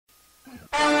Warning,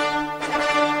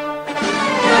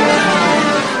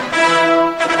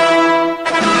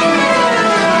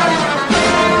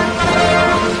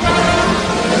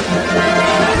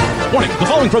 the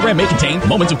following program may contain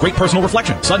moments of great personal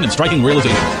reflection, sudden and striking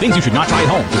realization, things you should not try at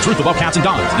home, the truth about cats and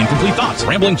dogs, incomplete thoughts,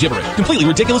 rambling gibberish, completely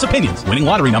ridiculous opinions, winning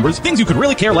lottery numbers, things you could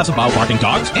really care less about, barking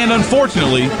dogs, and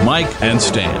unfortunately, Mike and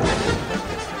Stan.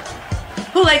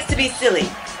 Who likes to be silly?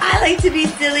 I like to be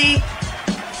silly.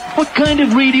 What kind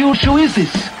of radio show is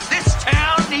this? This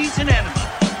town needs an enema.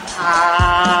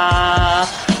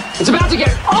 It's about to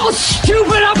get all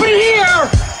stupid up in here!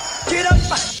 Get up,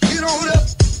 get on up,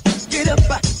 get up,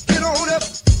 get on up,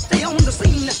 stay on the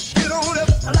scene, get on up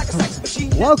like a sex machine.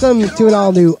 Welcome to an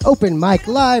all-new Open Mic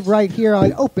Live right here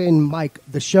on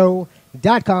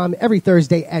openmictheshow.com every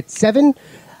Thursday at 7.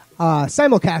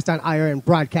 Simulcast on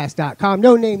ironbroadcast.com,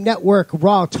 No Name Network,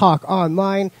 Raw Talk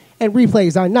Online, and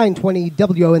replays on 920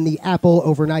 WON the Apple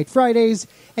overnight Fridays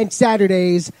and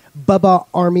Saturdays, Bubba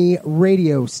Army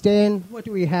Radio. Stan, what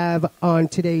do we have on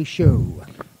today's show?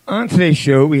 On today's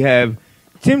show, we have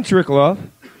Tim Chirikalov.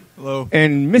 Hello.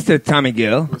 And Mr. Tommy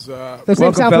Gill. Those names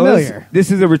Welcome, sound fellas. familiar. This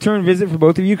is a return visit for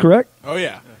both of you, correct? Oh,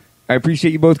 yeah. I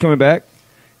appreciate you both coming back.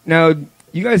 Now,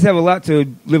 you guys have a lot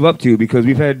to live up to because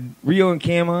we've had Rio and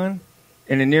Cam on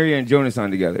and Aneria and Jonas on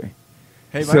together.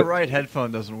 Hey, my right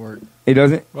headphone doesn't work. It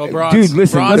doesn't? Well, Bronx, Dude,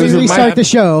 listen. Bronx, Let me those are restart the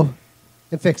show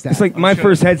and fix that. It's like my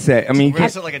first headset. I mean,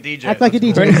 Raise it like a DJ. Act like a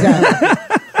DJ.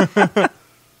 Exactly.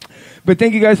 but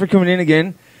thank you guys for coming in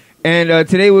again. And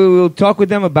today we will talk with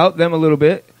them about them a little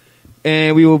bit.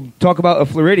 And we will talk about a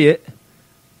Floridiot,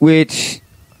 which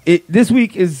this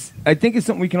week is, I think it's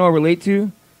something we can all relate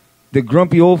to. The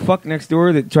grumpy old fuck next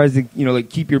door that tries to, like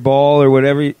keep your ball or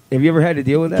whatever. Have you ever had to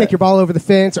deal with that? Kick your ball over the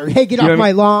fence, or hey, get off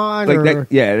my lawn, like or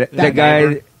that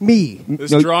guy. Me.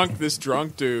 This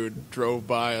drunk dude drove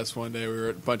by us one day. We were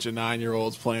a bunch of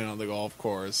 9-year-olds playing on the golf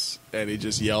course, and he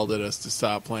just yelled at us to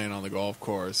stop playing on the golf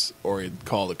course, or he'd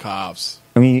call the cops.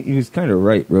 I mean, he was kind of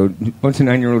right, bro. A bunch of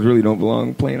 9-years-olds really don't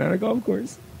belong playing on a golf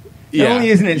course. Yeah, Not only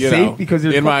isn't it safe because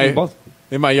there's fucking balls.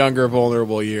 In my younger,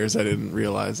 vulnerable years, I didn't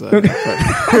realize that.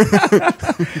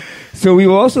 So we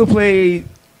will also play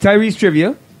Tyrese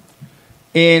Trivia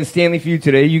and Stanley Feud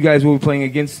today. You guys will be playing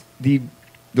against the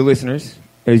listeners,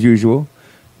 as usual.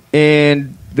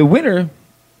 And the winner,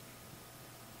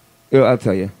 I'll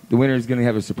tell you, the winner is going to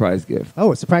have a surprise gift.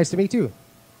 Oh, a surprise to me, too.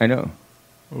 I know.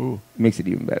 Ooh. Makes it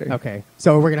even better. Okay,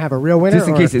 so we're going to have a real winner? Just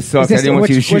in case it sucks, I didn't want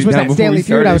you to shoot which was down that before Stanley we Feud?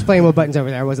 started. I was playing with buttons over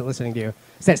there. I wasn't listening to you.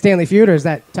 Is that Stanley Feud or is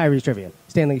that Tyrese Trivia?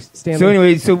 Stanley. So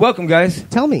anyway, welcome, guys.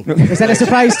 Tell me. Is that a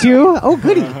surprise, too? Oh,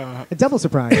 goody. A double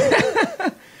surprise.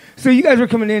 So you guys were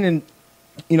coming in and,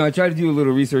 I tried to do a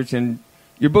little research, and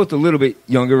you're both a little bit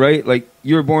younger, right? Like,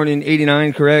 you were born in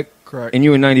 89, correct? Correct. And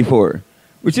you in 94,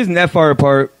 which isn't that far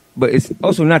apart, but it's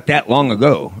also not that long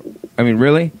ago. I mean,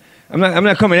 really? I'm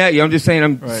not coming at you. I'm just saying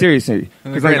I'm serious.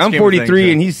 Because I'm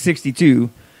 43 and he's 62.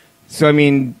 So, I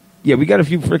mean, yeah, we got a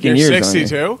few freaking years on it.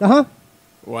 62? Uh-huh.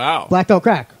 Wow. Black don't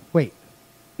crack. Wait.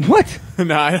 What?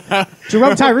 No,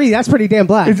 Jerome Tyree, that's pretty damn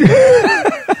black.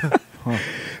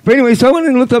 But anyway, so I went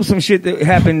and looked up some shit that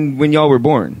happened when y'all were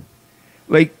born.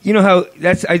 Like, you know how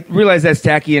I realize that's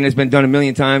tacky and it's been done a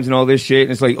million times and all this shit.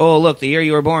 And it's like, oh, look, the year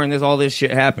you were born, there's all this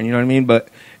shit happened. You know what I mean? But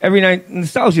every night,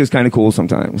 nostalgia is kind of cool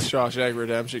sometimes. Shawshank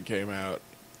Redemption came out.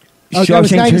 Oh, that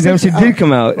was Shawshank 96? Redemption did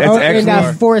come out. That's actually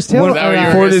in Forest Hill? Is that what you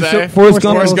were gonna say? Forrest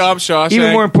Gump, Shawshank.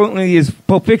 even more importantly, is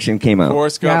Pulp Fiction came out.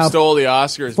 Forrest Gump stole the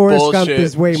Oscars. Forrest Bullshit. Gump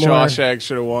is way more. Shawshank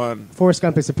should have won. Forrest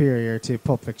Gump is superior to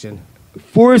Pulp Fiction.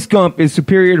 Forrest Gump is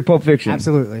superior to Pulp Fiction.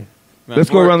 Absolutely. No, Let's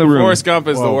go around the room. Forrest Gump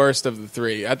is the worst of the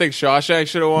three. I think Shawshank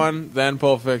should have won, then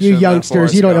Pulp Fiction. You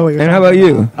youngsters, you don't know what you're And talking how about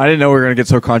you? I didn't know we were going to get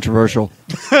so controversial.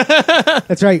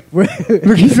 That's right.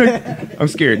 He's like, I'm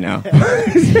scared now.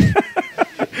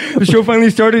 The show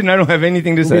finally started, and I don't have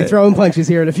anything to We'll say. be throwing punches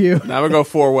here in a few. Now I'm going to go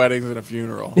 4 weddings and a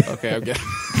funeral. Okay, I'm getting...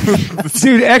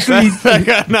 Dude, actually, that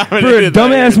got for a nominated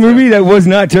dumbass movie, that was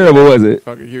not terrible, was it?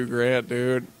 Fucking Hugh Grant,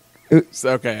 dude. It's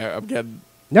okay, I'm getting...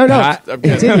 No, I'm getting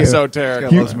continue. esoteric.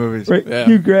 Hugh- those movies. Right, Yeah.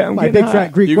 Hugh Grant. My big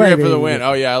fat Greek Hugh Grant wedding. for the win.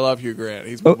 Oh, yeah, I love Hugh Grant.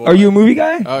 He's my boy. Are you a movie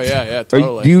guy? Oh, yeah,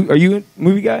 totally. Are you a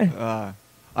movie guy?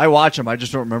 I watch them. I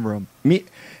just don't remember them. Me,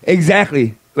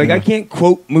 exactly. Like, I can't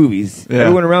quote movies. Yeah.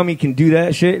 Everyone around me can do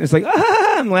that shit. And it's like,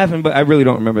 I'm laughing, but I really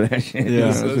don't remember that shit. to be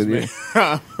honest with you.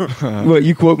 What,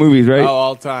 you quote movies, right? Oh,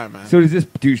 all the time, man. So does this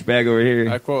douchebag over here.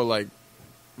 I quote, like,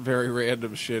 very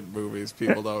random shit movies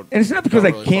people don't... And it's not because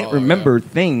don't I really can't follow, remember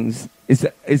things.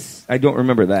 It's I don't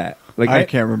remember that. Like I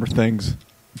can't remember things.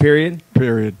 Period?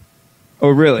 Period. Oh,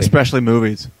 really? Especially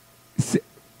movies. Like,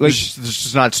 there's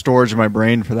just not storage in my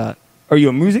brain for that. Are you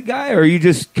a music guy or are you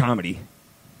just comedy?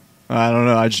 I don't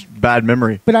know. I just bad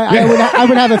memory. But I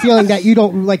would have a feeling that you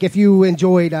don't like if you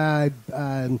enjoyed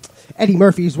Eddie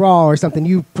Murphy's Raw or something.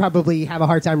 You probably have a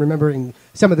hard time remembering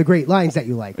some of the great lines that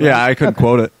you like. Right? Yeah, I couldn't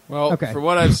quote it. Well, Okay. for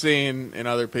what I've seen in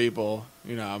other people,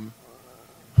 I'm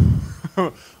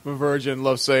a virgin.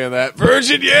 Love saying that.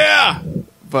 Virgin, yeah!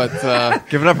 But,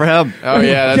 Give it up for him. oh,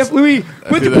 yeah. Jeff Louis, I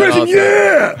with do the that all prison, the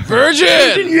time. yeah!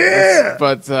 Virgin! Yeah!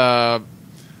 But,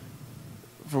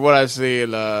 for what I've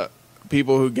seen,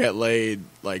 people who get laid,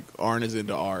 like, aren't as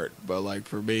into art. But, like,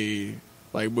 for me,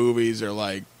 like, movies are,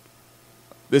 like,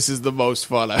 this is the most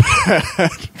fun I've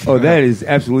had. Oh, that is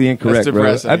absolutely incorrect, That's bro.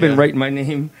 depressing, I've been yeah. writing my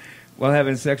name while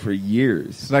having sex for years.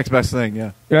 It's the next best thing,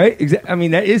 yeah. Right? I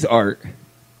mean, that is art.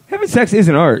 Having sex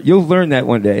isn't art. You'll learn that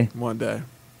one day. One day.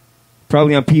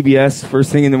 Probably on PBS,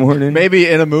 first thing in the morning. Maybe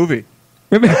in a movie.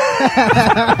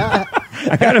 I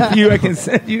got a few I can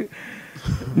send you.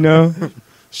 No.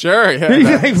 Sure, yeah.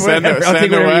 Like, Send whatever. I'll take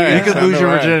send whatever you away. need. You could Send lose your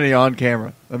away. virginity on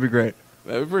camera. That'd be great.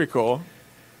 That'd be pretty cool.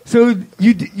 So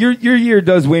your year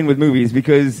does win with movies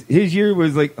because his year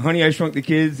was like Honey, I Shrunk the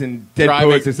Kids and Dead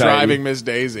Poets Society. Driving Miss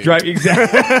Daisy. Exactly.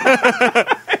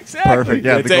 Perfect.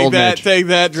 Yeah, the golden age. Take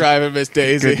that, Driving Miss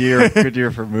Daisy. Good year. Good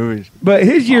year for movies. But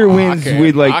his year wins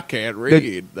with like I can't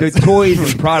read. the toys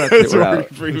and products that That's were a out.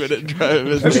 3-minute Driving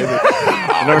Miss Daisy.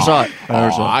 I never saw it.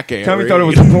 I can't Tommy read. thought it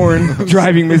was a porn.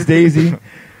 Driving Miss Daisy.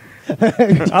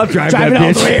 I'll drive that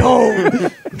bitch. all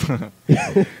the way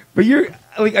home. But you're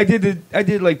like I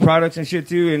did like products and shit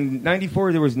too. In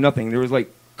 '94 there was nothing. There was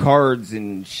like cards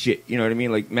and shit. You know what I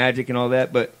mean? Like Magic and all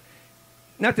that. But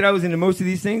not that I was into most of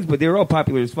these things, but they were all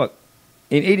popular as fuck.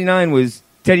 In '89 was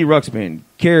Teddy Ruxpin,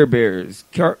 Care Bears,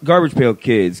 Garbage Pail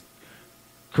Kids,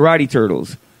 Karate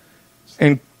Turtles,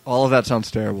 and All of that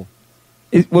sounds terrible.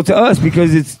 well to us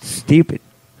because it's stupid.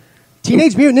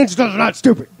 Teenage Mutant Ninja Turtles are not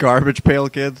stupid. Garbage Pail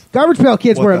Kids. Garbage Pail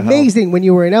Kids What were the hell? amazing when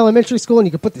you were in elementary school and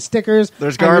you could put the stickers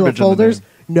There's on your garbage little in the folders.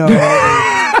 No,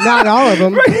 not all of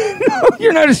them. No,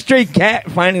 you're not a stray cat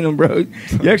finding them, bro.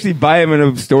 You actually buy them in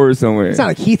a store somewhere. It's not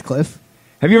like Heathcliff.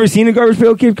 Have you ever seen a Garbage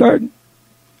Pail Kid card?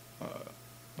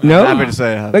 No, Happy to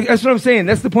say I have. Like that's what I'm saying.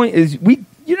 That's the point. Is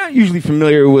you're not usually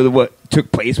familiar with what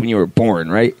took place when you were born,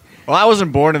 right? Well, I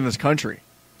wasn't born in this country,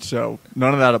 so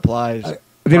none of that applies.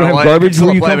 They don't Well, have garbage it still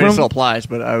where you apply- come I mean, it from. still applies,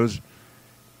 but I was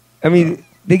I mean,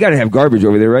 they got to have garbage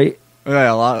over there, right?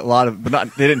 yeah, a lot of, but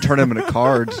not. They didn't turn them into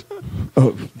cards.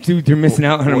 Oh, dude, they're missing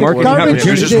out on a It marketing Garbage was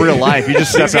opportunity. just real life. You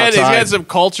just He's stepped got outside. some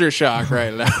culture shock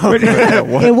right now.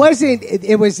 It wasn't.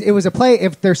 It was a play.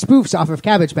 If they're spoofs off of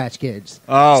Cabbage Patch Kids,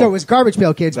 Oh. so it was Garbage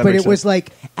Pail Kids, That but makes it was sense.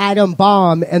 like Atom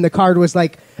Bomb, and the card was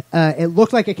like it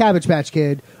looked like a Cabbage Patch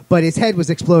Kid, but his head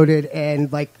was exploded,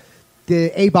 and like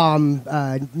the A bomb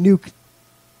nuke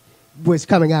was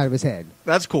coming out of his head.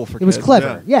 That's cool for It was kids,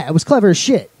 clever. Yeah, it was clever as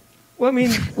shit. Well, I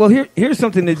mean, here's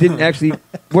something that didn't actually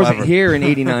wasn't Clever. here in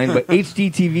 '89, but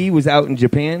HDTV was out in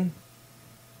Japan,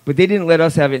 but they didn't let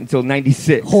us have it until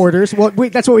 '96. Hoarders. Well,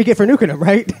 wait, that's what we get for nuking them,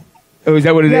 right? Oh, is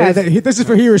that what it is? This is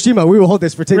for Hiroshima. We will hold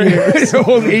this for 10 years.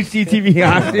 Hold HDTV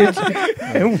hostage.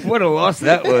 And what a loss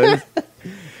that was.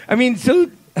 I mean, so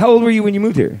how old were you when you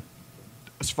moved here?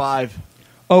 It's 5.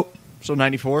 Oh, So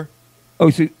 94.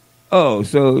 So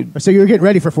So you were getting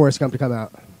ready for Forrest Gump to come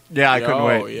out. Yeah, I couldn't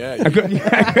wait. Oh yeah. I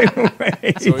couldn't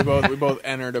wait. So we both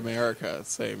entered America the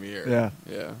same year. Yeah.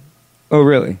 Yeah. Oh,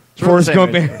 really? We're the Forrest same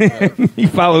Gump. You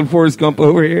followed Forrest Gump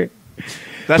over here.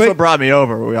 That's But- what brought me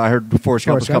over. I heard Forrest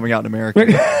Gump was Forrest Gump? coming out in America.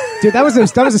 Dude, that was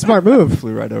a smart move.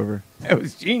 Flew right over. That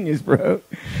was genius, bro.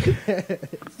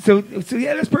 so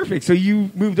yeah, that's perfect. So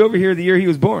you moved over here the year he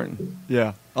was born.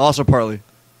 Yeah. Also partly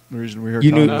the reason we're here.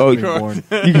 You knew- Tommy oh, being born.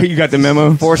 You got the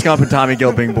memo. Forrest Gump and Tommy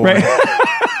Gill being born. Right.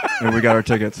 And we got our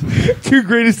tickets. Two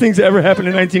greatest things to ever happen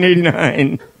in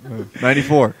 1989.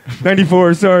 94.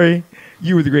 94, sorry.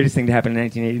 You were the greatest thing to happen in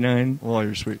 1989. Well,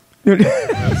 you're sweet.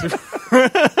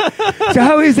 So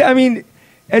how is that? I mean,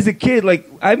 as a kid, like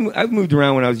I've moved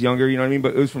around when I was younger, you know what I mean?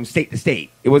 But it was from state to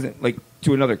state. It wasn't like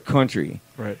to another country.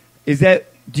 Right. Is that?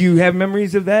 Do you have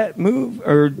memories of that move,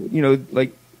 or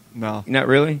like No. not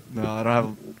really? No, I don't have a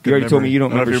good You already told memory. me you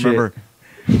don't I know if remember you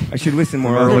remember I should listen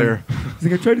more from often. earlier.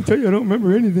 He's like, I tried to tell you I don't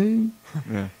remember anything.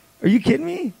 Yeah. Are you kidding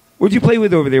me? What'd you play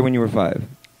with over there when you were 5?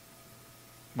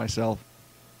 Myself.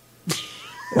 5?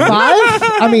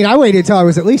 I mean, I waited until I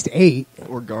was at least 8.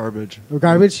 Or garbage. Or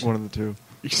garbage? One of the two.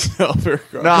 Yourself or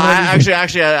No, I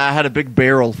had a big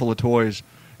barrel full of toys,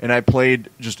 and I played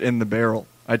just in the barrel.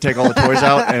 I'd take all the toys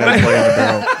out, and I'd play in the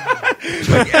barrel.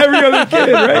 like every other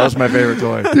kid, right? That was my favorite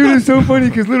toy. Dude, it's so funny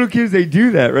because little kids, they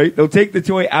do that, right? They'll take the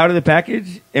toy out of the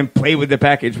package and play with the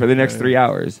package for the next 3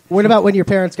 hours. What about when your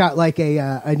parents got like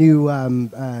a new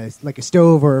like a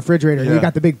stove or a refrigerator? And you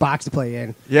got the big box to play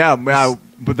in. Yeah,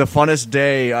 but the funnest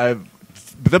day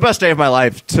the best day of my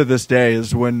life to this day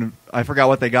is when I forgot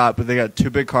what they got, but they got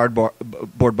 2 big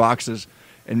cardboard boxes,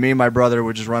 and me and my brother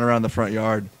would just run around the front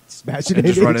yard Smashing and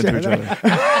just run into each other.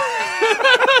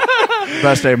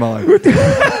 Best day of my life.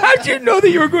 How'd you know that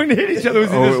you were going to hit each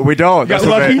other? We don't. Got That's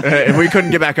lucky? and we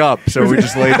couldn't get back up, so we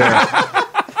just laid there.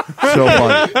 So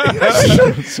fun.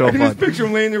 So I can fun. just picture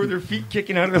them laying there with their feet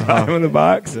kicking out of the bottom of the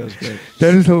box. That was great.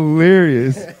 That is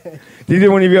hilarious. Did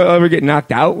either one of you ever get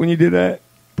knocked out when you did that?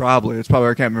 Probably. It's probably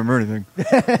I can't remember anything.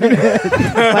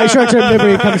 My short-term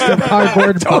memory comes from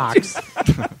cardboard box.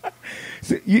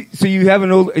 So you have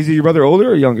an old... Is your brother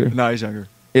older or younger? No, he's younger.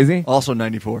 Is he? Also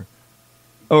 94.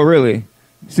 Oh, really?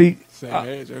 See... Same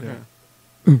age, okay.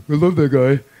 I love that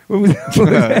guy. What was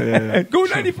that? Yeah. Go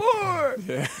 94!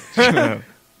 Yeah.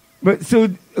 But so,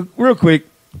 real quick,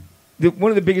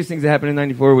 one of the biggest things that happened in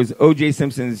 94 was O.J.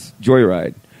 Simpson's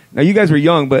Joyride. Now, you guys were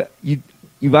young, but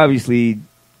you've obviously...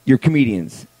 You're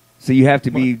comedians, so you have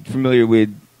to be familiar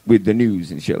with the news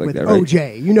and shit like With that, right?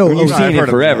 OJ. You know I mean, you've OJ. seen I've it heard of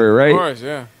forever, him, right? Of course,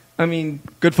 yeah. I mean...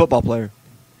 Good football player.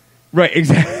 Right,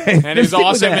 exactly. And he was Stick with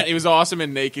awesome. that. He was awesome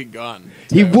in Naked Gun.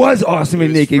 He was awesome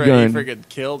in Naked Gun. He freaking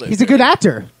killed it. He's a good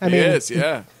actor. I He mean, is,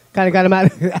 yeah. kind of got him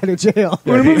out of jail.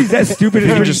 When a movie's that stupid,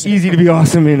 it's just easy to be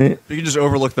awesome in it. You can just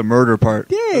overlook the murder part.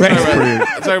 Yeah, Right.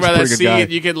 Talking about that pretty good guy.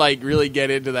 scene, you could like really get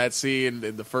into that scene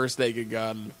in the first Naked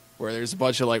Gun where there's a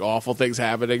bunch of like awful things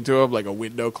happening to him, like a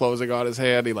window closing on his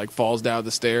hand. He like falls down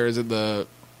the stairs in the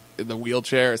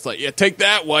wheelchair. It's like, yeah, take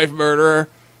that, wife murderer.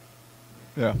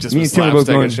 Yeah. Just Me with and Tim are both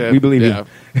slapstick going, and shit. we believe yeah.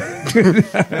 you.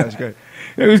 That's great.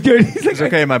 It was good. He's like, It's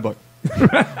okay in my book.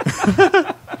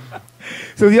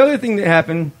 So the other thing that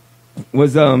happened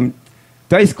was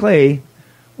Dice Clay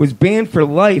was banned for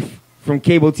life from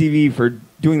cable TV for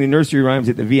doing the nursery rhymes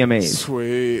at the VMAs.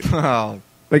 Sweet. Oh,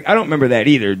 Like, I don't remember that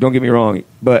either, don't get me wrong,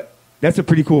 but that's a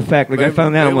pretty cool fact. Like, I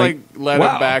found out, They I'm like, let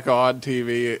wow, him back on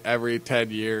TV every 10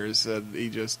 years, and he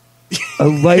just a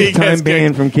he lifetime gets ban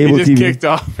kicked- from cable he just TV. kicked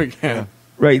off again.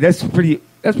 Right, that's pretty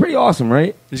awesome,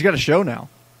 right? he's got a show now.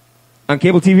 On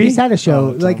cable TV? He's had a show. Oh,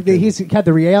 it's like on cable. he's had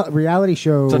the reality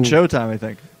show. It's on Showtime, I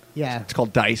think. Yeah, It's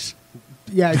called Dice.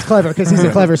 yeah, it's clever because he's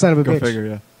a clever son of a Go bitch. figure,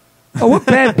 yeah. Oh, what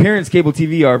bad parents cable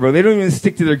TV are, bro. They don't even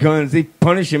stick to their guns. They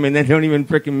punish him and then don't even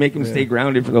freaking make him stay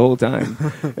grounded for the whole time.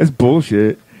 That's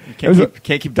bullshit. You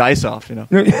can't keep Dice off, you know.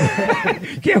 You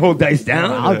can't hold Dice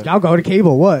down. I'll go to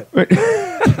cable. What? We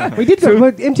did,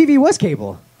 but MTV was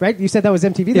cable, right? You said that was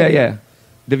MTV. Yeah, then? yeah.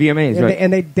 The VMAs,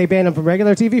 And, right? they banned him from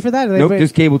regular TV for that. Or they Nope, ban-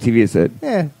 just cable TV, it said.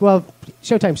 yeah. Well,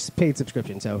 Showtime's paid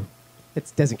subscription, so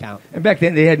it doesn't count. And back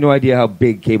then, they had no idea how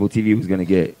big cable TV was going to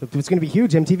get. It was going to be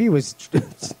huge. MTV was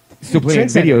Still playing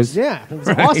trendsetters. videos. Yeah, it was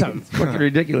Right? awesome. It's fucking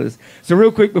ridiculous. So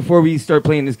real quick, before we start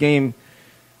playing this game,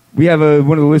 we have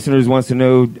one of the listeners wants to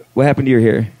know what happened to your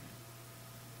hair.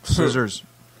 Scissors.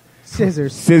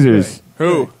 Scissors. Scissors.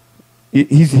 Who?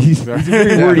 He's a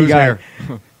very wordy who's guy. hair?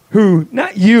 Who?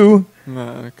 Not you.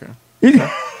 No, okay.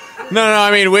 No,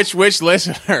 I mean, which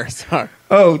listener? Sorry.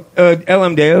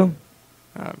 LM Deo.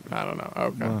 I don't know.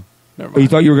 Okay. Never Oh, you mind.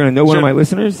 thought you were going to know one of Sure. my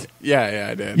listeners? Yeah,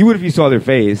 I did. You would if you saw their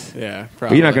face. Yeah, But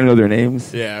probably. you're not going to know their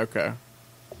names. Yeah, okay.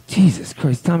 Jesus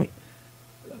Christ, Tommy.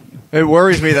 It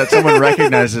worries me that someone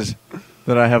recognizes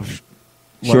that I have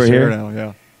less Short hair? now.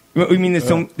 Yeah. You mean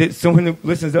that someone who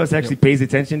listens to us actually pays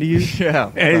attention to you? Yeah.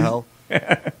 What the hell?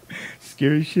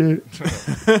 Scary shit.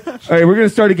 All right, we're going to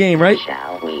start a game, right?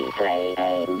 Shall we play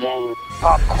a game?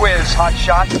 Pop quiz, hot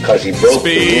shot. Because he broke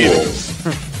Speed. the rules.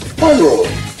 What rule?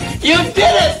 You did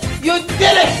it! You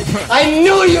did it! I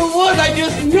knew you would! I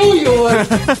just knew you would!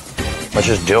 Let's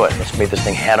just do it. Let's meet this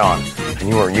thing head on. And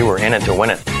you were in it to win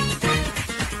it.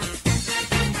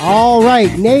 All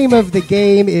right, name of the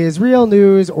game is real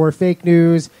news or fake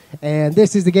news, and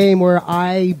this is the game where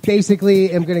I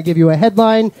basically am going to give you a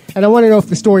headline, and I want to know if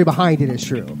the story behind it is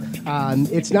true.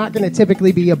 It's not going to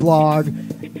typically be a blog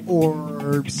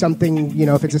or something, you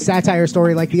know, if it's a satire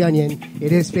story like The Onion,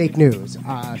 it is fake news.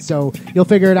 So you'll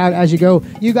figure it out as you go.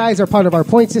 You guys are part of our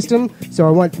point system, so I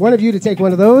want one of you to take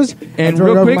one of those And throw it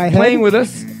real over quick, my head. playing with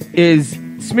us is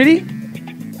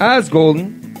Smitty, Oz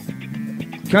Golden,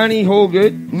 Connie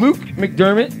Holgood, Luke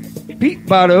McDermott, Pete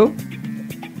Botto,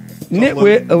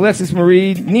 Nitwit, Alexis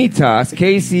Marie, Nitas,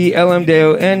 Casey, LM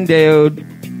Deo, N Deo,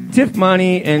 Tiff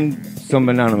Money, and some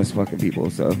anonymous fucking people.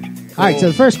 So, All right, so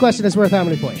the first question is worth how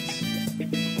many points?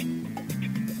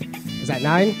 Is that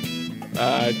 9?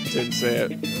 I didn't see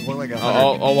it. Looked like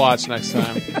I'll watch next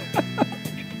time.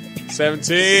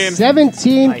 17.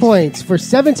 17 points. For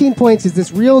 17 points, is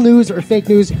this real news or fake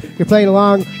news? You're playing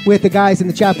along with the guys in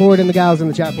the chat board and the gals in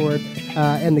the chat board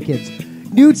and the kids.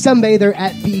 Nude sunbather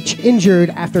at beach injured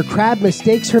after crab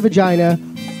mistakes her vagina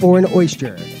for an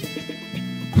oyster.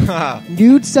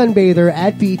 Nude sunbather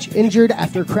at beach injured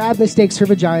after crab mistakes her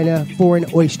vagina for an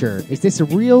oyster. Is this a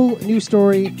real news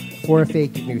story or a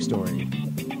fake news story?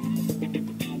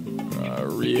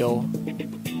 Real.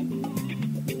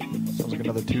 Sounds like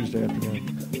another Tuesday afternoon.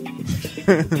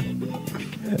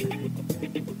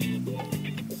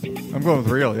 I'm going with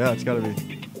real. Yeah, it's got to be.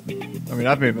 I mean,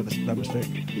 I've made that mistake.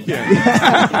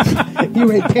 Yeah. You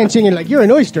were pinching and like, you're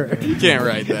an oyster. You can't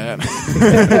write that.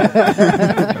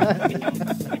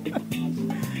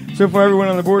 So far, everyone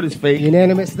on the board is fake.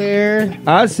 Unanimous there.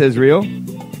 Oz says real.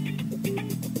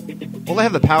 Well, they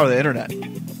have the power of the internet.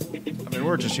 I mean,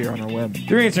 we're just here on our whim.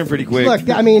 They're answering pretty quick. Look,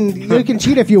 I mean, you can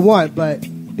cheat if you want, but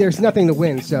there's nothing to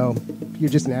win, so you're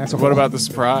just an asshole. What about the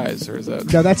surprise? Or is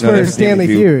that? No, that's for Stanley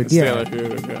Feud. Yeah. Stanley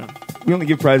Feud, okay. We only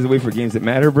give prizes away for games that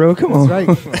matter, bro. Come on.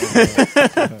 That's right.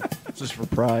 It's just for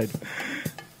pride.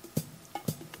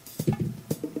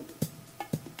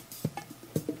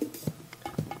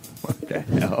 What the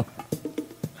hell?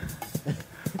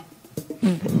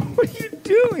 What are you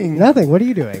doing? Nothing. What are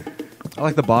you doing? I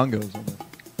like the bongos on this.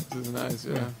 This is nice,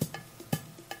 yeah.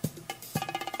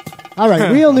 All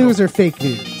right, real news or fake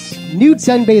news? Nude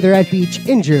sunbather at beach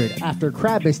injured after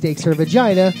crab mistakes her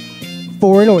vagina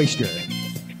for an oyster.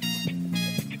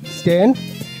 Stan,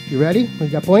 you ready? We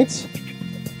got points?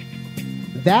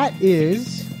 That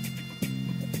is...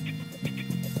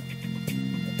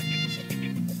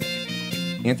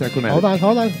 Anticlimactic.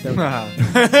 Hold on.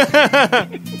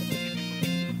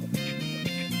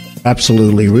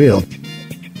 Absolutely real.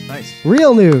 Nice.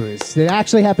 Real news. It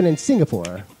actually happened in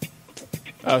Singapore.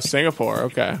 Oh, Singapore,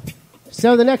 okay.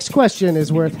 So the next question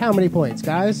is worth how many points,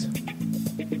 guys?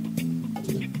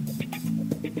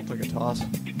 It's like a toss.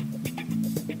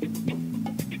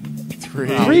 3.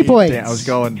 3 points. Damn, I was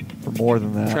going for more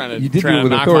than that. You did do it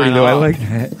with authority, though. I like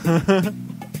that.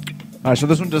 All right, so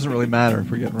this one doesn't really matter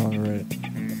if we get it wrong or right.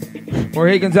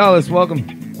 Jorge Gonzalez, welcome.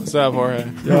 What's up, Jorge?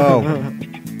 Yo.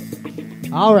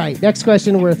 All right, next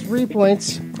question worth 3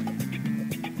 points.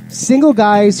 Single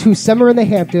guys who summer in the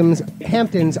Hamptons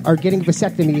are getting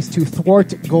vasectomies to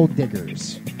thwart gold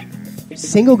diggers.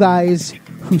 Single guys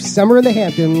who summer in the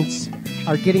Hamptons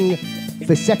are getting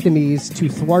vasectomies to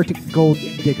thwart gold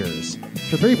diggers.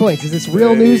 For 3 points, is this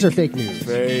real news or fake news?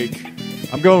 Fake.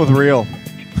 I'm going with real.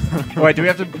 Wait, do we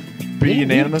have to be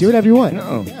unanimous? Do whatever you want.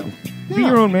 No. Be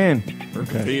your own man.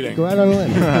 Okay. Competing. Go out on a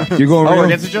limb. You're going Oh, real? we're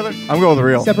against each other? I'm going with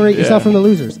real. Separate yourself from the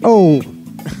losers. Oh,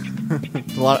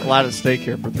 It's a lot at stake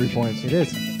here for 3 points. it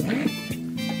is.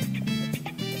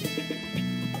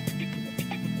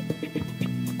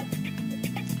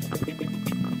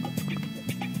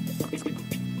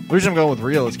 The reason I'm going with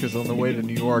real is because on the way to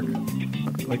New York,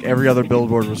 like every other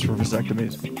billboard was for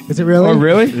vasectomies. Is it really? Oh,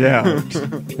 really? Yeah. No,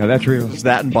 that's real. It's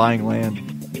that and buying land.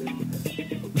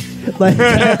 Like,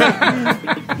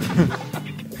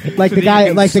 like the guy,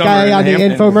 can like the summer guy in on the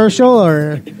Hamptons. infomercial,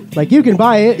 or like you can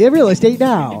buy it in real estate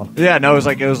now. Yeah, no, it was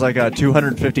like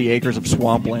 250 acres of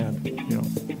swampland. You know,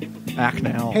 act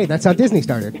now. Hey, that's how Disney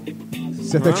started.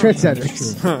 So they're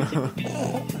trendsetters,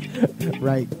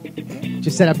 right?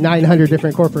 Just set up 900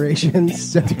 different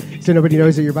corporations, so nobody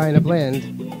knows that you're buying up land.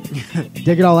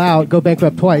 Dig it all out, go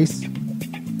bankrupt twice.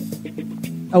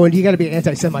 Oh, and you got to be an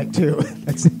anti-Semite too.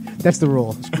 That's the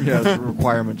rule. Yeah, it's a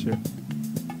requirement too.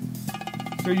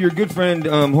 So your good friend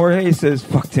Jorge says,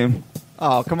 fuck Tim.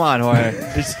 Oh, come on, Jorge.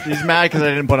 He's mad because I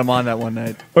didn't put him on that one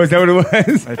night. Oh, is that what it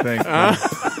was? I think.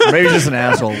 Maybe he's just an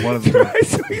asshole. One of the two.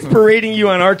 So he's parading you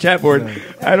on our chat board.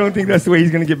 I don't think that's the way he's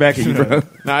going to get back at you, bro.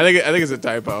 No, I think it's a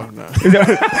typo. No.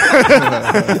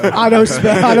 Auto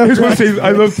spell. Auto I was gonna say,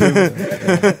 I love Tim.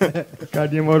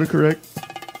 Goddamn autocorrect.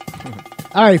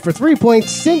 All right, for 3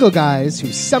 points, single guys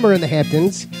who summer in the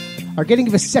Hamptons are getting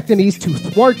vasectomies to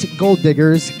thwart gold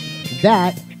diggers.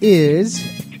 That is...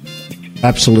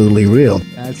 Absolutely real.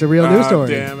 That's a real news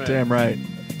story. Damn it. Damn right.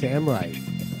 Damn right.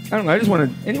 I don't know. I just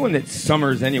want to... Anyone that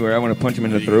summers anywhere, I want to punch him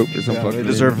in the throat or some Yeah, fucking they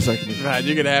deserve a reason. second. Man,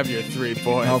 you can have your 3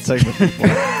 points. I'll take the 3 points.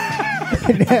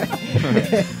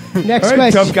 Next All right,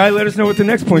 question. tough guy, let us know what the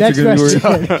next points Next are going to be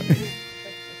question. worth.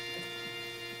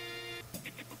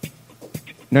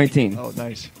 19. Oh,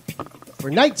 nice. For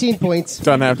 19 points,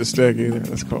 Doesn't have to stick either.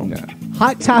 That's cool. Nah.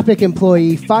 Hot Topic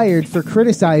employee fired for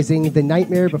criticizing The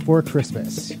Nightmare Before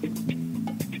Christmas.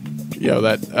 Yo,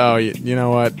 that. Oh, you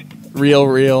know what?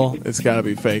 Real. It's got to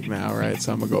be fake now, right?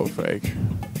 So I'm gonna go fake.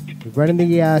 Running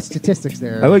the statistics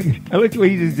there. I like the way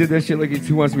he just did that shit like it's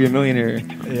Who Wants to Be a Millionaire.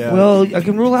 Yeah. Well, I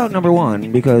can rule out number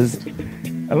one because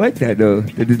I like that though,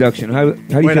 the deduction. How do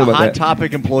you Wait, feel a about Hot that?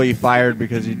 Topic employee fired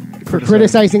because he For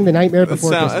criticizing the Nightmare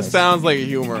Before That Christmas. sounds like a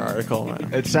humor article, man.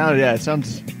 It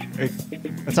sounds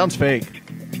fake.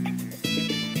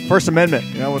 First Amendment.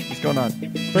 You know what's going on?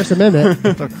 First Amendment.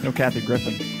 No Kathy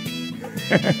Griffin.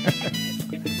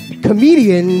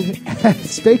 Comedian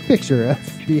has fake picture of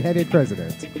beheaded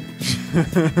president.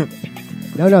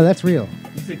 No, that's real.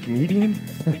 You say comedian?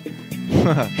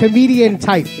 Comedian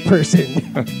type person.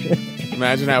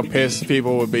 Imagine how pissed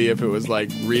people would be if it was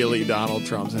like really Donald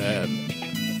Trump's head.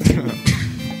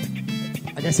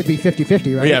 I guess it'd be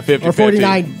 50-50, right? Yeah, 50-50. Or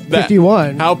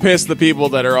 49-51. How pissed the people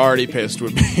that are already pissed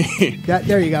would be.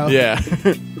 There you go. Yeah.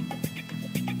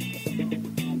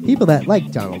 People that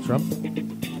like Donald Trump.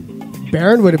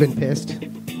 Barron would have been pissed.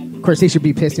 Of course, he should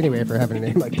be pissed anyway for having a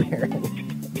name like Barron.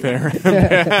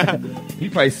 He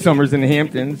probably summers in the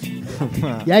Hamptons.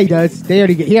 Yeah, he does. He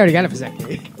already got a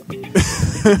vasectomy.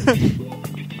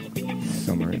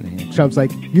 Summer in the Hamptons. Trump's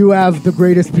like, you have the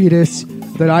greatest penis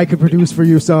that I could produce for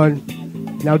you, son.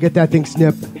 Now get that thing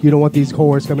snipped. You don't want these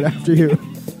whores coming after you.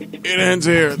 It ends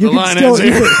here. You The line ends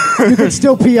here. You can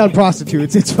still pee on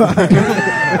prostitutes. It's fine.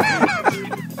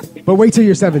 But wait till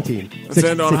you're 17. Let's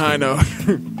end on a high note.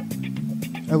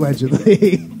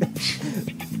 Allegedly.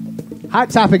 Hot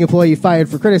Topic employee fired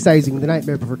for criticizing The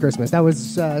Nightmare Before Christmas. That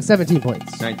was 17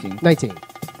 points. 19.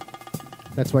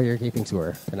 That's why you're keeping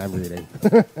score, and I'm reading.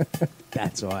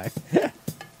 That's why.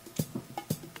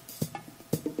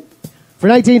 For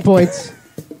 19 points,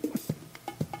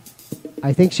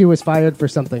 I think she was fired for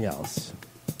something else.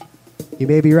 You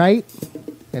may be right,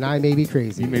 and I may be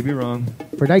crazy. You may be wrong.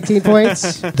 For 19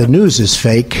 points... The news is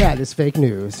fake. Yeah, this fake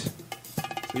news.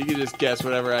 So you can just guess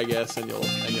whatever I guess, and you'll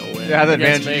win. Yeah, that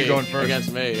Against advantage me, you going first.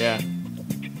 Against me, yeah.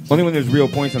 Only when there's real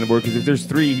points on the board, because if there's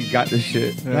 3, he's got this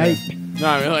shit. Yeah. Right? No,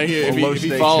 I mean, like, if low he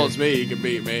stakes follows here. me, he can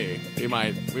beat me. We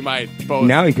might both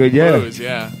Now he could, yeah. lose,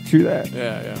 yeah. True that.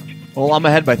 Yeah. Well, I'm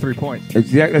ahead by 3 points.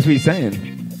 Exactly. That's what he's saying.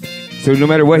 So no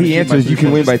matter what he answers, you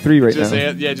can win by 3 right Just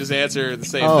now. just answer the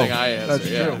same Oh, thing I answer. that's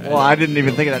yeah. true. Well, I didn't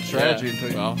even think of that strategy until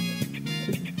you... Well,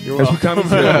 you're That's what welcome.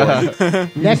 Tommy's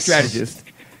here for. Next Strategist.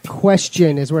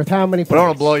 question is worth how many points? But I don't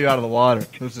want to blow you out of the water.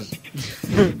 This is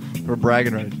for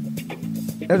bragging rights.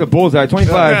 That's a bullseye.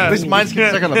 25. At least mine's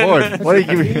stuck on the board. Why do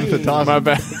you give me the toss? My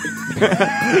bad.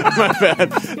 My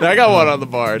bad. I got one on the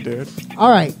bar, dude. All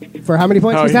right. For how many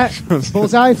points Oh, was yeah. that?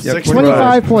 Bullseye? Yep,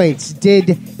 25 points.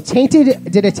 Did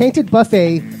a tainted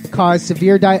buffet cause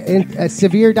severe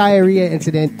diarrhea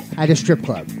incident at a strip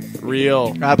club?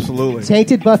 Real. Absolutely.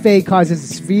 Tainted buffet causes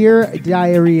severe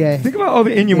diarrhea. Think about all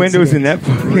the innuendos in that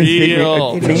fucking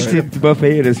Real. statement. A tainted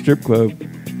buffet at a strip club.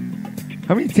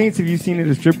 How many taints have you seen at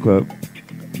a strip club?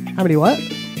 How many what?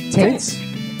 Taints?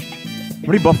 How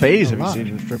many buffets have you seen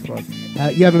in a strip club?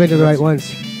 You haven't been to the right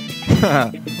ones. You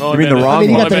mean the wrong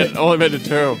you one? got Only been to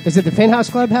 2. Is it the Penthouse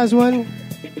Club has one?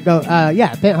 No,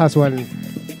 yeah, Penthouse one.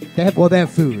 They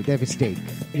have food. They have a steak.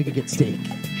 You can get steak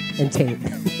and taint.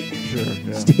 Sure.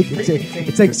 Yeah. Steak and taint.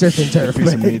 It's like surf and turf.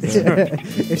 Piece of but meat there.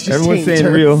 it's just Everyone's taint saying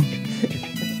turf. real.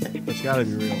 It's got to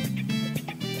be real.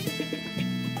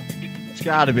 It's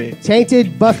got to be.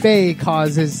 Tainted buffet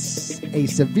causes a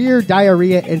severe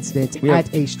diarrhea incident We have-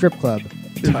 at a strip club.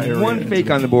 There's one fake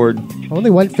on the board.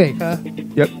 Only one fake, huh?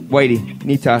 Yep. Whitey.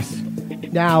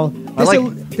 Nitas. Now, I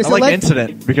like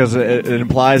incident because it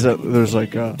implies that there's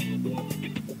like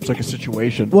it's like a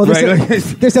situation. Well, Right.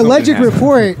 this alleged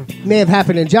report may have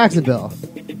happened in Jacksonville.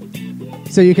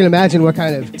 So you can imagine what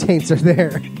kind of taints are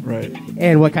there Right.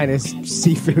 and what kind of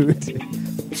seafood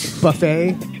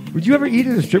buffet. Would you ever eat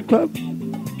at a strip club?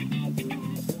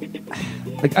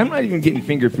 Like, I'm not even getting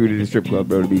finger food at a strip club,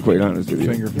 bro, to be quite honest with you.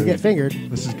 Finger You food. get fingered.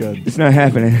 This is good. It's not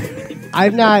happening.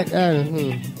 I've not.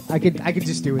 I could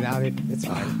just do without it. It's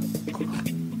fine.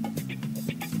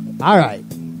 All right,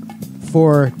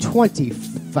 for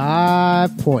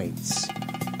 25 points.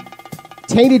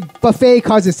 Tainted buffet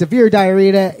causes severe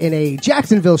diarrhea in a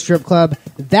Jacksonville strip club.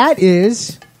 That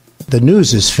is The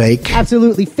news is fake.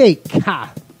 absolutely fake.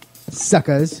 Ha,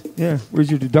 suckers. Yeah. Where's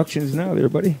your deductions now there,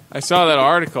 buddy? I saw that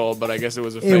article, but I guess it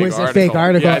was a fake It was article. a fake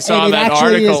article. Yeah, I saw and it that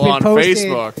actually has article been on posted.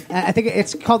 Facebook. I think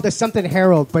it's called the Something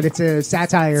Herald, but it's a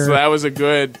satire. So that was a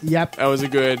good. Yep. That was a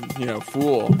good,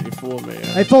 fool. You fooled me.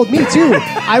 It fooled me too.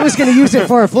 I was going to use it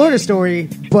for a Florida story,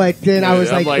 but then I was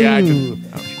I'm like, like, ooh,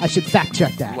 I should fact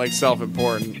check that. Like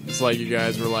self-important. It's like you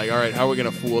guys were like, all right, how are we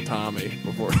gonna fool Tommy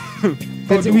before?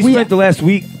 We spent the last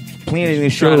week planning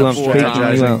this show. Trying to I'm fool straight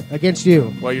Tommy. you out. Against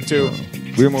you. Well, you too.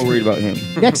 We're more worried about him.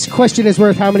 Next question is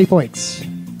worth how many points?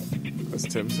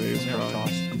 as Tim says. Never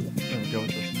toss. Never go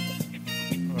with this.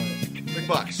 All right. Big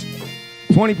bucks.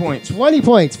 20 points. 20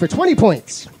 points. For 20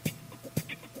 points.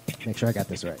 Make sure I got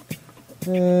this right.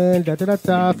 And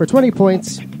for 20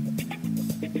 points.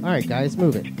 All right, guys,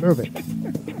 move it. Move it.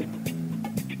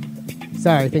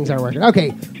 Sorry, things aren't working.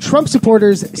 Okay. Trump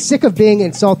supporters sick of being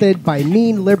insulted by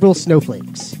mean liberal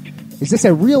snowflakes. Is this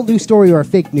a real news story or a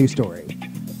fake news story?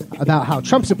 About how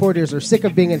Trump supporters are sick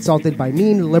of being insulted by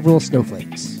mean liberal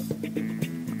snowflakes.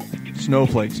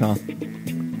 Snowflakes, huh?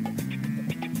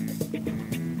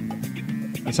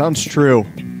 That sounds true.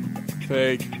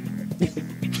 Fake.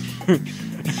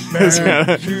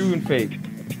 True and fake.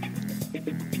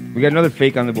 We got another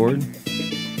fake on the board.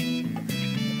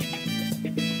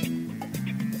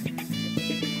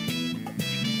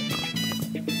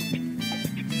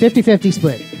 $50-50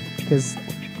 split. Because,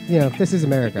 this is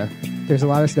America. There's a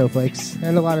lot of snowflakes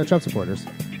and a lot of Trump supporters.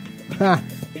 Ha!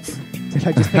 Did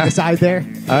I just pick a side there?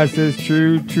 I says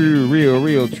true,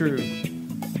 real, true.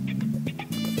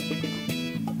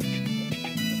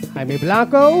 Jaime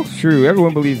Blanco. True,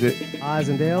 everyone believes it. Oz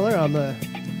and Dale are on the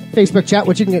Facebook chat,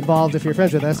 which you can get involved if you're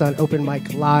friends with us on Open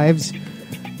Mic Lives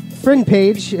friend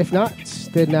page. If not,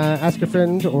 then ask a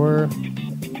friend or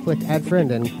click add friend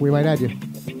and we might add you.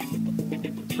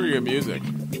 It's pretty good music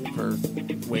for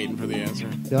waiting for the answer.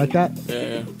 You like that?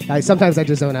 Yeah. Sometimes I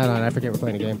just zone out on it. I forget we're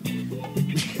playing a game.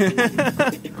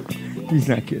 He's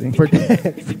not kidding.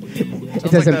 It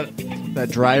Sounds like that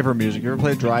Driver music. You ever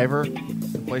play Driver on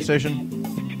PlayStation?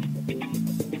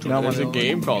 There's a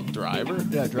game called Driver?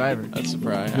 Yeah, Driver. That's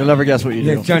surprising. You'll never guess what you do.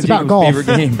 Yeah, John It's about Jacob's golf. favorite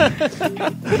game.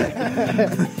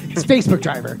 It's Facebook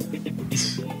Driver.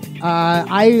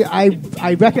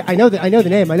 I know the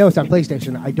name. I know it's on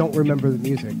PlayStation. I don't remember the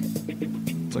music.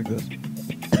 It's like this.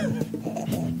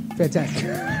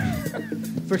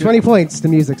 Fantastic. For 20 points, the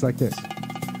music's like this.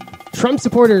 Trump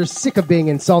supporters sick of being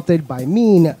insulted by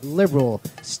mean liberal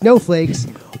snowflakes.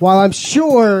 While I'm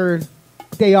sure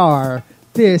they are,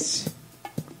 this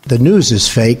The news is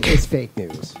fake. is fake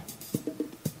news.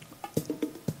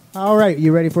 All right,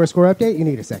 you ready for a score update? You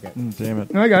need a second. Damn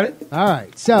it. No, I got it. All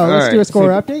right, so let's do a score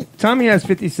update. Tommy has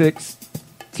 56.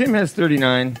 Tim has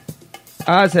 39.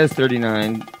 Oz has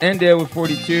 39. And Dale with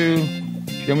 42.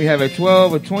 Then we have a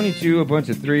 12, a 22, a bunch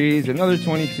of threes, another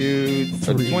 22,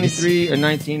 a 23, a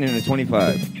 19, and a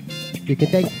 25. You can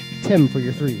thank Tim for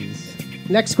your threes.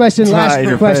 Next question, in last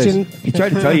your question. He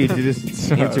tried to tell you to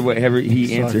just answer whatever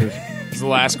he answered. It's the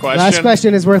last question. Last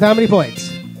question is worth how many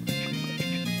points?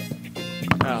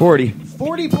 40.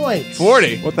 40 points.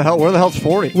 40. What the hell? Where the hell's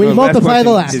 40? We No, multiply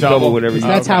the last. is double whatever. So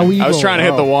that's how we I was roll. trying to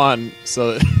hit the one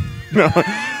so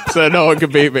that no one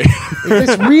could beat me. Is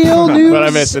this real But I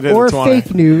missed news it. Hit or the 20.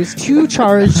 fake news? Two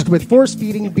charged with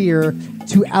force-feeding beer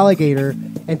to alligator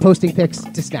and posting pics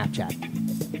to Snapchat.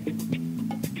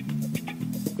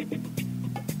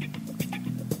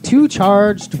 Two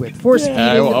charged with force-feeding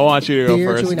I want you to go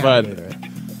beer first, an but alligator.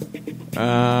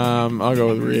 I'll go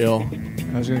with real.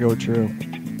 I was going to go with true.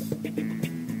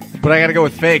 But I got to go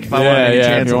with fake if I want any if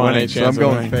chance you of want winning. any So I'm chance of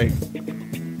going winning. fake.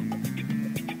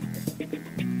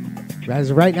 As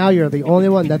of right now, you're the only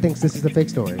one that thinks this is the fake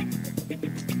story.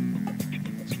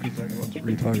 It's because everyone's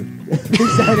retarded.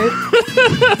 Is that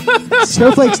it?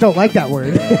 Snowflakes don't like that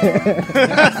word.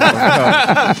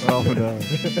 Oh, no.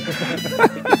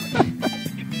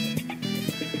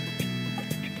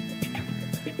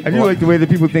 I do like the way that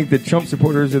people think that Trump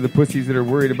supporters are the pussies that are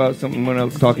worried about someone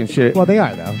else talking shit. Well, they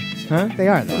are, though. Huh? They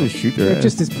are, though. They'll just shoot their They're ass.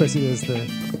 just as pussy as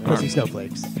the pussy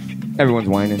snowflakes. Everyone's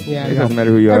whining. Yeah, It doesn't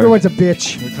matter who you are. Everyone's a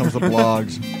bitch. Here comes the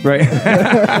blogs. Right.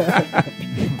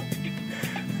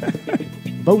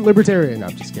 Vote libertarian. No,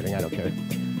 I'm just kidding. I don't care.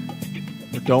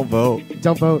 But don't vote.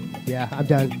 Don't vote. Yeah, I'm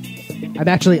done. I'm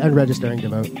actually unregistering to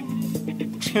vote.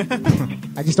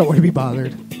 I just don't want to be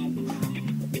bothered.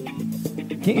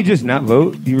 Can't you just not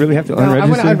vote? You really have to No, unregister? I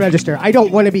want to unregister. I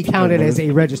don't want to be counted as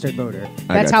a registered voter.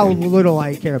 I That's got how you. little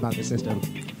I care about the system.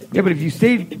 Yeah, but if you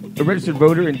stayed a registered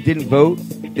voter and didn't vote,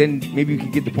 then maybe you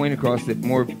could get the point across that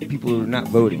more people are not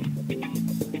voting.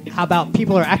 How about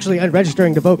people are actually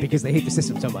unregistering to vote because they hate the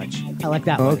system so much? I like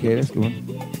that Oh, one. okay, that's a good one.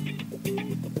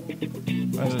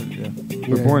 Yeah.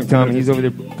 We're boring Tommy. He's over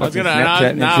there. I was gonna. Snapchatting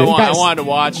and Now shit. I wanted to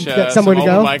watch got somewhere to some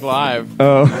go? Open Mic Live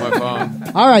Oh. on my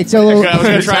phone. All right, so I was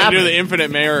gonna try to do the infinite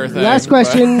mirror thing. last but-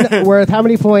 question worth how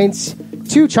many points?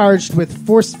 Two charged with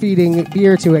force-feeding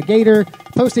beer to a gator,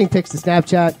 posting pics to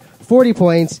Snapchat, 40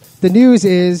 points. The news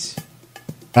is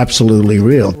Absolutely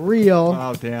real. real.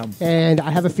 Oh, damn. And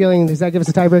I have a feeling, does that give us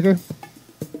a tiebreaker?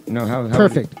 No, how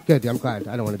Perfect. Good. I'm glad.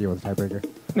 I don't want to deal with a tiebreaker.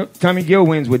 No, Tommy Gill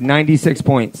wins with 96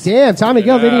 points. Damn, Tommy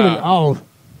Gill didn't Yeah. even... Oh,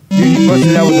 Dude, you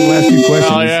busted out with the last few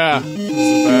questions. Oh yeah, this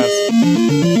is the best.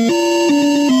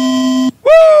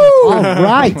 Woo! All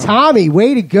right, Tommy,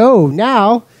 way to go.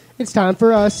 Now it's time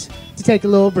for us to take a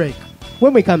little break.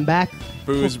 When we come back,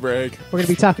 Booze break. we're going to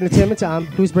be talking to Tim and Tom.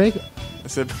 Who's break? I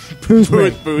said Booze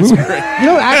break. Booze break. You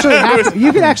don't actually have to.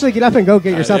 You can actually get up and go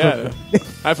get yourself Yeah,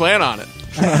 I plan on it.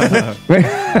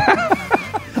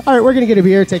 All right, we're going to get a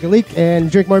beer, take a leak,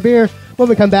 and drink more beer. When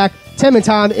we come back, Tim and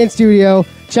Tom in studio.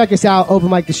 Check us out,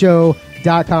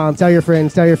 openmictheshow.com. Tell your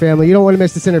friends, tell your family. You don't want to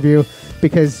miss this interview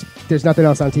because there's nothing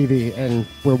else on TV, and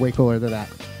we're way cooler than that.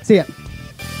 See ya.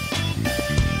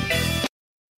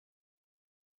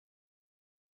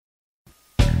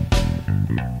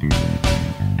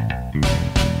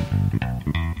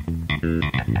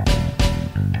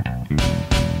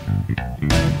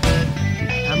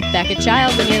 I'm Becca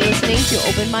Child, and you're listening to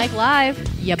Open Mic Live.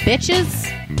 Ya bitches.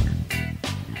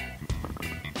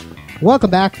 Welcome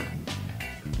back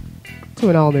to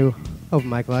an all-new Open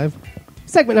Mic Live.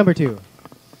 Segment number 2.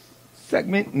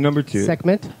 Segment number 2.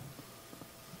 Segment.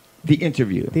 The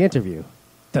interview. The interview.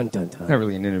 Dun, dun, dun. Not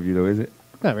really an interview, though, is it?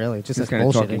 Not really. Just kind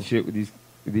of talking bullshitting. shit with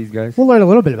these guys. We'll learn a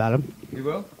little bit about them. You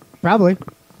will? Probably.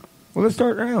 Well, let's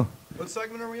start now. What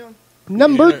segment are we on?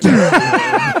 Number 2.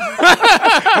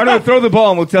 I don't know, throw the ball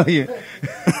and we'll tell you.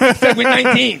 Segment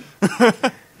 19.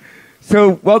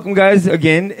 So, welcome, guys,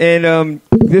 again. And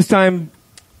this time,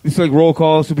 it's like roll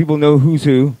call so people know who's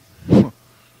who.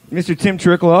 Mr. Tim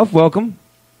Chirikalov, welcome.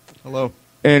 Hello.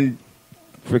 And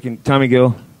freaking Tommy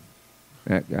Gill.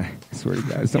 That guy. I swear to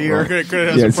God. Something wrong. Could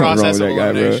have some something wrong process with of that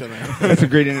guy, bro. elimination there. That's a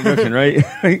great introduction, right?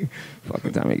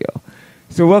 Fucking Tommy Gill.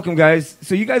 So, welcome, guys.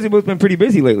 So, you guys have both been pretty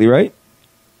busy lately, right?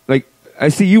 Like, I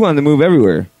see you on the move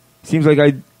everywhere. Seems like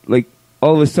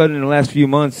all of a sudden in the last few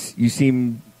months,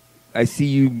 I see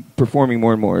you performing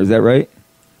more and more. Is that right?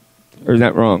 Or is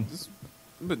that wrong?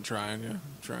 I've been trying, yeah.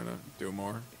 Trying to do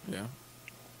more, yeah.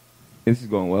 This is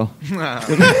going well.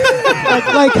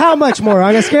 like how much more?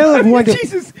 On a scale of 1 to...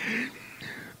 Jesus.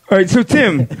 All right, so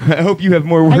Tim, I hope you have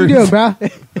more words. How you doing, bro?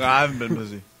 I haven't been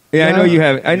busy. Yeah, I know you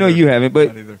haven't. I know you haven't, but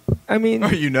Not either. I mean,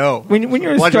 You know. when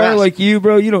you're a Why'd you star ask? like you,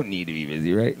 bro, you don't need to be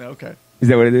busy, right? Okay. Is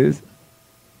that what it is?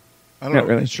 I don't Not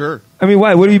know. really. Sure. I mean,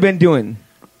 why? What have you been doing?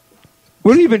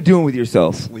 What have you been doing with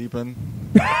yourself? Sleeping.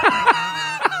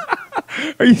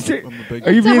 Are you serious? I'm a big,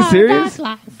 Are you being serious?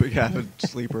 big avid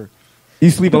sleeper. You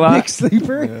sleep a lot? Big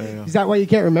sleeper? Yeah. Is that why you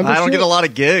can't remember I don't shit? get a lot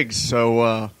of gigs,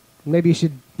 so Maybe you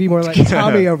should be more like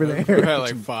Tommy over I there. had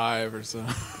like 5 or so.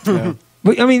 yeah.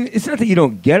 But I mean, it's not that you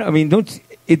don't get it. I mean, don't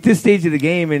at this stage of the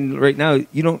game and right now,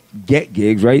 you don't get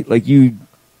gigs, right? Like you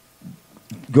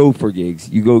go for gigs,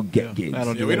 you go get gigs. I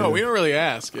don't Yeah, do we that. don't really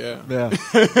ask, yeah. Yeah.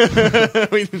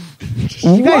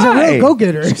 You guys are Why? real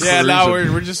go-getters. Yeah, now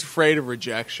we're just afraid of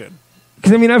rejection.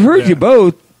 Because I mean, I've heard Yeah. you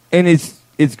both, and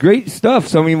it's great stuff.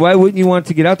 So I mean, why wouldn't you want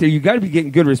to get out there? You got to be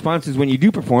getting good responses when you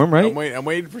do perform, right? I'm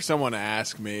waiting for someone to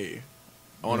ask me.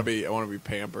 I want to be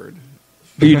pampered.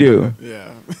 You do.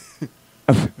 Yeah.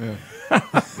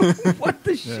 What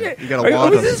the shit? You got a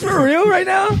lot Is of- this for real right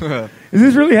now? Is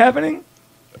this really happening?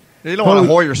 You don't want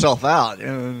to whore yourself out. You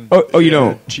know? Oh, you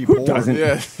don't. Cheap Who whore. doesn't?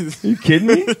 Yeah. Are you kidding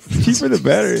me? Cheaper the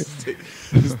better.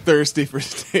 Just thirsty for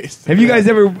taste. Have you guys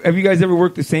ever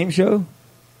worked the same show?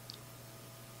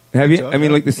 Have you? So, I mean, yeah.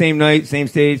 like the same night, same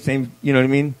stage, same. You know what I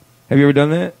mean? Have you ever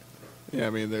done that? Yeah, I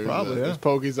mean, there's Probably, there's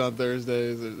Pokies on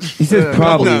Thursdays. He says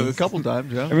probably. A couple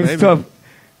times, yeah. I mean, it's Maybe. tough.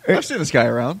 I've seen this guy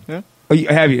around. Yeah. Oh,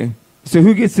 have you? So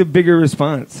who gets a bigger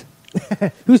response?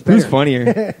 Who's better? Who's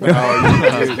funnier?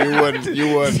 You wouldn't. You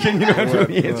don't have to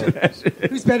really answer that shit.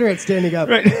 Who's better at standing up?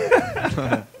 Right.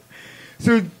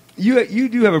 So you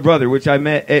do have a brother, which I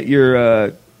met at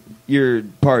your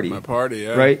party. My party,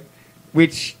 yeah. Right?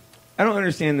 Which I don't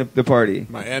understand the party.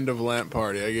 My end of Lent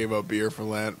party. I gave up beer for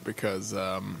Lent because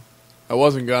I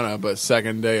wasn't gonna, but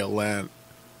second day of Lent,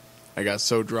 I got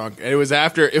so drunk. And it was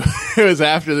after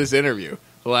this interview,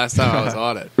 the last time I was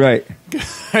on it. Right.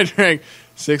 I drank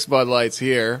 6 Bud Lights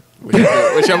here, which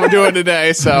I'm doing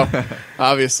today. So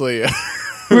obviously,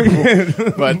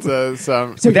 but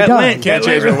So can't you're done.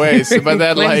 change my ways. But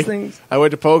then, Cleanse like, things. I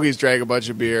went to Pokey's, drank a bunch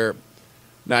of beer.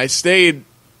 Now I stayed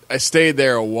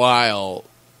there a while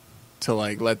to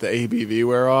like let the ABV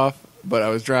wear off. But I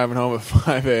was driving home at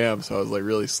 5 a.m., so I was like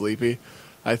really sleepy.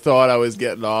 I thought I was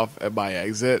getting off at my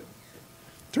exit.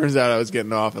 Turns out I was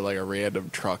getting off at like a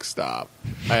random truck stop.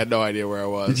 I had no idea where I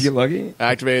was. Did you get lucky?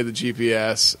 Activated the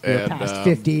GPS You're and past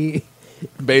 50.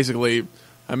 basically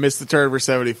I missed the turn for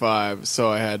 75, so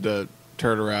I had to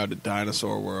turn around at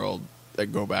Dinosaur World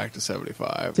and go back to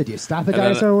 75. Did you stop at And then-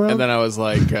 Dinosaur World? And then I was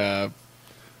like,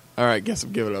 All right, guess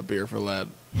I'm giving up beer for lead.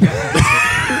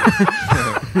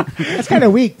 That's kind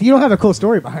of weak. You don't have a cool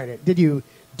story behind it. Did you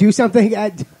do something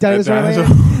at Dinosaur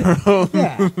Land?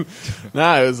 Yeah.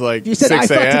 Nah, it was like You said 6 I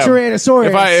fucked a a.m.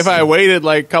 Tyrannosaurus. If I waited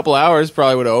like a couple hours,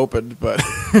 probably would have opened. But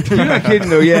You're not kidding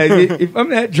though. Yeah, if I'm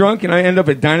that drunk and I end up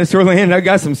at Dinosaur Land, I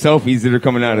got some selfies that are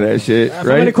coming out of that shit. I'm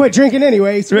gonna Right? quit drinking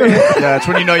anyway. Screw it. Yeah, that's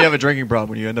when you know you have a drinking problem,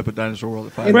 when you end up at Dinosaur World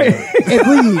at 5 Right. It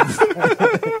leaves.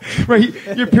 Right.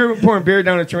 You're pouring beer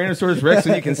down a Tyrannosaurus Rex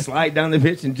so you can slide down the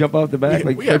bitch and jump off the back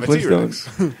like we have a Fred T-Rex.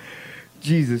 Flintstones.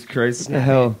 Jesus Christ! What the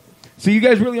hell? So you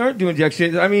guys really aren't doing jack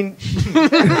shit. I mean,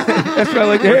 that's what I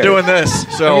like to hear. We're doing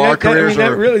this, so our careers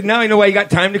are... really, now I know why you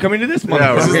got time to come into this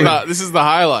motherfucker. This is the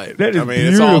highlight. That is I mean,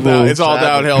 it's all beautiful.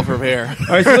 downhill from here.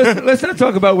 All right, so let's not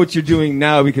talk about what you're doing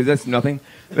now because that's nothing.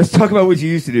 Let's talk about what you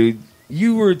used to do.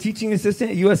 You were a teaching assistant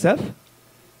at USF?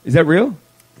 Is that real?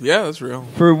 Yeah, that's real.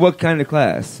 For what kind of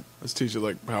class? I was teaching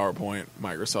like PowerPoint,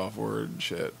 Microsoft Word, and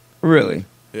shit. Really?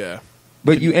 Yeah.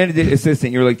 But you ended it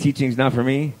assistant. You were like, teaching's not for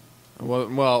me?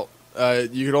 Well,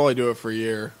 you could only do it for a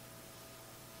year.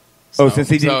 Since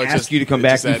they didn't ask you to come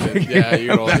back. Yeah, you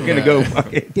could I'm only not do going to that. go.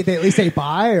 Fuck it. Did they at least say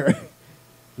bye or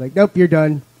like, nope, you're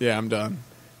done? Yeah, I'm done.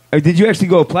 Did you actually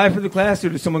go apply for the class, or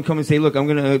did someone come and say, "Look, I'm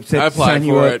going to I applied sign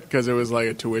you for up"? it because it was like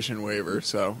a tuition waiver.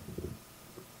 So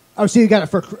Oh, so you got it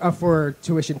for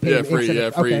tuition payment?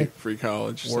 free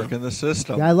college. Working the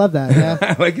system. Yeah, I love that. Yeah.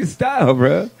 I like his style,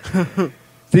 bro.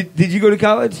 Did you go to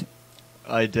college?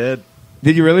 I did.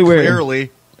 Did you really? Where?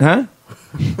 Clearly. Huh?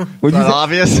 What'd you say?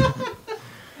 Obvious.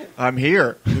 I'm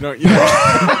here. You know, we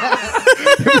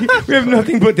have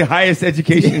nothing but the highest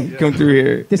education come through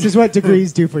here. This is what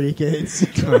degrees do for you kids.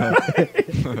 This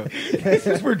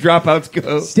is where dropouts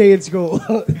go. Stay in school.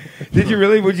 Did you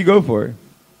really? What'd you go for?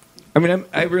 I mean,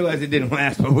 I realized it didn't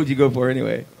last, but what'd you go for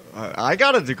anyway? I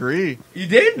got a degree. You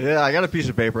did? Yeah, I got a piece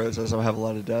of paper that says I have a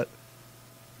lot of debt.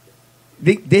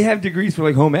 They have degrees for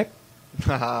like home ec?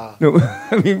 No,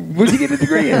 I mean, what'd you get a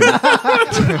degree in?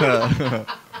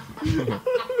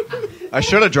 I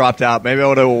should have dropped out. Maybe I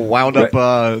would have wound up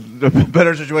a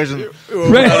better situation.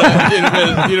 You'd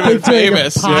have been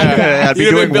famous. Yeah. I'd be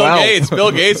You'd have doing been Bill well. Gates.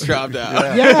 Bill Gates dropped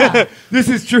out. Yeah. This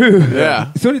is true.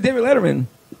 Yeah. So did David Letterman.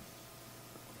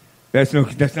 That's not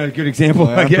a good example.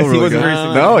 Yeah, I guess really he wasn't good. very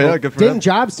successful. No, yeah, good for Didn't him.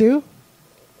 Jobs too?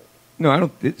 No, I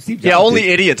don't. Steve Jobs Yeah, only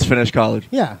did. idiots finish college.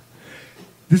 Yeah.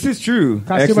 This is true.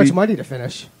 Costs too much money to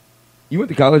finish. You went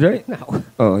to college, right? No.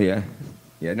 Oh, yeah.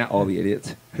 Yeah, not all the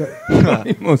idiots.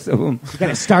 Most of them. You got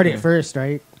to start it first,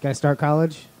 right? Got to start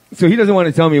college. So he doesn't want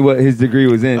to tell me what his degree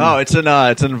was in. Oh, it's in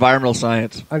environmental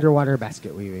science. Underwater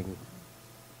basket weaving.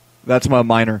 That's my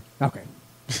minor. Okay.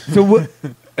 So what?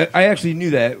 I actually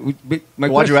knew that. But my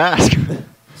Why'd you ask?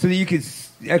 So that you could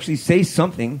actually say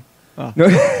something. Oh. No.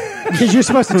 Because you're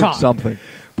supposed to talk. Something.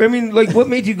 But I mean, like, what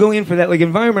made you go in for that? Like,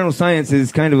 environmental science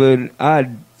is kind of an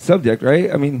odd subject,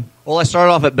 right? I mean, Well, I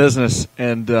started off at business,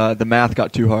 and the math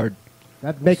got too hard.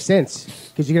 That makes sense.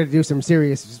 Because you got to do some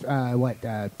serious,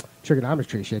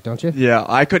 trigonometry shit, don't you? Yeah,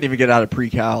 I couldn't even get out of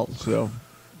pre-cal, so...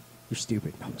 You're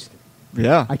stupid. No, I'm just kidding.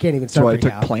 Yeah. I can't even That's why I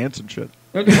start took plants and shit.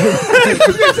 I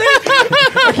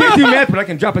can't do math, but I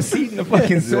can drop a seed in the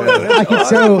fucking soil. I can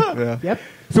so. Yeah. Yep.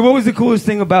 So what was the coolest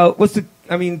thing about,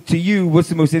 to you, what's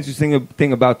the most interesting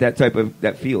thing about that type of,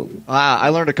 that field? I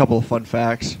learned a couple of fun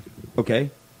facts. Okay.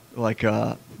 Like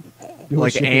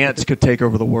ants could take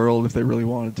over the world if they really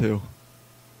wanted to.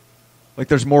 Like,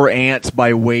 there's more ants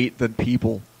by weight than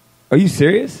people. Are you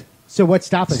serious? So what's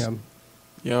stopping them?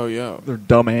 Yo. They're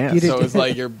dumb ants. So it's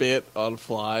like your bit on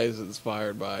flies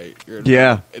inspired by your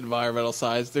environmental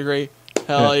science degree?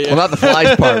 Hell yeah. Well, not the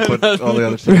flies part, but all the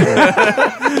other stuff.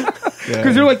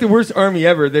 Because they're like the worst army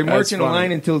ever. They march That's in a funny.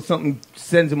 line until something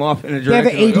sends them off in a They have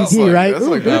direction. an ADD, right? That's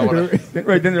like that one.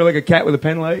 Right, then they're like a cat with a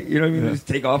pen light. You know what I mean? They just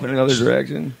take off in another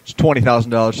direction. It's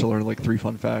 $20,000 to learn like 3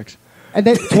 fun facts. And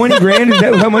then $20,000? Is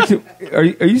that how much?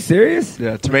 Are you serious?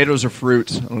 Yeah, tomatoes are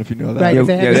fruits. I don't know if you know that. Right. Yeah, If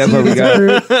they have that's what we seeds,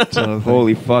 got. it's fruit.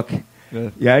 Holy fuck.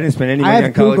 Yeah, I didn't spend any I money have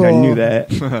on college. I Google. knew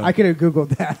that. I could have Googled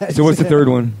that. So what's the third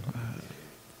one?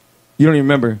 You don't even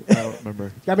remember. I don't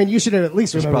remember. I mean, you should have at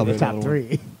least There's remembered the top probably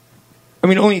another 3. I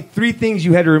mean, only 3 things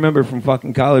you had to remember from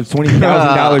fucking college. $20,000.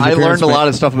 I learned a lot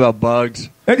of stuff about bugs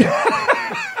and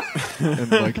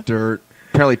like dirt.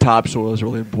 Apparently, topsoil is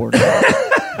really important.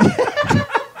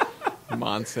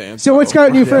 Monsanto. So what's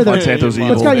gotten you further? Monsanto's evil.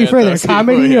 What's gotten you further? Monsanto's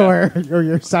Comedy evil, yeah. or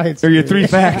your science? Or your degree? 3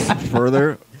 facts.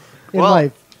 Further, In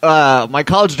life. my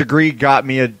college degree got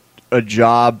me a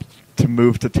job to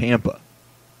move to Tampa.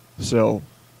 So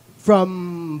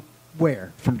From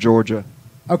where? from Georgia.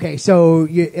 Okay, so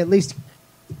you at least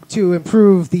to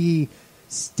improve the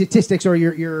statistics or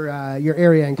your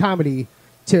area in comedy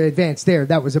to advance there,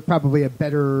 that was probably a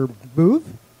better move.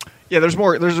 Yeah, there's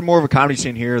more of a comedy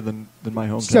scene here than my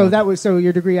hometown. So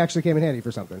your degree actually came in handy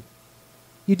for something.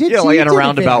 You did, yeah, like in a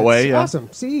roundabout way. Yeah,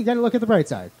 awesome. See, you got to look at the bright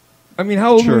side. I mean,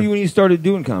 how old were you when you started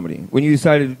doing comedy? When you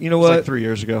decided, you know what? Like 3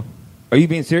 years ago. Are you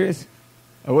being serious?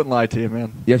 I wouldn't lie to you,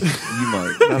 man. Yes, you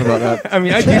might. Not about that. I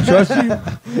mean, I do trust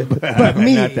you. But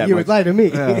me, you would lie to me.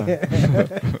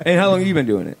 Yeah. And how long have you been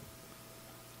doing it?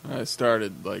 I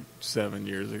started like 7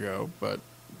 years ago, but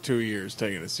 2 years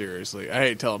taking it seriously. I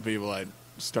hate telling people I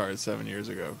started 7 years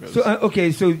ago. So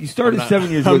so you started 7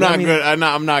 years ago.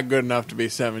 I'm not good enough to be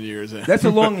 7 years in. That's a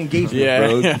long engagement,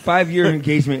 bro. Yeah. 5-year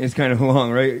engagement is kind of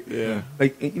long, right? Yeah.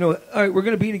 Like, you know, all right, we're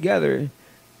going to be together,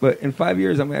 but in 5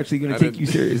 years, I'm actually going to take you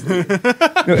seriously.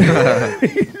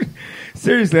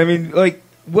 Seriously, I mean, like,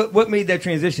 what made that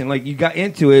transition? Like, you got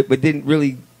into it, but didn't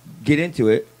really get into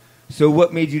it. So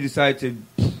what made you decide to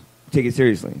take it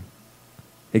seriously?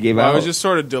 It gave out. I was just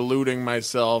sort of deluding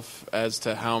myself as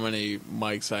to how many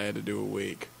mics I had to do a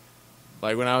week.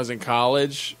 Like when I was in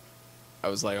college, I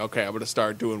was like, okay, I'm going to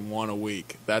start doing one a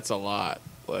week. That's a lot.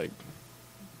 Like,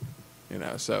 you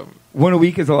know, so. One a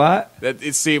week is a lot?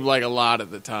 It seemed like a lot at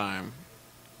the time.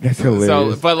 That's hilarious.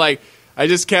 So, but like, I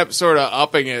just kept sort of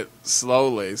upping it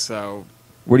slowly, so.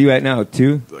 Where are you at now,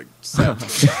 2? Like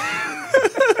 7.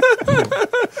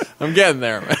 I'm getting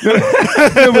there, man.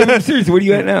 No, but seriously, what are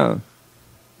you at now?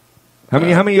 How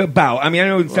many about? I mean, I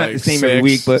know it's not the same every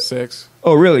week, but 6.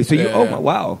 Oh, really? So yeah.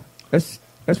 Wow. That's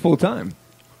full time.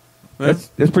 Yeah.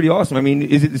 That's pretty awesome. I mean,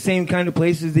 is it the same kind of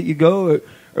places that you go,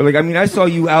 or like? I mean, I saw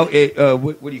you out at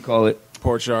what do you call it?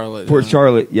 Port Charlotte. Port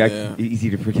Charlotte. Yeah,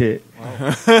 easy to forget.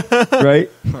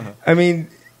 Right? I mean,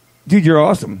 dude, you're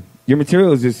awesome. Your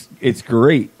material is just—it's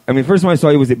great. I mean, first time I saw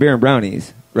you was at Bear and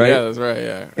Brownies, right? Yeah, that's right.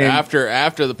 Yeah, and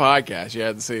after the podcast, you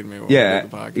hadn't seen me. When we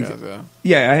did the podcast.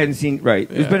 Yeah, I hadn't seen. Right,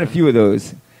 there's been a few of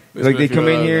those. Like they come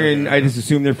in here and I just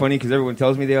assume they're funny because everyone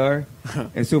tells me they are.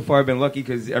 And so far I've been lucky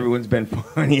because everyone's been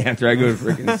funny after I go to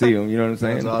freaking see them. You know what I'm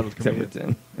saying? That's odd with Except for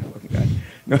Tim. Fucking guy.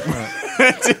 No.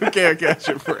 Tim can't catch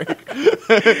a break.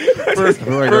 First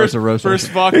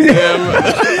fuck Tim.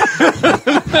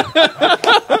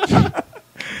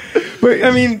 But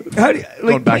I mean, how do you,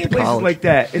 like back to places college. like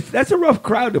that? That's a rough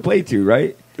crowd to play to,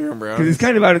 right? Because it's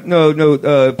kind of out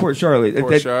of Port Charlotte.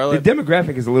 Charlotte. The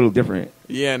demographic is a little different.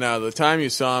 Yeah, no. The time you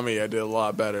saw me, I did a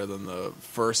lot better than the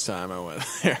first time I went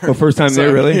there. Oh, first time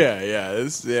there, really? Yeah. It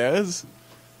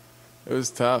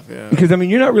was tough. Yeah. Because I mean,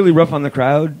 you're not really rough on the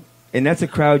crowd, and that's a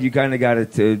crowd you kind of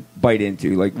got to bite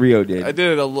into, like Rio did. I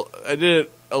did it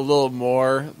a little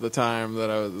more the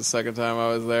second time I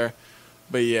was there,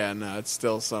 but yeah, no, it's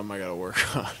still something I got to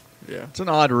work on. Yeah, it's an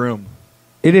odd room.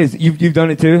 It is. You've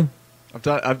done it too.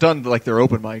 I've done like their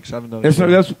open mics. I haven't done. That's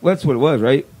what it was,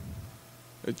 right?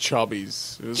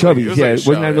 Chubby's. Chubby's, yeah.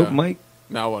 Wasn't that an open mic?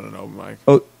 No, it wasn't an open mic.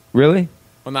 Oh, really?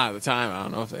 Well, not at the time. I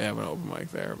don't know if they have an open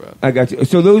mic there, but I got you.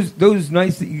 So those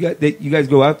nights that you guys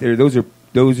go out there, those are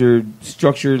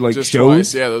structured like just shows.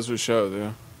 Twice. Yeah, those were shows.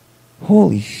 Yeah.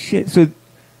 Holy shit! So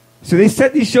they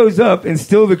set these shows up, and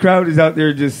still the crowd is out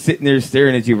there just sitting there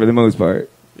staring at you for the most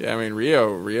part. Yeah, I mean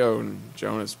Rio and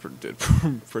Jonas did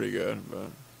pretty good, but.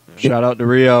 Shout out to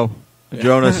Rio and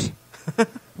Jonas.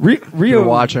 Rio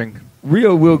watching.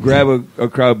 Rio will grab a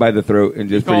crowd by the throat and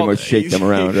just pretty much shake them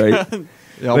around, right?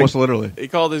 Yeah, almost literally. He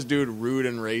called this dude rude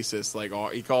and racist. Like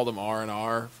he called him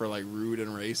R&R for like rude and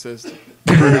racist.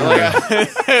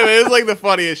 It was like the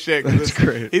funniest shit. That's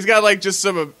great. He's got like just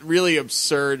some really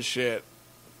absurd shit.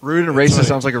 Rude and racist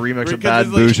sounds like a remix of Bad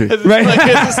Bougie. Right?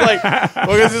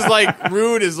 Because it's like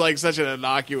rude is like such an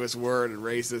innocuous word, and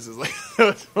racist is like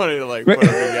it's funny to like put them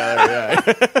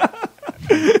together.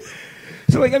 Yeah.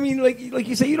 So like I mean like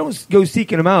you say you don't go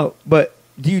seeking them out, but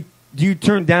do you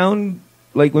turn down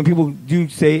like when people do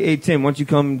say, "Hey Tim, why don't you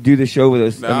come do the show with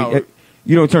us?" No. I mean,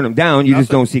 you don't turn them down. You just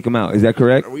don't seek them out. Is that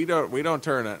correct? We don't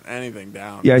turn anything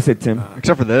down. Yeah, I said Tim.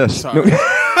 Except for this. Sorry. No.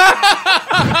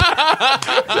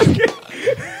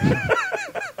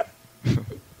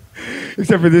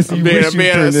 Except for this, you wish you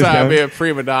turned this down. Being a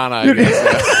prima donna, I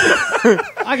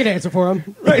guess. I can answer for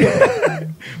him. Right.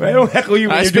 I don't heckle you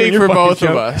when I you're speak doing your for both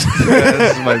fucking of show. us. Yeah,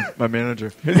 this is my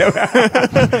manager.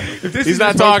 He's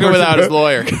not talking without his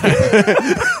lawyer.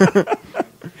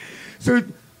 So,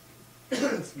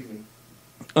 excuse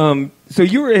me. So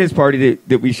you were at his party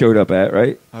that we showed up at,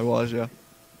 right? I was, yeah.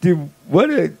 Dude,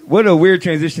 what a weird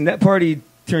transition. That party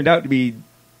turned out to be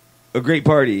a great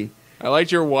party. I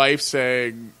liked your wife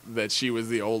saying that she was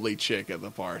the only chick at the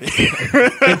party.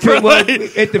 Until at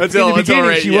the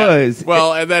beginning she was.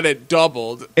 Well, and then it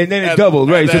doubled. And then it doubled,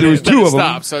 right? So there was two of them.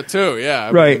 Stopped, so two, yeah.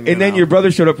 Right, and then your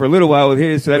brother showed up for a little while with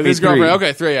his, so that with made his three. girlfriend.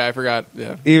 Okay, three. Yeah, I forgot.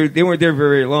 Yeah, they weren't there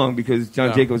very long because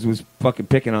John Jacobs was fucking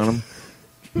picking on him.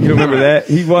 You remember that?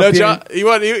 He walked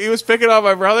he was picking on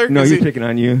my brother. No, he was picking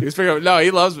on you. He was picking on. No,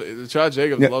 he loves John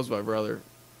Jacobs. Loves my brother.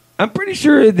 I'm pretty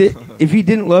sure that if he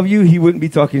didn't love you, he wouldn't be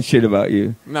talking shit about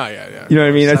you. No, yeah. You know what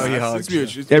I mean? It's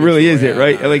mutual. That really is it,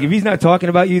 right? Like if he's not talking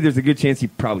about you, there's a good chance he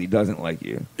probably doesn't like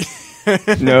you.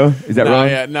 No, is that wrong?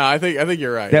 Yeah, no. I think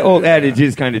you're right. That old adage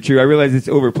is kind of true. I realize it's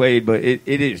overplayed, but it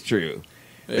is true.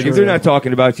 Like if they're not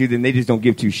talking about you, then they just don't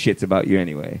give two shits about you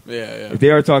anyway. Yeah. If they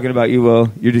are talking about you,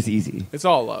 well, you're just easy. It's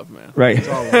all love, man. Right. It's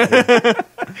all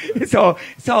love.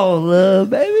 it's all love,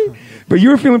 baby. But you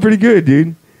were feeling pretty good,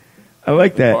 dude. I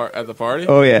like that. At the party?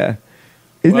 Oh, yeah.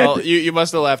 Well, you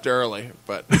must have left early,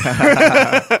 but... Should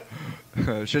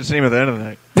have seen him at the end of the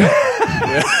night.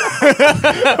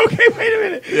 Okay, wait a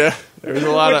minute. Yeah. There was a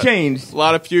lot changed. A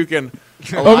lot of puking.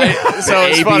 So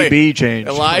it's funny. Changed.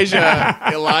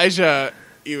 Elijah,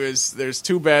 there's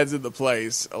two beds in the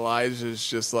place. Elijah's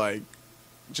just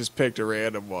picked a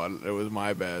random one. It was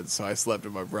my bed, so I slept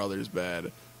in my brother's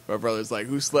bed. My brother's like,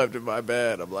 who slept in my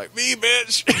bed? I'm like, me,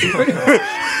 bitch.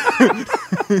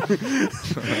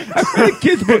 I read a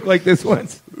kid's book like this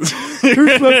once.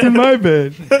 Who slept in my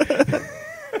bed?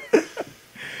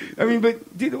 I mean,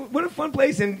 but dude, what a fun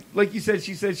place. And like you said,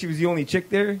 she said she was the only chick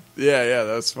there. Yeah,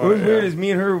 that's fun. What was weird is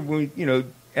me and her, when we,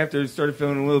 after it started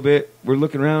filming a little bit, we're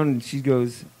looking around and she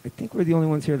goes, I think we're the only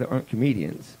ones here that aren't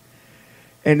comedians.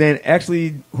 And then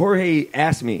actually, Jorge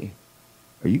asked me,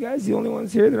 are you guys the only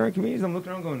ones here that aren't comedians? I'm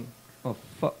looking around going, oh,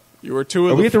 fuck. You were two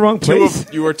of Are we at the wrong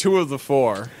place? You were two of the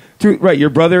four. Right, your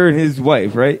brother and his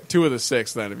wife, right? Two of the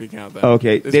six, then, if you count that.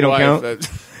 Okay, they don't count?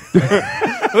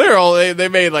 They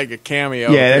made like a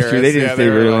cameo. Yeah, that's true. They didn't stay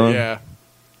very long. Yeah.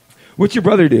 What's your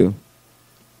brother do?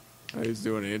 He's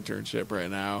doing an internship right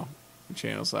now,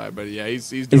 channel side. But yeah, he's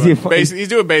doing he's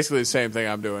doing basically the same thing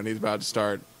I'm doing. He's about to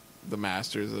start the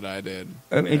masters that I did.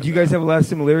 And do you guys have a lot of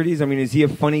similarities? I mean, is he a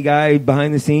funny guy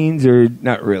behind the scenes, or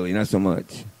not really, not so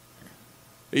much?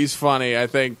 He's funny. I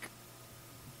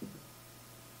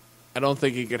don't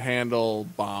think he could handle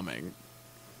bombing.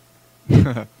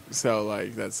 So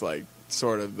like that's like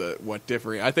sort of what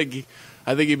different. I think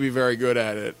he'd be very good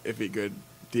at it if he could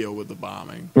deal with the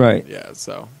bombing. Right. Yeah.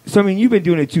 So I mean, you've been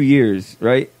doing it 2 years,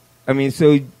 right? I mean,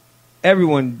 so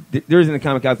everyone, there isn't a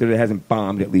comic out there that hasn't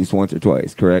bombed at least once or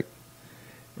twice, correct?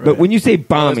 Right. But when you say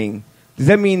bombing, does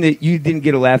that mean that you didn't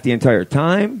get a laugh the entire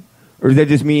time? Or does that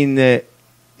just mean that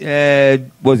it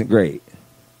wasn't great?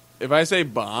 If I say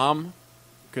bomb,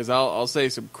 because I'll say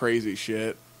some crazy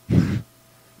shit.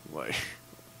 Like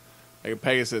at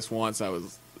Pegasus once, I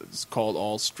was called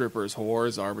all strippers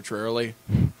whores arbitrarily,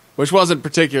 which wasn't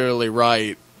particularly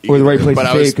right. Or the right place but to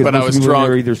I say was, it, because but I was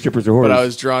drunk. Either strippers or whores. But I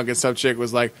was drunk, and some chick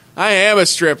was like, "I am a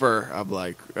stripper." I'm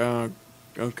like, "Okay,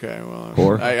 well."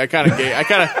 Whore. I kind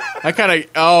of.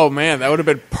 Oh man, that would have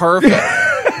been perfect.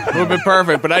 Would have been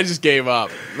perfect, but I just gave up.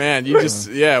 Man, you just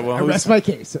Well, that's my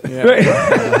case. Yeah.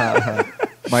 Right.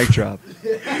 Mic drop.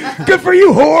 Good for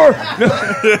you, whore.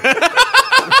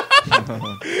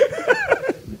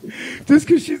 Just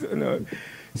because she's no.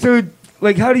 So,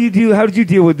 like, how did you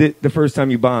deal with it the first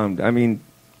time you bombed? I mean,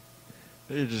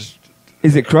 is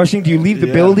it crushing? Do you leave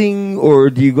the building, or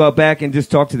do you go out back and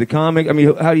just talk to the comic? I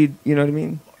mean, how do you know what I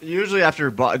mean? Usually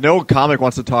after no comic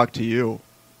wants to talk to you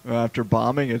after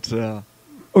bombing. It's oh,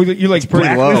 you like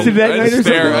pretty blacklisted low. that night or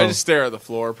something? I just stare at the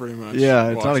floor pretty much. Yeah,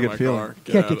 it's not a good feeling.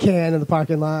 Kick a can in the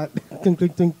parking lot. Ding, ding,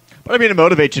 ding. But I mean, it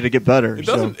motivates you to get better. It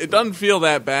doesn't feel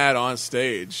that bad on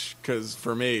stage because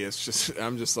for me, it's just it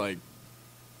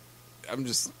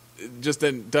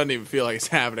doesn't even feel like it's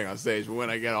happening on stage. But when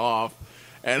I get off,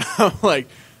 and I'm like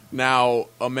now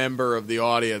a member of the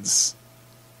audience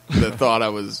that thought I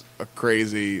was a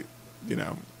crazy,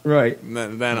 right?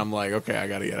 And then I'm like, okay, I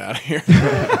got to get out of here.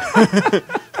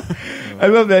 I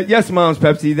love that. Yes, Mom's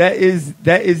Pepsi. That is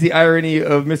the irony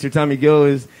of Mr. Tommy Gill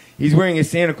is he's wearing a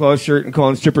Santa Claus shirt and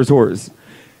calling strippers whores.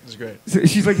 That's great. So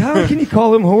she's like, how can you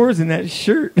call them whores in that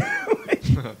shirt? Like,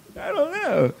 I don't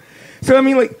know. So I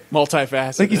mean, like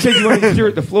multifaceted. Like you said, you wanted to stare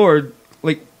at the floor.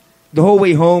 Like the whole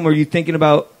way home, are you thinking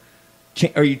about?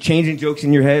 Are you changing jokes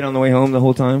in your head on the way home the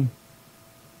whole time?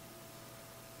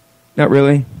 Not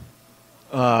really.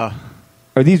 Are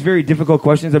these very difficult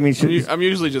questions? I mean, I'm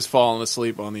usually just falling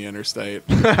asleep on the interstate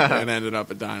and ended up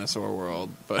at Dinosaur World.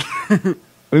 But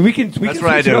I mean, we can. That's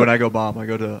what I do when I go bomb. I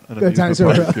go to an Good times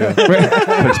amusement park.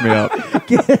 Yeah. Picks me up.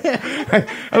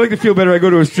 I like to feel better. I go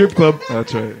to a strip club.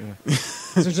 That's right. Yeah.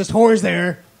 There's just whores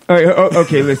there. All right,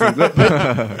 okay, listen. Let's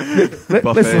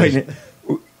lighten it.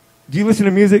 Do you listen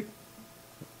to music?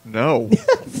 No.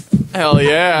 Hell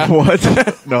yeah. What?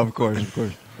 No, of course.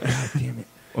 Damn it.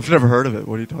 I've never heard of it.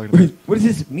 What are you talking about? What is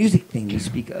this music thing you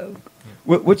speak of?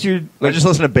 What's your... I just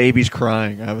listen to babies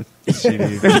crying. I have a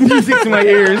CD. There's music to my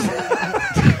ears.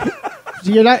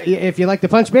 If you like to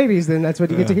punch babies, then that's what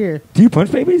you get to hear. Do you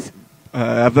punch babies? I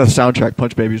have the soundtrack,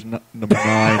 Punch Babies number 9.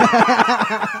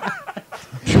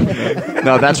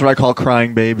 No, that's what I call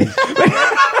crying babies.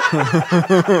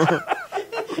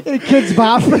 Kids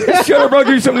Bop. Shut up, I'll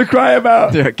give you something to cry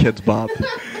about. Yeah, Kids Bop.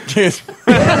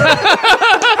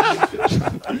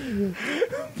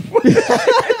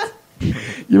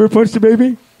 You ever punched a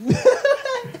baby?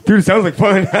 Dude, it sounds like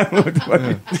fun. I don't know what the fuck.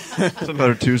 It's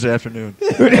another Tuesday afternoon.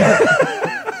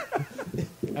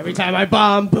 Every time I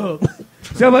bomb, boom.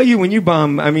 So how about you? When you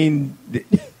bomb, I mean,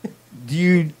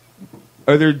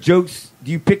 are there jokes?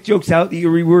 Do you pick jokes out that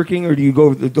you're reworking, or do you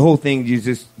go the whole thing?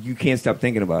 You can't stop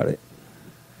thinking about it?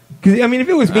 Because I mean, if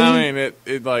it was me, I mean,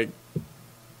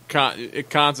 it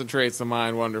concentrates the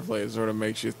mind wonderfully. It sort of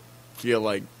makes you feel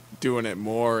like doing it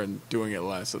more and doing it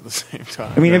less at the same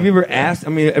time. I mean, have you ever asked? I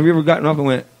mean, have you ever gotten off and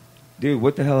went, dude,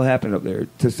 what the hell happened up there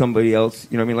to somebody else?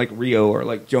 You know what I mean? Like Rio or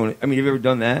like Jonah. I mean, have you ever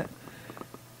done that?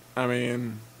 I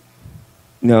mean...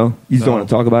 No? You just don't want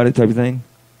to talk about it type of thing?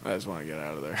 I just want to get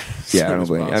out of there. Yeah, I don't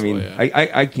blame you. I mean, yeah.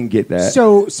 I can get that.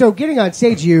 So getting on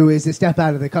stage is a step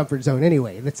out of the comfort zone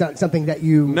anyway. That's not something that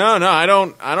you... No, I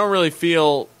don't really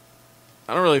feel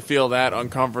that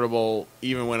uncomfortable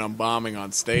even when I'm bombing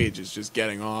on stage. It's just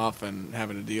getting off and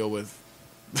having to deal with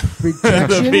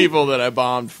the people that I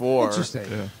bombed for.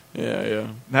 Interesting. Yeah.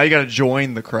 Now you got to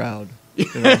join the crowd.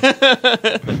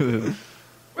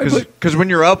 Because when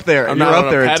you're up there, I'm not on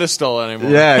a pedestal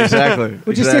anymore. Yeah, exactly.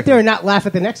 Well, just sit there and not laugh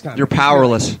at the next comic. You're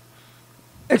powerless.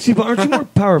 Actually, but aren't you more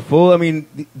powerful? I mean,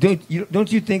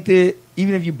 don't you think that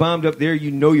even if you bombed up there, you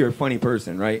know you're a funny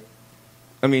person, right?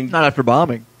 I mean, not after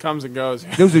bombing. Comes and goes.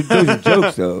 Those are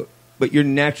jokes, though. But your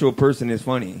natural person is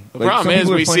funny. The problem is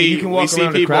we see people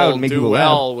do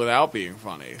well laugh without being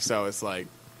funny. So it's like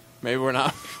maybe we're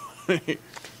not funny.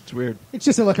 It's weird. It's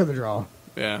just a luck of the draw.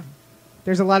 Yeah.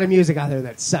 There's a lot of music out there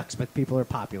that sucks, but people are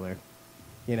popular.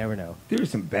 You never know. There's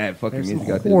some bad fucking There's music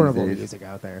some out there. horrible music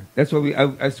out there. That's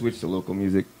why I switched to local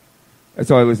music.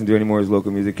 That's all I listen to anymore is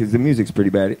local music because the music's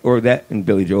pretty bad. Or that and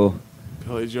Billy Joel.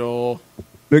 Billy Joel.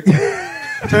 Look.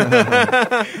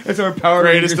 That's our Power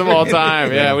Greatest of all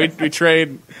time. Yeah, we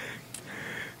trade.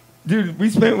 Dude,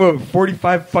 we spent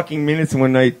 45 fucking minutes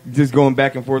one night just going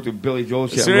back and forth with Billy Joel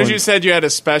shit. As soon as you said you had a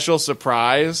special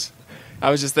surprise, I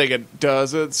was just thinking,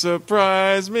 does it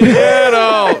surprise me at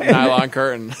all? Nylon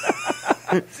curtain.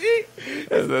 See?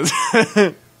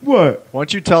 What?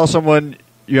 Once you tell someone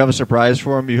you have a surprise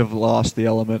for them, you have lost the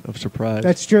element of surprise.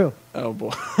 That's true. Oh,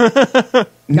 boy.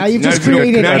 Now you've just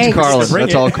created That's angst. Carlin.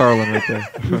 That's all Carlin right there.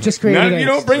 You've just created If you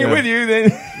don't bring it with you,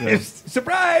 then it's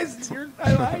surprise.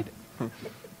 I lied.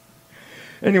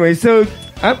 Anyway, so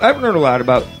I've learned a lot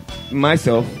about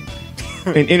myself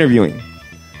in interviewing.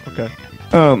 Okay.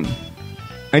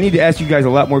 I need to ask you guys a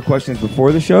lot more questions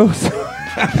before the show. So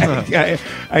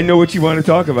I know what you want to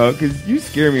talk about because you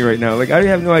scare me right now. Like I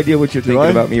have no idea what you're thinking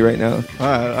about me right now.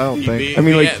 I don't think. I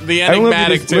mean, like the I don't know if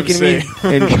enigmatic you're just looking at me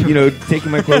and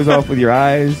taking my clothes off with your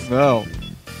eyes. No.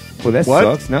 Well, that What?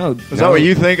 sucks. No, Is that what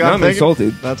you think? I'm thinking?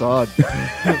 insulted. That's odd.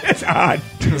 That's odd.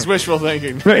 It's wishful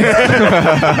thinking. Right.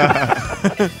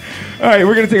 All right,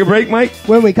 we're going to take a break, Mike.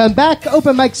 When we come back,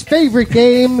 Open Mike's favorite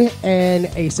game and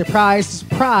a surprise.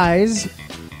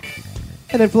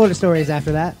 And then Florida stories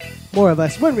after that. More of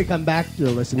us when we come back. You're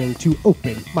listening to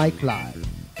Open Mike Live.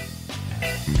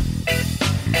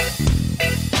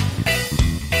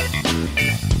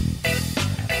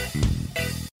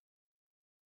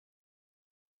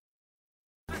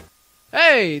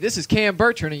 Hey, this is Cam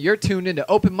Bertrand, and you're tuned into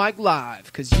Open Mic Live,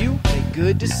 because you make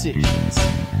good decisions.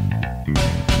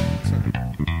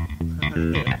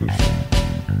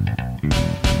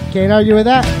 Can't argue with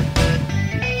that.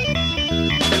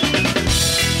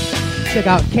 Check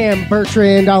out Cam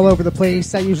Bertrand all over the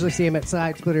place. I usually see him at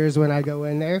Side Splitters when I go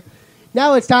in there.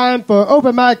 Now it's time for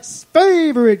Open Mike's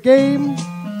favorite game.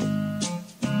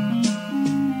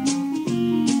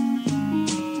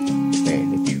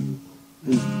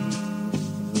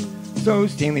 So,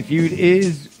 Stanley Feud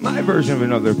is my version of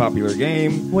another popular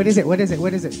game. What is it?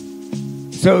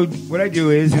 So, what I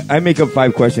do is I make up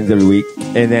 5 questions every week,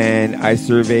 and then I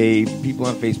survey people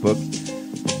on Facebook.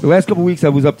 The last couple weeks, I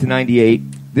was up to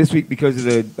 98. this week, because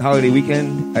of the holiday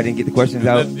weekend, I didn't get the questions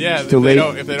out Yeah, till late.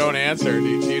 if they don't answer, do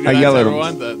you do I that yell to at 'em.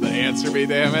 everyone? The answer me,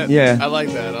 damn it. Yeah. I like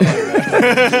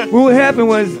that. Well, what happened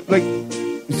was, like,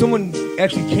 someone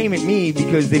actually came at me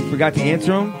because they forgot to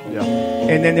answer them. Yeah.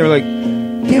 And then they were like,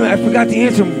 damn it, I forgot to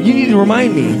answer them. You need to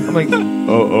remind me. I'm like,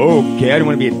 oh, okay. I don't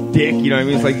want to be a dick. You know what I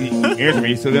mean? It's like, answer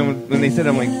me. So then when they said,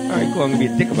 I'm like, all right, cool. I'm going to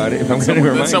be a dick about it if I'm going to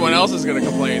remind Then someone you. else is going to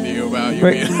complain to you about you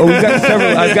Right. being... Oh,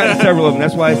 I've gotten several of them.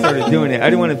 That's why I started doing it. I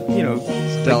didn't want to,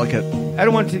 It's delicate. I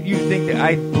don't want you to think that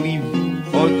I believe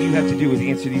all you have to do is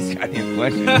answer these goddamn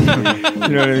questions. You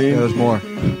know what I mean? There's more.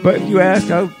 But if you ask,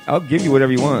 I'll give you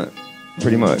whatever you want,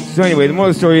 pretty much. So anyway, the moral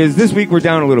of the story is this week we're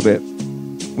down a little bit.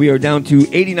 We are down to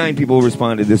 89 people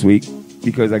responded this week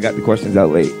because I got the questions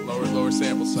out late. Lower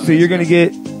sample size. So you're going to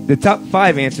get the top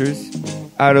 5 answers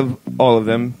out of all of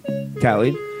them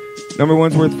tallied. Number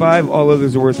 1's worth 5, all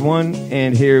others are worth 1,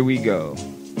 and here we go.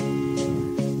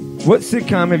 What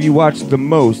sitcom have you watched the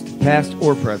most, past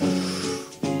or present?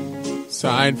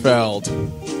 Seinfeld.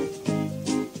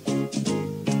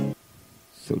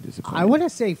 So disappointed. I want to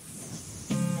say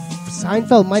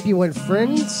Seinfeld might be one.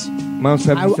 Friends. Mouse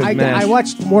Pepper says MASH. I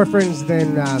watched more Friends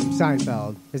than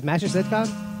Seinfeld. Is MASH a sitcom?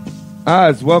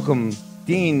 Oz, welcome.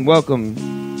 Dean, welcome.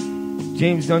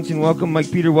 James Duncan, welcome. Mike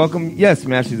Peter, welcome. Yes,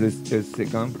 MASH is a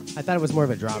sitcom. I thought it was more of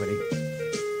a dramedy.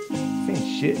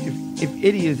 Same shit. If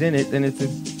Itty is in it, then it's a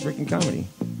freaking comedy.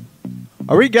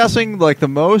 Are we guessing like the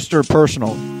most or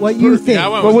personal? What you think? Yeah,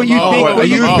 Well, what you think? What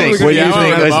you think? What you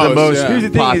think is the most Here's the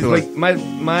thing: popular? is like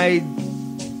my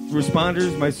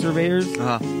responders, my surveyors,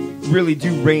 really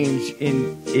do range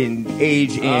in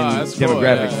age and that's cool,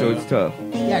 demographics, yeah, so yeah. it's tough.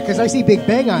 Yeah, because I see Big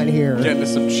Bang on here. Get into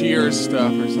some Cheers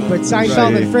stuff or something. But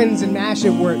Seinfeld Right. and Friends and MASH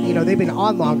were, they've been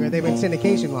on longer. They've been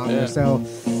syndication longer. Yeah. So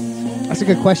that's a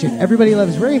good question. Everybody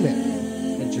loves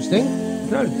Raymond. Interesting.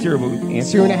 It's not a terrible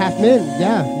answer. 2.5 men.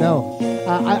 Yeah, no.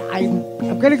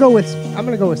 I'm gonna go with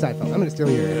Seinfeld. I'm gonna steal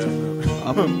your answer.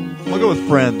 I'll go with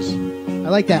Friends. I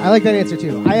like that. I like that answer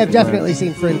too. I have definitely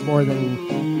seen Friends more than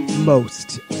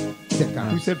most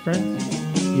sitcoms. Who said Friends?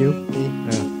 You? Me?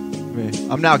 Yeah, me.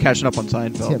 I'm now catching up on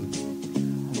Seinfeld.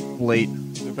 Tim. Late.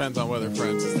 Depends on whether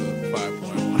Friends is the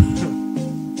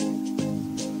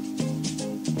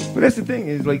 5.1. But that's the thing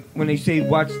is like when they say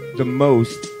watch the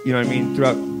most, you know what I mean,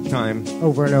 throughout time.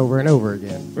 Over and over and over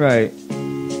again. Right.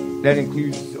 That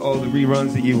includes all the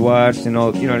reruns that you've watched and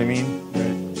all, you know what I mean? Right.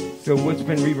 So what's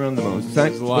been rerun the most?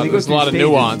 There's a lot of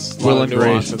nuance. A lot of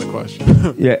nuance to the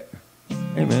question. Yeah.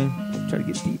 Hey man, try to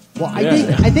get deep. Well,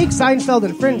 I think Seinfeld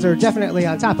and Friends are definitely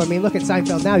on top. I mean, look at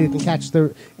Seinfeld now. You can catch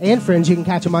and Friends. You can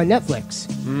catch them on Netflix.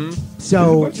 Mm-hmm.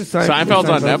 So Seinfeld's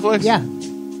on Netflix? Yeah,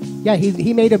 yeah.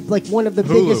 He made one of the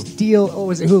Hulu. biggest deal. Oh,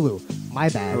 was it Hulu? My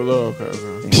bad. Hulu. Okay.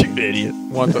 You idiot.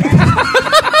 What the?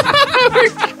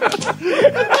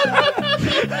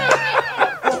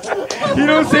 You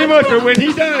don't say much, but when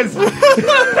he does.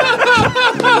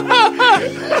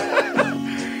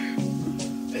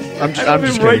 I'm just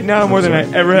kidding. Right now more than I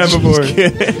ever have before.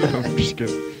 I'm just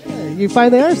kidding. Yeah, you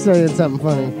finally are saying something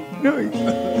funny. No,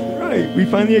 right. We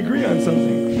finally agree on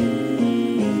something.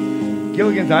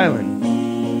 Gilligan's Island.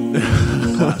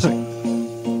 Classic.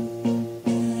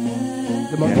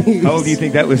 The monkeys. How old do you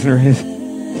think that listener is?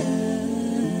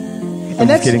 And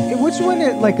just that's kidding. which one?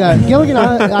 Gilligan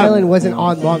Island wasn't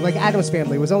on long. Like Addams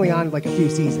Family was only on like a few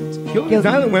seasons. Gilligan's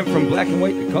Island went from black and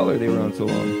white to color. They were on so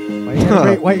long.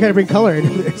 Why you gotta bring color into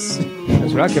this?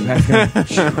 That's what I kept asking.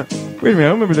 Wait a minute, I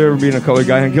don't remember there ever being a colored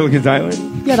guy on Gilligan's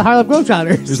Island. Yeah, the Harlem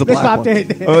Globetrotters. There's a They black popped one.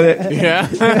 in. Oh, that, Yeah.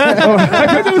 oh, I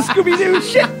thought that was Scooby-Doo.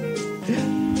 Shit.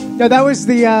 No, that was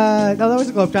the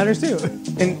Globetrotters too.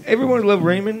 And everyone loved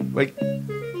Raymond. Like,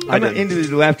 I'm not into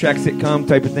the laugh track sitcom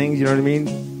type of things. You know what I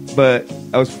mean? But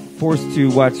I was forced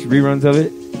to watch reruns of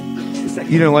it.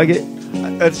 You don't like it?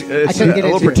 It's a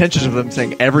little pretentious of them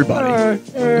saying everybody. I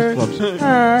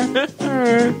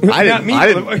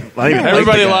didn't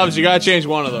Everybody like loves. You gotta change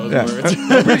one of those words.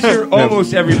 I'm pretty sure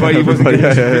almost everybody wasn't going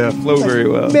to flow very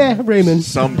well. Meh, Raymond.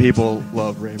 Some people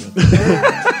love Raymond.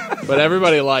 But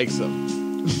everybody likes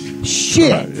them.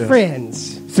 Shit,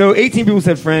 Friends. So 18 people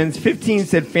said Friends, 15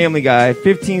 said Family Guy,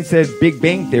 15 said Big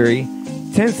Bang Theory,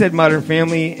 10 said Modern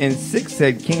Family, and 6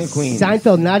 said King of Queens.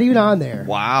 Seinfeld not even on there.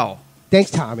 Wow. Thanks,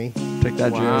 Tommy. Take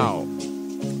that, Wow.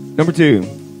 Number 2.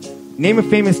 Name a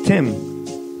famous Tim.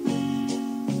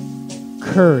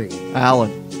 Curry.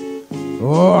 Alan.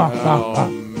 Oh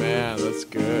man, that's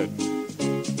good.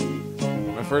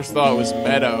 My first thought was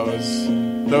Meadows.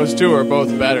 Those two are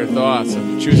both better thoughts.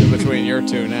 I'm choosing between your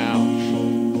two now.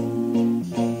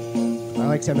 I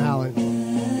like Tim Allen.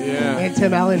 Yeah. And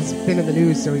Tim Allen's been in the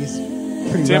news, so he's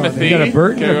pretty Timothy. You got a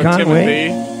Burton or Can I go Conway?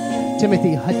 Timothy?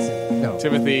 Timothy Hudson. No.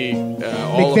 Timothy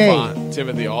McVeigh. Oliphant.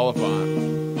 Timothy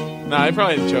Oliphant. No, I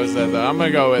probably didn't chose that though. I'm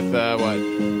gonna go with what?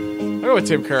 I'll go with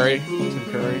Tim Curry. Tim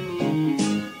Curry.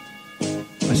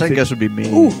 My second guess would be me.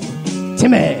 Ooh,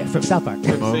 Timmy from South Park.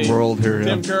 World here. Yeah.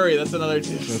 Tim Curry. That's another.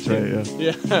 That's right.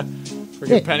 Yeah. Yeah.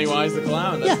 Forget Pennywise the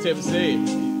Clown. That's Tim C.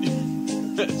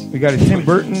 We got a Tim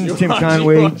Burton, You Tim watch-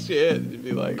 Conway, you watch it, you'd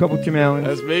be like, a couple Tim Allen.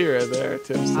 That's me right there,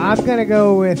 Tim C. I'm gonna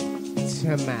go with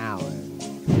Tim Allen.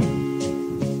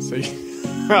 So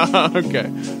okay,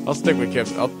 I'll stick with Kip.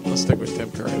 I'll stick with Tim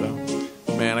Curry though.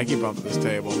 Man, I keep bumping this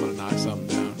table. I'm gonna knock something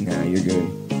down. Nah, you're good.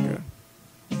 Okay.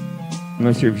 I'm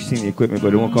not sure if you've seen the equipment,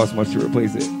 but it won't cost much to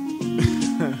replace it.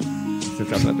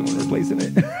 Since I'm not the one replacing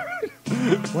it.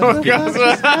 What the fuck is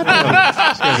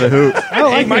happening? It's a hoot. I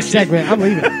don't like my segment. I'm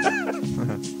leaving.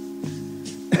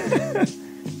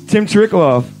 Tim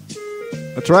Chirikalov.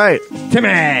 That's right.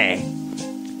 Timmy.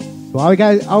 Well, we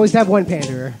got always have one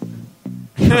panderer.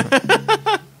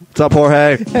 What's up,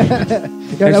 Jorge? Yo,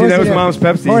 Actually, that was him. Mom's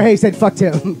Pepsi. Jorge said, "Fuck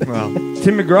Tim." Well,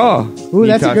 Tim McGraw. Ooh,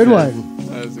 that's a Detox good that. one.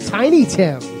 That's a good Tiny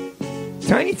Tim.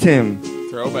 Tiny Tim.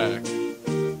 Throwback.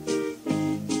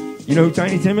 You know who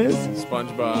Tiny Tim is?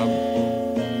 SpongeBob.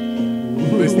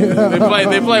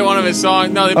 They play one of his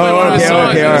songs. No, they play one of his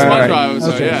songs in the all SpongeBob right.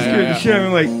 episode. Okay. Yeah. Shit,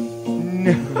 I'm like,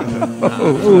 no.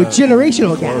 Ooh,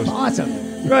 generational gap. Awesome.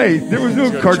 Right. There was no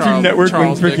Let's go Cartoon Charles- Network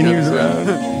Charles when freaking he was Dickens.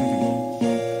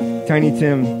 around. Tiny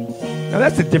Tim. Now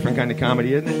that's a different kind of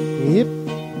comedy, isn't it? Yep.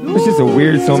 It's just a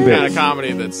weird It's song a kind of bit.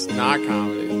 comedy that's not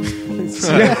comedy.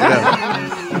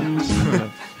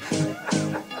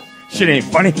 Shit ain't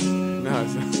funny. No,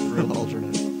 it's not. real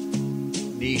alternate.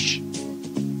 Niche.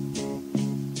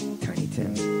 Tiny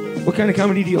Tim. What kind of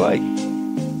comedy do you like?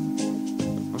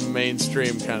 I'm a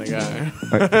mainstream kind of guy.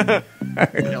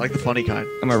 Yeah, like the funny kind.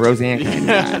 I'm a Roseanne kind of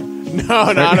guy.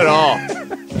 No, not at all.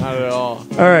 Not at all.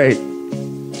 All right.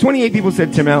 28 people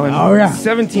said Tim Allen. Oh, yeah.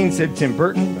 17 said Tim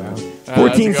Burton. That's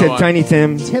 14 a good said one. Tiny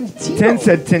Tim. Tim Tebow. 10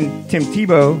 said Tim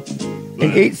Tebow.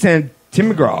 And 8 said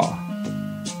Tim McGraw.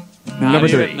 Number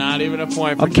 3. Not even a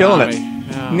point for I'm killing Tommy.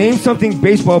 No. Name something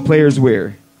baseball players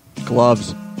wear.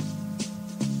 Gloves.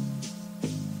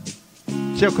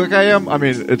 See how quick I am? I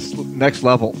mean, it's next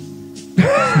level.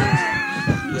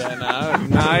 Yeah,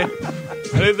 no, I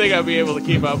didn't think I'd be able to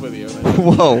keep up with you.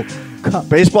 Whoa.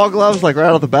 Baseball gloves, like right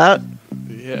out of the bat?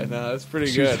 Yeah, no, that's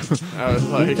pretty good. I was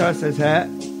like, Utah says hat.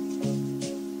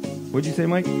 What'd you say,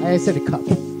 Mike? I said a cup.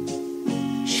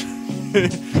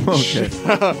 Okay.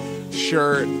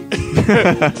 shirt. I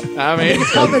mean,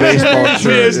 baseball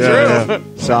shirt. It's true. Yeah.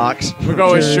 Socks. We'll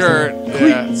go with shirt.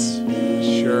 Cleats.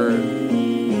 Yeah. Shirt.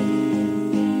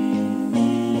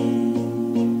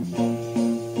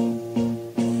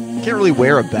 Can't really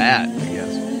wear a bat, I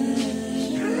guess.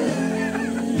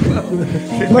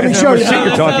 Let me show you. Shit, you're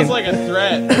That talking. sounds like a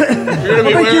threat. You're gonna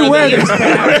be How about you wear this.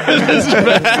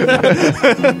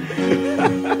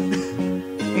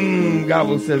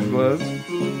 Gobble says gloves.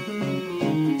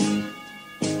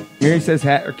 Mary says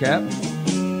hat or cap.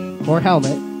 Or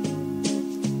helmet.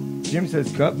 Jim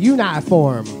says cup.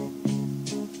 Uniform.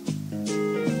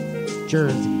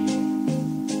 Jersey.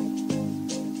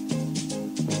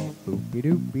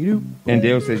 Boop-be-doop-be-doop. And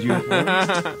Dale says uniform.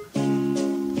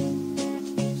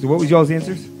 So what was y'all's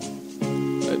answers?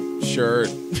 Shirt.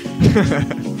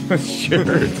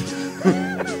 Shirt.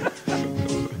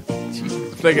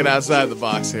 Thinking outside the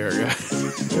box here,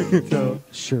 guys.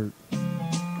 Shirt.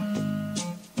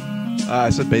 I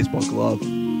said baseball glove.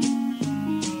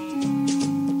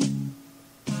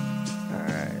 All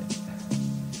right.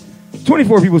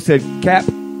 24 people said cap,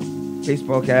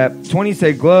 baseball cap. 20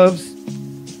 said gloves.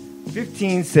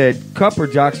 15 said cup or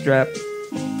jockstrap.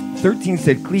 13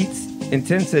 said cleats. And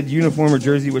 10 said uniform or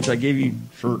jersey, which I gave you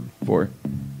shirt for.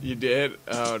 You did?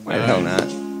 Oh, no. Why the hell not?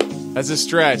 That's a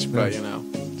stretch, but you know.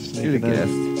 You're the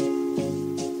guest.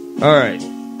 All right.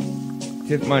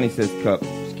 Tiff Money says cup.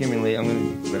 She came in late. I'm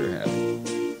going to let her have it.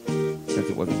 Since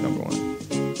it wasn't number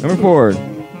 1. Number 4.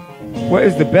 What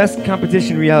is the best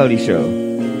competition reality show?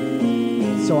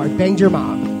 So I banged your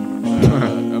mom.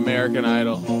 American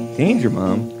Idol. Danger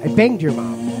Mom. I banged your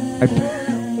mom.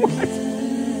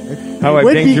 How I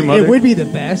Would banged be- your mother? It would be the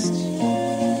best.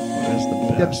 That's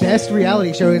the The best. best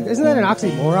reality show. Isn't that an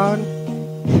oxymoron?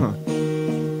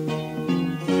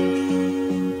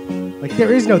 Like,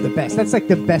 there is no the best. That's like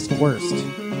the best worst.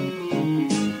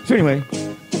 So anyway.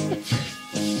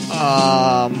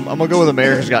 I'm going to go with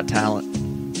America's Got Talent.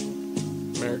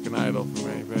 American Idol for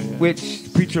me, but yeah.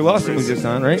 Which Preacher Lawson was just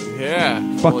on, right? Yeah.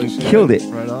 Fucking Holy shit. killed it.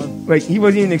 Right on. Like, he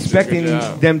wasn't even expecting Good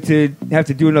job. them to have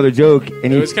to do another joke. And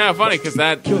It he was kind of funny because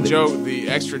that Killed it. joke, the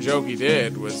extra joke he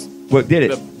did was What did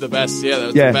it? The best, that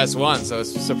was the best one. So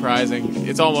it's surprising.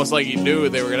 It's almost like he knew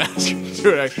they were going to ask him to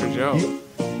do an extra joke.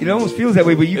 It almost feels that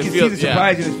way, but you can see the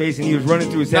surprise in his face, and he was running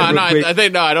through his head.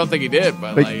 I don't think he did,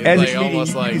 but as like it's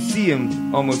almost meeting, you can see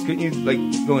him almost. Couldn't you like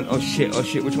going, oh shit,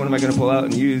 which one am I going to pull out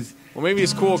and use? Well, maybe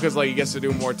it's cool because like he gets to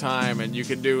do more time, and you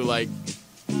can do like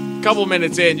a couple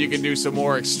minutes in, you can do some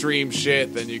more extreme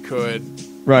shit than you could,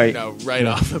 right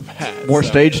off the bat. More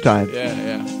stage time.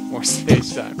 Yeah, more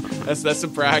stage time. That's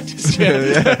some practice.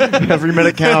 Every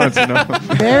minute counts. You know?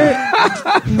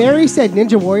 Mary said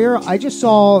Ninja Warrior. I just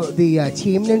saw the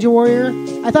Team Ninja Warrior.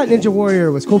 I thought Ninja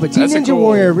Warrior was cool, but Team Ninja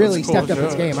Warrior really stepped up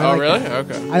its game. Really?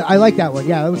 That. Okay. I like that one.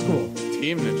 Yeah, that was cool.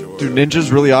 Team Ninja Warrior. Do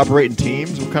ninjas really operate in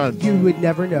teams? What kind of? You would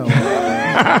never know.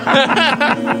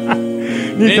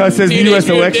 Nita says the U.S.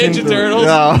 election. Ninja Turtles.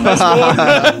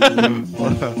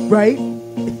 No. Right?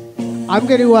 I'm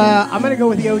gonna go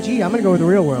with the OG. I'm gonna go with the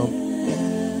real world.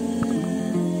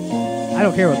 I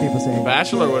don't care what people say.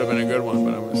 Bachelor would have been a good one,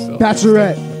 but I'm gonna still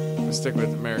Bachelorette. I'm gonna stick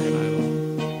with American Idol.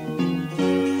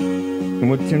 And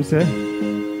what Tim said?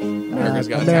 America's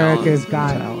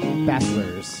got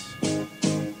bachelors.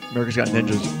 America's got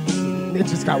ninjas.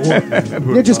 Ninjas got what?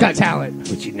 Ninjas got talent.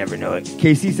 But you never know it.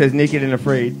 KC says Naked and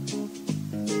Afraid.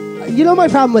 You know my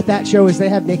problem with that show is they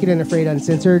have Naked and Afraid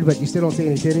uncensored, but you still don't see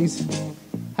any titties.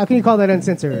 How can you call that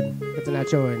uncensored if they're not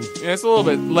showing? Yeah, it's a little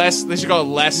bit less. They should call it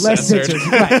less censored.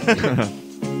 Right.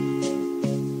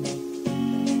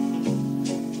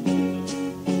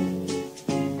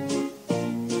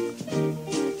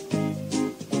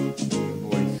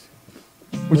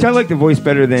 Which I like the voice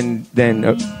better than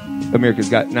America's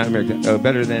Got, not American,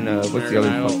 better than what's the other?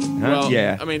 Idol. Huh? Well,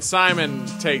 yeah. I mean, Simon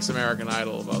takes American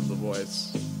Idol above The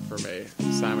Voice for me.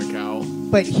 Simon Cowell.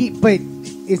 But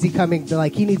is he coming?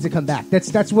 He needs to come back.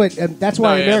 That's why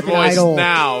American Voice Idol.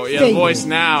 Now, The Voice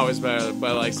now is better,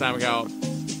 but like Simon Cowell.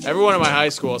 Everyone in my high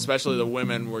school, especially the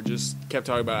women, kept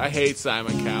talking about. I hate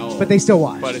Simon Cowell, but they still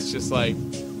watch. But it's just like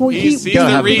he's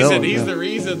the reason. He's the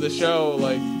reason the show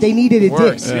they needed a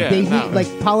works. dick. Yeah, they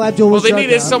need Paul Abdul. Well, they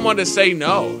needed someone to say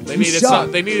no. They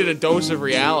needed a dose of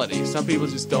reality. Some people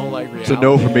just don't like reality. It's a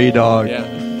no for me, dog. Yeah.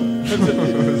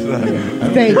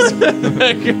 Thanks. It's gonna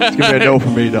be a no for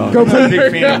me, dog. Go play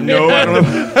big fan of no. I don't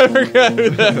know. I forgot who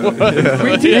that was.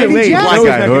 Wait till you're late. Black No,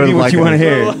 guy. it's not gonna be what you want to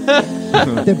hear.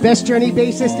 The best journey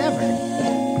bassist ever.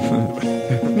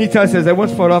 Nita says, I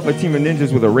once fought off a team of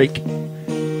ninjas with a rake.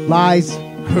 Lies.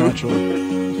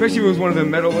 Especially if it was one of the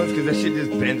metal ones, because that shit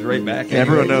just bends right back. Yeah,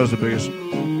 everyone knows the biggest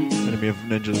enemy of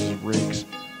ninjas is rakes.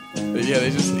 Yeah,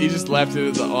 he just left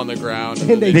it on the ground.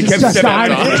 And they kept just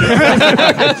stepping on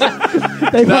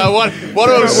it. No, one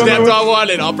of them stepped on one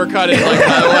and uppercut it like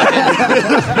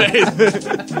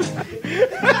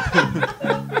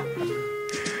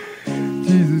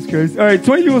Jesus Christ. All right,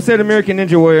 20 people said American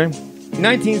Ninja Warrior.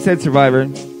 19 said Survivor.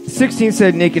 16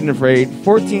 said Naked and Afraid.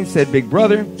 14 said Big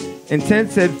Brother. And 10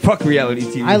 said fuck reality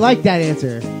TV. I like that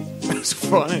answer. That's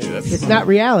funny. It's not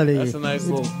reality. That's a nice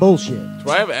little bullshit.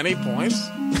 Do I have any points?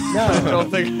 No, I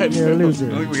don't think I do. You're a loser.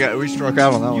 I think we struck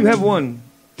out on that one. You have one.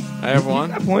 I have one.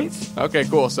 You got points. Okay,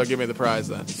 cool. So give me the prize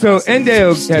then. So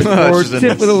Endeo has 4.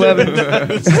 Tip with 11.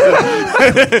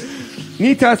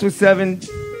 Nitas with 7.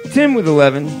 Tim with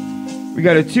 11. We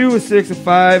got a 2, a 6, a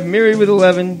 5. Miri with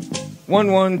 11.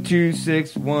 1, 1, 2,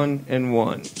 6, 1, and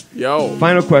 1. Yo.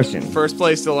 Final question. First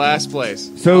place to last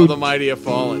place. So all the mighty have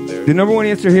fallen, dude. The number one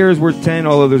answer here is worth 10.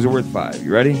 All others are worth 5.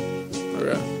 You ready?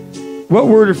 Okay. What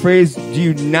word or phrase do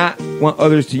you not want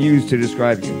others to use to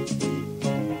describe you?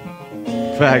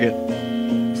 Faggot.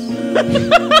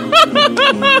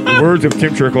 The words of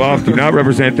Tim Chirikalov do not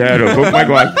represent that of Open Mic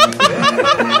Live.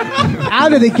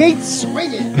 Out of the gate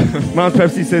swinging. Mom's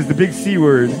Pepsi says the big C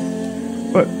word.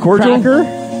 What, cordial?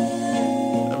 Cracker?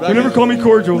 You never call me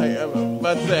cordial. I'm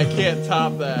about to say, I can't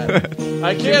top that.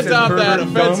 I can't top that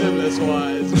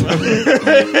offensiveness-wise.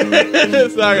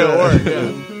 It's not going to work,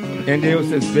 yeah. And Dale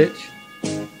says bitch.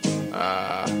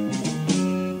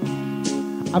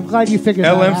 I'm glad you figured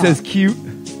that out. LM says cute.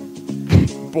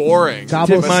 Boring.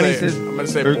 Gobble Money says... I'm going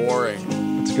to say boring.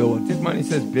 Let's go. Tip Money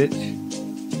says bitch.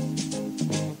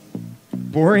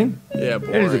 Boring? Yeah,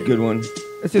 boring. That is a good one.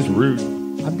 That's just rude.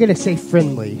 I'm going to say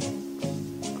friendly.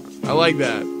 I like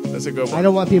that. That's a good one. I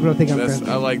don't want people to think I'm friendly.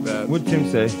 I like that. What'd Tim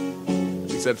say?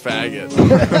 He said faggot.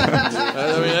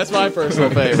 I mean, that's my personal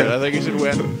favorite. I think he should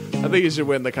win. I think he should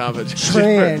win the competition.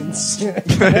 Trans.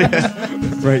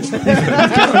 Right.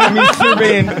 I mean,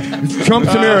 surveying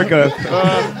Trump's America.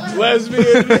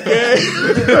 Lesbian, gay,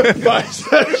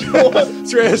 bisexual,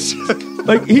 trans.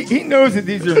 Like he knows that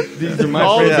these are my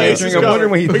friends answering. I'm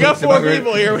wondering when he We got thinks 4 about it.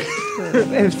 people here.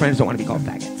 His friends don't want to be called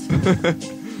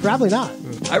faggots. Probably not.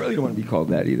 I really don't want to be called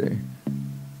that either.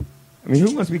 I mean,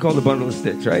 who wants to be called a bundle of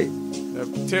sticks, right?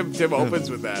 Tim opens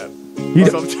with that.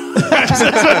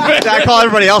 I call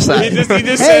everybody else that. He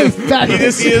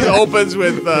just opens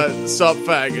with sup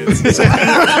faggots.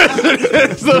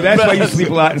 So that's why you sleep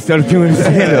a lot instead of doing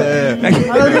stand-up. I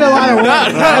don't get a lot of work.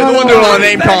 I'm the one doing all the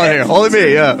name calling here. Only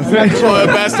me, yeah. That's one of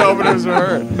the best openers we've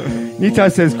heard. Nita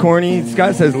says corny.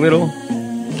 Scott says little.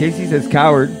 Casey says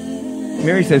coward.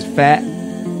 Mary says fat.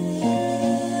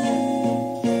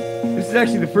 This is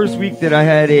actually the first week that I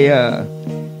had a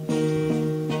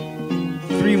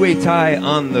three-way tie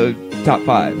on the top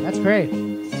 5. That's great.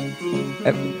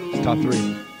 Top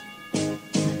 3.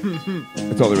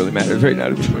 That's all that really matters right now.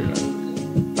 To be clear.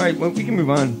 All right, well, we can move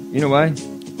on. You know why?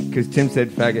 Because Tim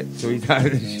said faggot, so he's out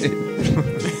of this shit.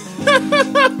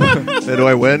 So do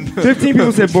I win? 15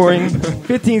 people said boring.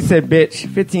 15 said bitch.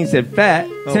 15 said fat.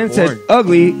 10 said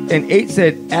ugly. And 8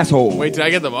 said asshole. Wait, did I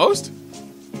get the most?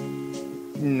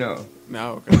 No.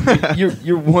 No. Okay.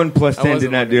 Your 1 plus 10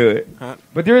 did not do it. Huh?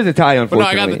 But there is a tie, But no,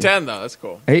 I unfortunately. got the 10 though. That's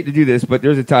cool. I hate to do this, but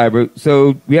there's a tie.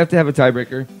 So we have to have a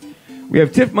tiebreaker. We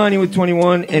have Tiff Monty with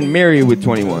 21 and Mary with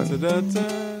 21.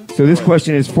 So this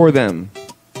question is for them.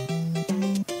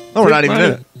 No, we're not even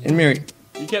in it. And Mary.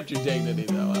 You kept your dignity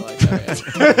though. I like that answer.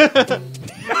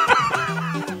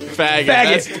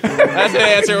 Faggot. That's the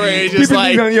answer where you're just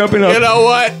like, on the up and up. you know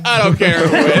what? I don't care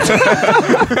who wins.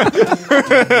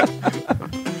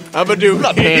 I'm gonna do. I'm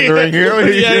not pandering here.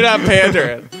 Yeah, you're not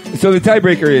pandering. So the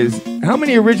tiebreaker is, how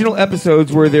many original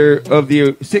episodes were there of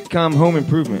the sitcom Home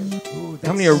Improvement?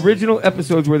 How many original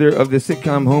episodes were there of the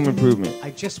sitcom Home Improvement?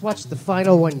 I just watched the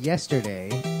final one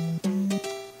yesterday,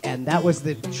 and that was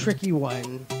the tricky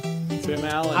one. Tim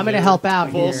Allen. I'm going to help out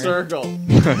Full here. circle.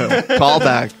 Call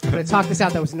back. I'm going to talk this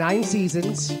out. That was 9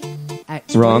 seasons. At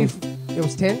 20, Wrong. It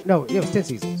was 10? No, it was 10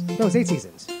 seasons. No, it was 8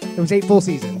 seasons. It was 8 full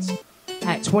seasons.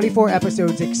 At 24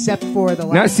 episodes, except for the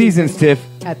last Not seasons, season Tiff.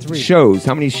 At 3. Shows.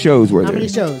 How many shows were How there? many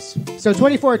shows? So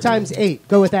 24 times 8.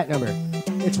 Go with that number.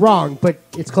 It's wrong, but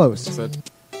it's close. So,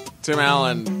 Tim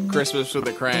Allen, Christmas with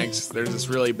the Cranks. There's this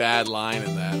really bad line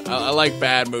in that. I like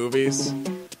bad movies.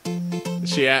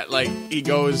 He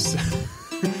goes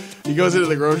into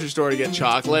the grocery store to get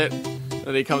chocolate,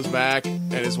 and he comes back,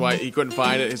 and his wife, he couldn't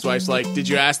find it. His wife's like, "Did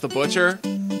you ask the butcher?"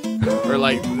 Or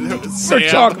like Sam,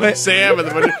 chocolate. Sam and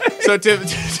the butcher. So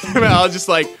Tim Allen just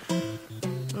like,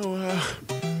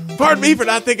 pardon me for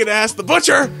not thinking to ask the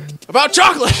butcher about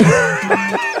chocolate.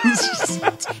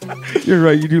 You're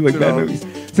right. You do like bad movies.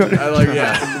 So, I like,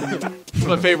 yeah. It's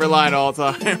my favorite line all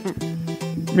the time.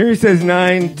 Mary says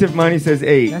 9. Tiff Monty says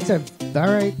 8. That's all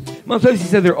right. Mom Pepsi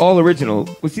said they're all original.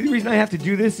 Well, see, the reason I have to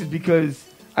do this is because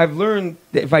I've learned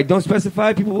that if I don't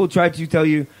specify, people will try to tell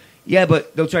you, yeah,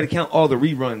 but they'll try to count all the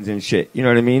reruns and shit. You know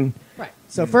what I mean? Right.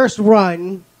 So first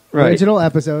run, original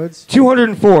episodes.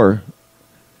 204.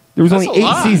 There was That's only a 8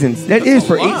 lot. seasons. That's Is a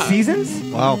for 8 lot. seasons?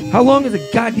 Wow. How long is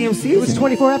a goddamn season? It was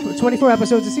 24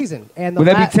 episodes a season. And Would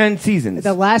that be 10 seasons?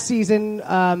 The last season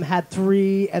had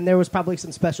 3, and there was probably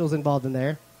some specials involved in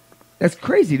there. That's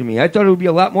crazy to me. I thought it would be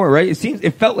a lot more, right?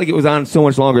 It felt like it was on so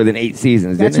much longer than 8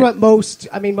 seasons. That's didn't what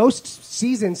most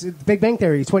seasons, Big Bang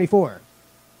Theory is 24.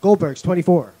 Goldberg's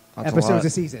 24 That's a episodes lot. a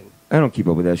season. I don't keep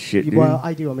up with that shit, dude. Well,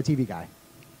 I do. I'm a TV guy.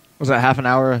 Was that half an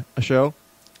hour a show?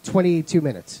 22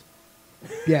 minutes.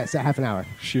 Yes, a half an hour.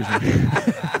 Excuse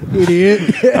me. Idiot.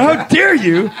 How dare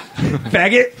you,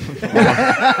 faggot?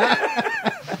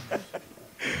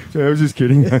 Sorry, I was just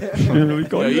kidding. I didn't really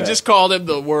call You that. just called him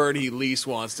the word he least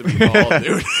wants to be called,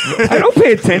 dude. I don't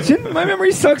pay attention. My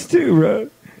memory sucks too, bro.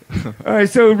 All right,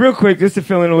 so real quick, just to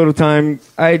fill in a little time,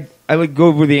 I like go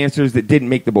over the answers that didn't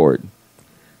make the board.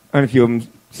 On a few of them,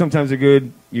 sometimes they're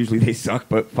good. Usually they suck,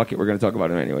 but fuck it, we're going to talk about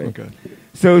them anyway. Okay.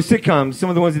 So sitcoms, some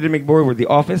of the ones that didn't make the board were The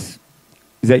Office.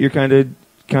 Is that your kind of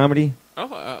comedy?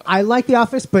 I like The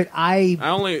Office, but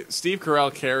Steve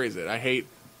Carell carries it. I hate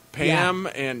Pam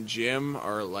and Jim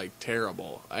are like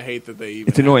terrible. I hate that they even.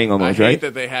 It's annoying almost, I right? hate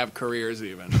that they have careers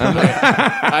even.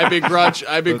 I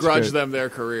begrudge them their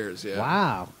careers. Yeah.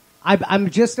 Wow. I'm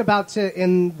just about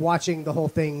to watching the whole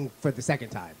thing for the second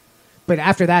time. But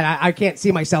after that, I can't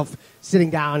see myself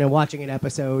sitting down and watching an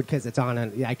episode because it's on.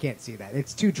 I can't see that.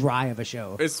 It's too dry of a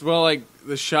show. It's like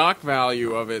the shock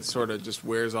value of it sort of just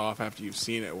wears off after you've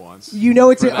seen it once. You know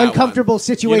it's For an that uncomfortable one.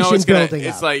 situation it's building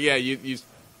It's up. like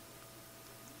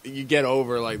you get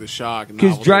over like the shock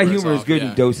Because dry humor is good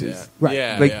in doses. Yeah. Right.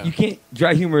 Yeah, Like yeah. you can't.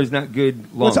 Dry humor is not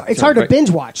good long. Well, it's hard to right?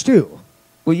 binge watch too.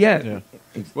 Well, yeah.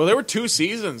 Well, there were 2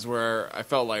 seasons where I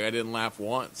felt like I didn't laugh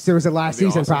once. There was the last That'd be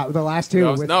season, awesome. probably the last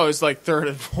 2. No, it was like 3rd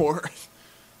and 4th.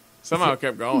 Somehow it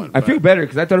kept going. I feel better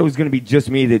because I thought it was going to be just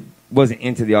me that wasn't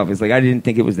into The Office. Like I didn't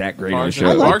think it was that great of a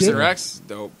show. Parks and Rec's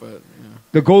dope, but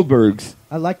The Goldbergs.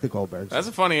 I like The Goldbergs. that's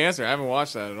a funny answer. I haven't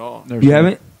watched that at all. You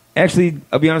haven't? Actually,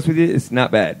 I'll be honest with you, it's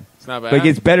not bad. It's not bad. Like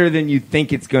it's better than you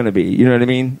think it's gonna be. You know what I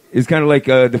mean? It's kind of like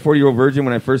the 40-Year-Old Virgin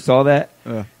when I first saw that.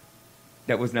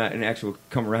 That was not an actual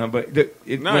come around, but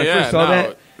when I first saw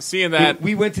that, seeing that,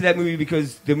 we went to that movie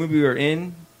because the movie we were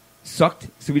in sucked,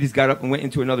 so we just got up and went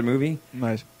into another movie.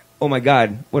 Nice. Oh my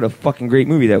God, what a fucking great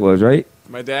movie that was, right?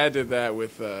 my dad did that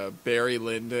with Barry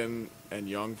Lyndon and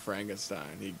Young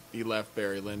Frankenstein. He left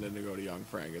Barry Lyndon to go to Young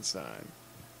Frankenstein.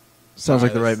 Sounds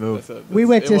like the right move. We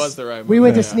went to was the right we move,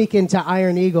 went to yeah. sneak into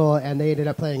Iron Eagle, and they ended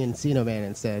up playing Encino Man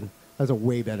instead. That was a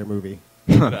way better movie.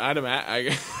 Is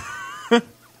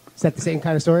that the same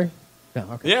kind of story? No.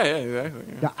 Okay. Yeah, exactly.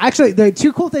 Yeah. No, actually, the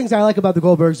two cool things I like about the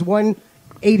Goldbergs: one,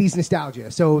 80s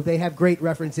nostalgia, so they have great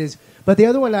references. But the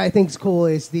other one that I think is cool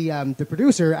is the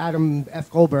producer Adam F.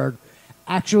 Goldberg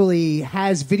actually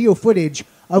has video footage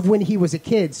of when he was a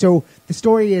kid. So the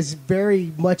story is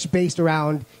very much based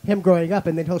around him growing up,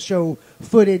 and then he'll show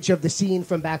footage of the scene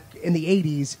from back in the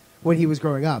 80s when he was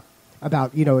growing up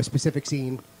about, you know, a specific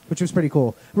scene, which was pretty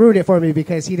cool. Ruined it for me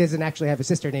because he doesn't actually have a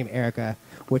sister named Erica,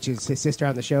 which is his sister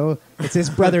on the show. It's his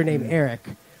brother named Eric.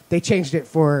 They changed it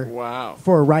for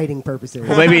writing purposes.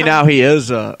 Well, maybe now he is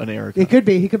an Eric. It could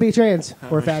be. He could be trans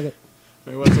or a faggot. I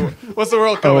mean, what's the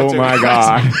world coming to? Oh my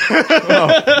God!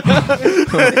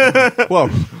 Whoa!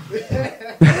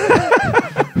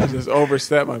 I just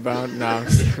overstepped my bound. No.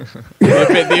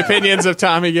 The opinions of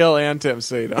Tommy Gill and Tim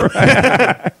Sato.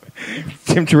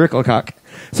 Tim Chirikalov.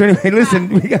 So anyway,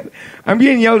 listen, I'm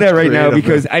getting yelled at right now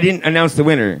because I didn't announce the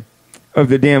winner of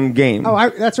the damn game. Oh,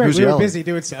 that's right. Who's We were yelling? busy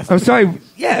doing stuff. I'm sorry.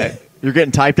 Yeah. You're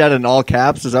getting typed at in all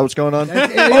caps? Is that what's going on?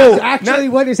 Actually,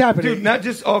 what is happening? Dude, not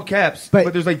just all caps,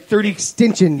 but there's like 30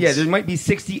 extensions. Yeah, there might be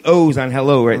 60 O's on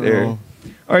hello right there. All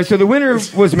right, so the winner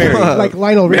was Mary. Like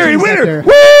Lionel Mary, Richie's winner. up there.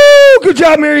 Woo! Good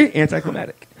job, Mary.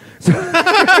 Anticlimactic.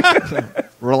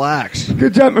 Relax.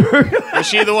 Good job, Mary. Was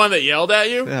she the one that yelled at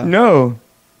you? Yeah. No.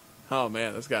 Oh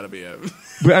man, that's got to be a.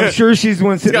 But I'm sure she's the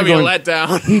one It's sitting got to there be a going,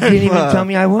 letdown. he didn't even tell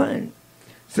me I won.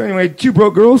 So anyway, Two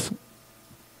Broke Girls.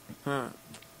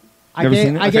 I Never seen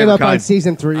gave, it? I gave up on kind.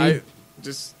 season 3. I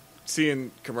just seeing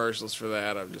commercials for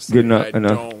that. I'm just Good like,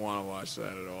 enough. I don't want to watch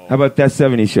that at all. How about That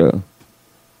 70s Show?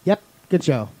 Yep, good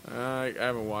show. I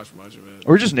haven't watched much of it.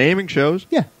 We're just naming shows?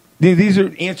 Yeah. These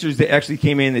are answers that actually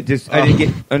came in that just I didn't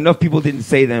get enough people didn't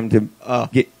say them to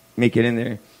make it in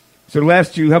there. So the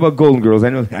last two, how about Golden Girls? I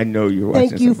know you're watching.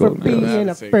 Thank you some for Golden Girls. being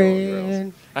a seen Golden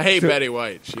friend. I hate So- Betty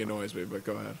White. She annoys me, but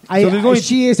go ahead.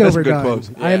 She is that's a good overdone.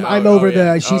 quote. I'm Yeah, over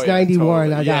yeah. she's 91.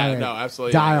 Totally. I got it. No,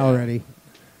 absolutely. Die Yeah. already.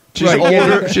 She's Right.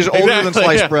 older. She's older than Exactly,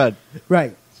 sliced yeah. bread.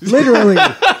 Right. Literally.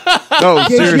 No,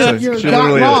 seriously. You're she not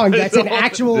literally wrong. is. That's an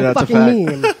actual Yeah, that's a fucking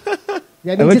fact. meme.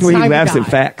 That I means like it's the way he time to laughs at die.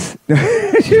 facts.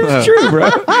 It's true,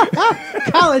 bro.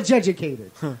 College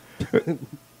educated.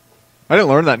 I didn't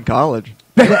learn that in college.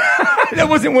 That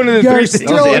wasn't one of the You're three things.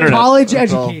 still internet. college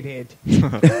That's all. educated.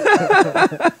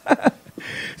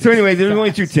 So anyway, there's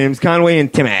only two Tims. Conway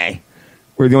and Timmy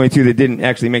were the only two that didn't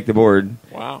actually make the board.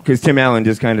 Wow. Because Tim Allen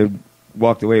just kind of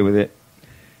walked away with it.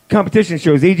 Competition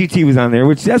shows, AGT was on there,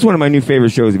 which that's one of my new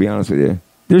favorite shows, to be honest with you.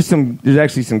 There's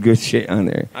actually some good shit on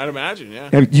there. I'd imagine, yeah.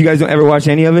 You guys don't ever watch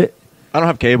any of it? I don't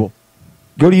have cable.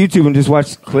 Go to YouTube and just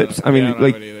watch clips. I mean, Yeah, I don't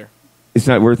like, have it either. it's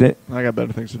not worth it. I got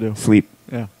better things to do. Sleep.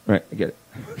 Yeah. Right, I get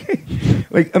it.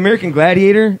 Like American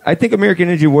Gladiator, I think American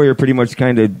Ninja Warrior pretty much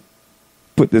kind of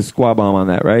put the squaw bomb on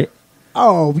that, right?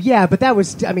 Oh, yeah, but that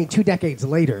was, 2 decades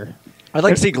later. I'd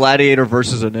like to see Gladiator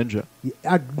versus a ninja.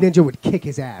 A ninja would kick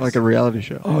his ass. Like a reality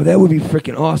show. Oh, that would be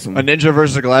freaking awesome. A ninja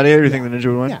versus a gladiator? You think the ninja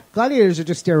would win? Yeah, gladiators are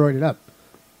just steroided up.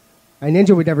 A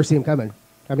ninja would never see him coming.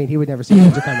 I mean, he would never see a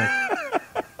ninja coming.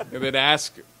 If they'd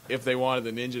ask if they wanted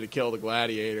the ninja to kill the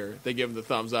gladiator, they give him the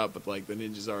thumbs up, but like the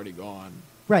ninja's already gone.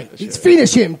 Right. That It's shit.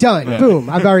 finish him. Done. Yeah. Boom.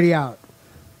 I'm already out.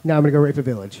 Now I'm going to go rape a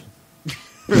village.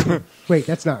 Wait,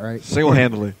 that's not right.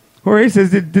 Single-handedly. Jorge says,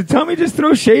 did Tommy just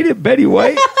throw shade at Betty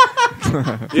White?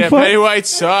 Yeah, Betty White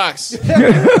sucks.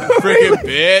 Freaking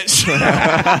bitch.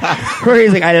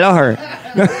 Jorge's like, I love her.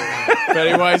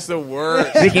 Betty White's the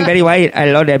worst. Speaking Betty White,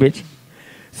 I love that bitch.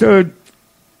 So,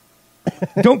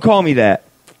 don't call me that.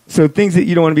 So, things that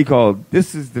you don't want to be called.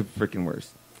 This is the freaking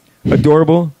worst.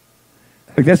 Adorable.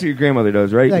 Like, that's what your grandmother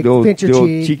does, right? Like, the old pinch your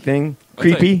cheek. cheek thing. I'll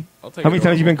take- Creepy. I'll take How many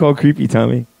times you been called creepy,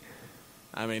 Tommy?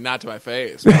 I mean, not to my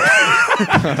face.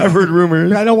 I've heard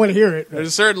rumors. I don't want to hear it. There's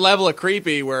a certain level of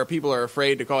creepy where people are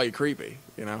afraid to call you creepy,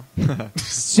 you know?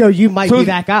 So you might So- be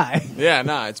that guy. Yeah,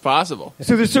 no, it's possible.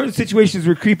 So, there's certain situations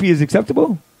where creepy is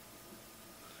acceptable?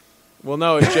 Well,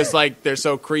 no, it's just like they're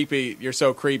so creepy. You're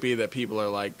so creepy that people are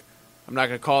like, I'm not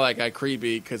going to call that guy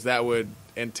creepy because that would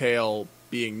entail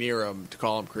being near him to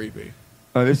call him creepy.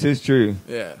 Oh, this is true.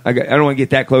 Yeah. I don't want to get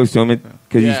that close to him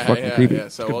because he's fucking creepy. Yeah.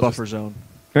 So Good buffer zone.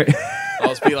 Right. I'll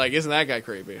just be like, isn't that guy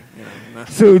creepy?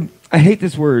 So I hate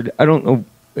this word. I don't know.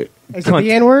 Is it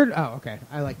the N word? Oh, okay.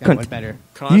 I like that one better.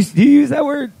 Do you use that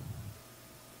word?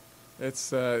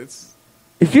 It's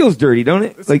It feels dirty, don't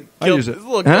it? Like I use it. It's a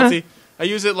little guilty. I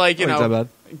use it like, Not that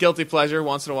bad. guilty pleasure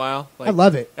once in a while. Like I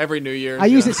love it. Every New Year's. I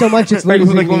use it so much it's like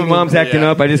literally when my mom's acting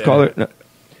up, I just call her. No.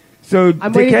 So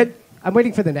I'm dickhead.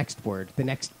 waiting for the next word, the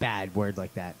next bad word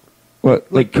like that.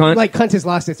 What, like cunt? Like cunt has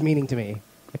lost its meaning to me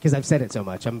because I've said it so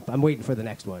much. I'm waiting for the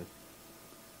next one.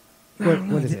 What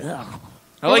is it?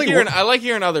 I like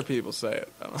hearing other people say it.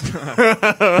 I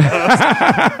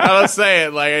don't say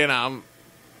it like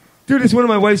Dude, it's one of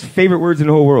my wife's favorite words in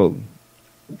the whole world.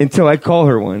 Until I call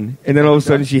her one, and then all of a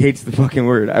sudden she hates the fucking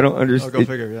word. I don't understand. go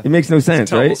figure, yeah. It makes no sense,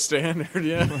 double right? standard,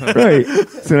 yeah. Right.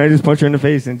 So then I just punch her in the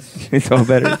face, and it's all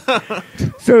better.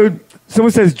 So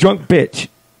someone says drunk bitch.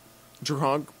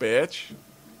 Drunk bitch.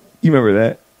 You remember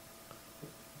that?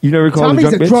 You never called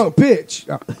Tommy's her a drunk bitch?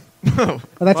 drunk bitch. Oh,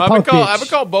 that's Well, punk bitch. I've been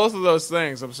called both of those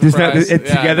things. I'm Just not surprised. it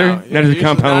together? No, Not as a usually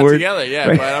compound not word? together, yeah.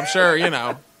 Right. But I'm sure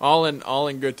all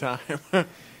in good time.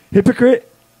 Hypocrite?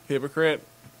 Hypocrite.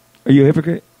 Are you a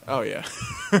hypocrite? Oh yeah.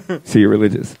 So you're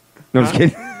religious. No, I'm just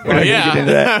kidding. We're Well, not yeah. gonna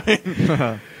get into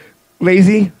that.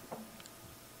 Lazy?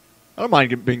 I don't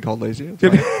mind being called lazy. It's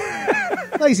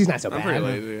fine. Lazy's not so I'm bad. pretty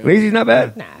lazy. Yeah. Lazy's not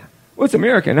bad? Nah. What's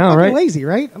America now, I'm right? lazy,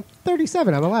 right? I'm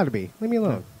 37. I'm allowed to be. Leave me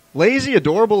alone. Lazy,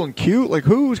 adorable, and cute. Like,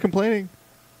 who's complaining?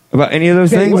 About any of those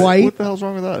Betty things? White. What the hell's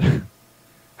wrong with that?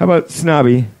 How about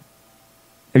snobby?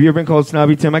 Have you ever been called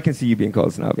snobby, Tim? I can see you being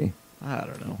called snobby. I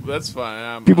don't know. That's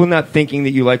fine. People not thinking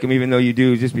that you like them even though you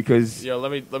do just because... Yo,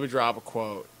 let me drop a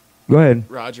quote. Go ahead.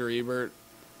 Roger Ebert.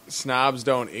 Snobs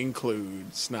don't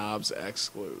include, snobs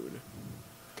exclude.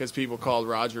 Because people called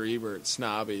Roger Ebert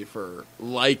snobby for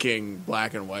liking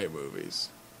black and white movies.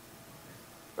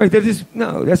 Right,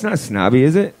 that's not snobby,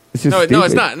 is it? It's just No, stupid.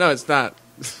 it's not. No, it's not.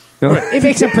 No? It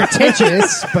makes him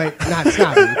pretentious, but not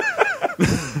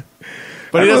snobby.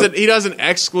 But he doesn't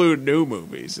exclude new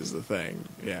movies is the thing.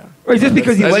 Yeah. Right, just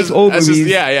because he That's likes just- old that's just-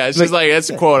 movies. yeah. It's just like that's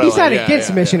a quote. He's I not like. against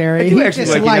Yeah. missionary. I do He actually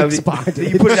just like, likes that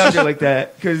bondage. you put it out there like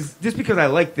that, because just because I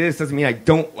like this doesn't mean I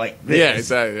don't like this. Yeah,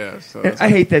 exactly. Yeah. So And I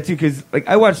hate that too, because like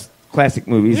I watch classic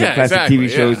movies Yeah, and classic exactly, TV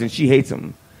shows, yeah. and she hates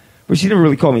them. But she never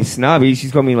really called me snobby.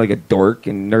 She's called me like a dork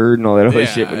and nerd and all that other Yeah,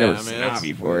 shit, but yeah, never I mean,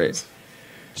 snobby for it.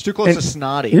 It's too close And to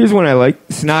snotty. Here's one I like: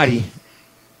 snotty.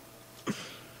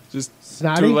 just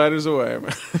Snotty? 2 letters away.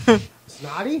 Man.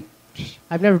 Snotty?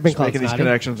 I've never been Just called making these snotty.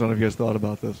 connections. I don't know if you guys thought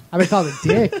about this. I've been called a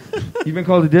dick You've been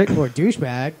called a dick or a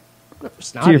douchebag. Not for to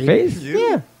snotty. your face.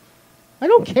 Yeah. I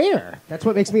don't care. That's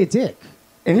what makes me a dick.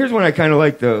 And here's one I kind of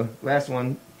like, though. Last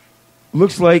one.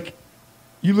 Looks like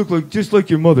you look like just like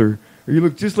your mother, or you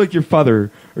look just like your father,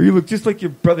 or you look just like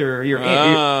your brother or your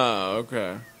aunt. Oh,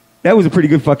 okay. That was a pretty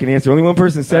good fucking answer. Only one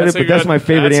person said That's it, a but that's good- my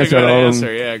favorite that's a answer out good of all of answer,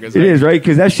 them. yeah, 'cause It is, right?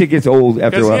 Because that shit gets old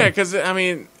after a while. Yeah, because I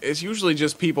mean, it's usually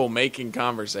just people making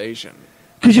conversation.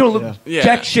 Because you don't look Yeah.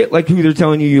 jack shit like who they're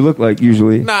telling you look like,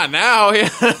 usually. Not now. Yeah.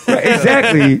 Right,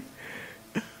 exactly.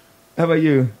 How about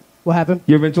you? What happened?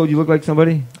 You ever been told you look like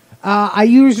somebody? I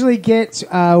usually get,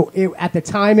 at the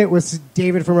time it was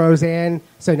David from Roseanne,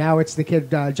 so now it's the kid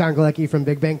John Galecki from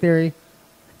Big Bang Theory,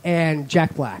 and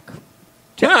Jack Black.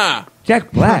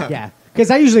 Jack Black? Yeah.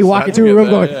 Because I usually walk into a room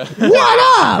going,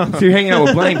 what up? So you're hanging out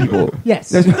with blind people? Yes.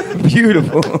 That's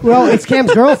beautiful. Well, it's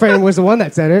Cam's girlfriend was the one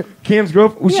that said it. Cam's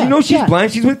girlfriend? Well, Yeah, she knows she's yeah.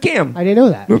 blind. She's with Cam. I didn't know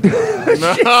that. No.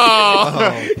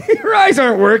 Your eyes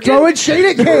aren't working. Throwing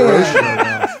shade at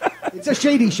Cam. It's a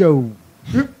shady show.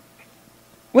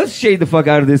 Let's shade the fuck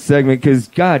out of this segment because,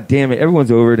 god damn it,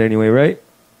 everyone's over it anyway, right?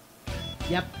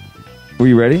 Yep. Were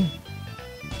you ready?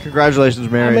 Congratulations,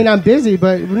 Mary. I mean, I'm busy,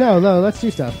 but no, let's do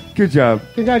stuff. Good job.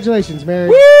 Congratulations, Mary.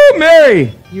 Woo,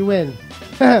 Mary! You win.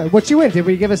 What you win? Did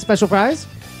we give a special prize?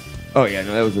 Oh, yeah,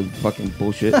 no, that was a fucking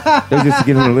bullshit. That was just to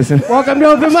get him to listen. Welcome to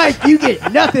Open Mic. You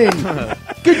get nothing.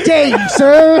 Good day,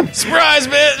 sir. Surprise,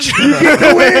 bitch! You get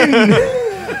the win!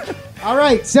 All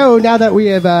right, so now that we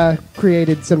have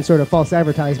created some sort of false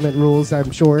advertisement rules,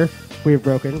 I'm sure we have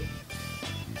broken.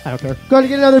 I don't care. Go to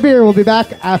get another beer. We'll be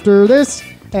back after this,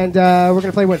 and we're going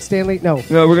to play what, Stanley? No.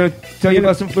 No, we're going to tell you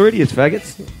about some Floridias,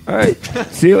 faggots. All right.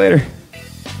 See you later.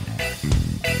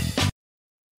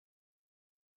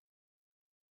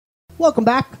 Welcome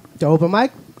back to Open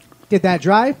Mic. Did that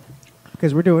dry?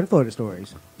 Because we're doing Florida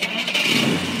stories.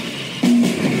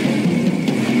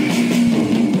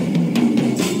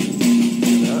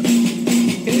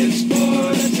 It's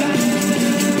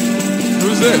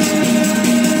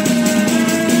this?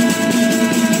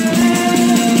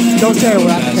 Don't say a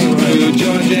rap.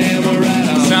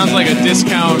 Sounds like a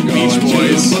discount Beach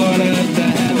Boys.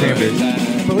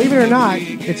 Believe it or not,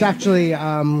 it's actually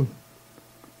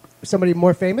somebody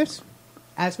more famous.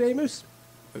 As famous?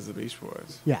 As the Beach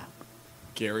Boys. Yeah.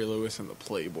 Gary Lewis and the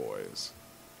Playboys.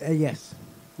 Yes.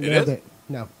 It Nailed is? it.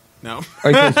 No. No.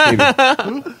 Ice Ice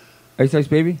Baby. Ice Ice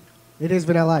Baby? It is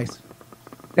Vanilla Ice.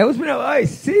 That was Vanilla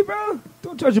Ice. See, bro?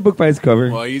 Don't judge a book by its cover.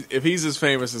 Well, if he's as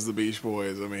famous as the Beach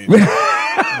Boys, I mean,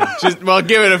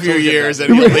 give it a few years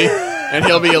and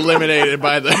he'll be eliminated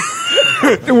by the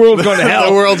world's going to hell.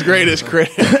 The world's greatest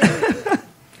critic.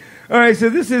 All right, so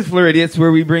this is Floridiots,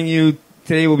 where we bring you.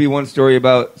 Today will be one story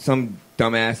about some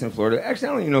dumbass in Florida. Actually,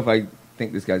 I don't even know if I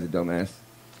think this guy's a dumbass.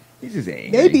 He's just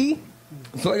angry. Maybe.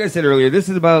 So, like I said earlier, this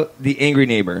is about the angry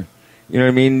neighbor. You know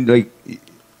what I mean? Like,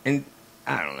 and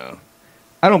I don't know.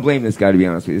 I don't blame this guy, to be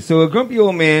honest with you. So, a grumpy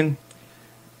old man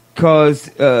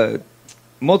caused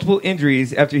multiple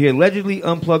injuries after he allegedly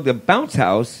unplugged a bounce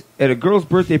house at a girl's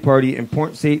birthday party in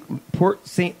Port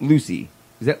St. Lucie.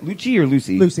 Is that Lucci or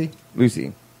Lucy?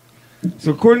 Lucy.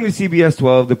 So, according to CBS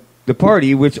 12, the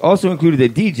party, which also included a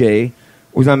DJ,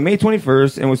 was on May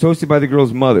 21st and was hosted by the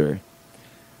girl's mother.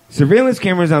 Surveillance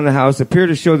cameras on the house appear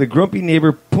to show the grumpy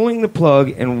neighbor pulling the plug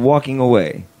and walking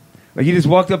away. Like he just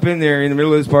walked up in there in the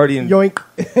middle of this party and yoink,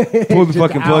 pulled the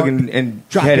fucking plug and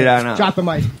headed on out. Drop the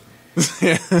mic.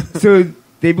 So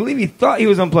they believe he thought he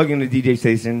was unplugging the DJ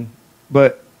station,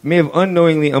 but may have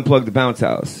unknowingly unplugged the bounce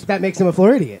house. That makes him a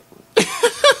Floridian.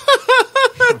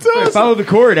 Follow the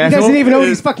cord, He asshole. doesn't even know what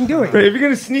he's fucking doing. Right, if you're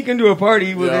going to sneak into a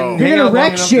party, well, then You're hang gonna out wreck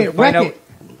long enough shit, to find wreck out. it.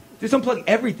 Just unplug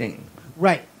everything.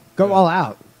 Right. Go all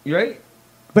out. You right?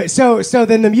 But so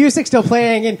then the music's still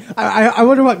playing, and I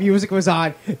wonder what music was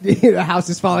on. The house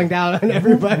is falling down on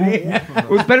everybody. It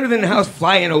was better than the house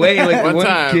flying away like One one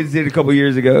time. kids did a couple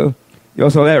years ago. You all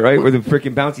saw that, right? Where the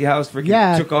freaking bouncy house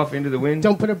took off into the wind.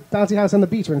 Don't put a bouncy house on the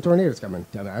beach when a tornado's coming,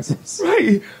 dumbasses.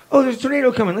 Right. Oh, there's a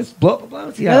tornado coming. Let's blow up a bouncy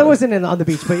house. Yeah, that wasn't on the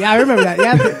beach, but yeah, I remember that.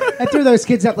 Yeah, I threw those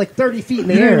kids up like 30 feet in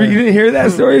the air. You didn't hear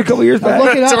that story a couple years back?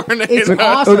 Look it up. It's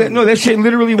awesome. That shit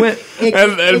literally went.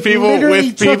 And people literally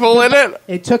with people in it?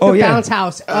 It took the bounce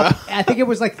house up. I think it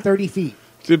was like 30 feet.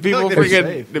 Did people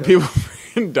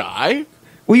freaking die?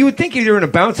 Well, you would think if you're in a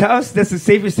bounce house, that's the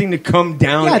safest thing to come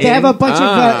down. Yeah, they have a bunch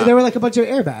of. There were like a bunch of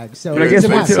airbags. So But I guess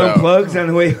once it unplugs on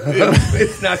the way up,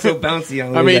 it's not so bouncy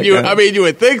on the way back down. you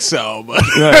would think so, but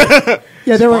Right.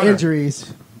 Yeah, there were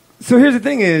injuries. So here's the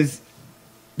thing: is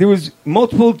there was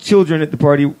multiple children at the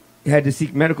party had to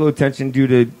seek medical attention due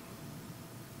to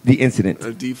the incident.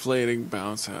 A deflating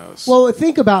bounce house. Well,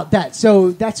 think about that. So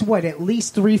that's what, at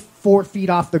least 3-4 feet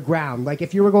off the ground. Like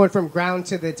if you were going from ground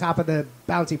to the top of the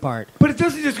bouncy part. But it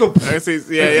doesn't just go. I see,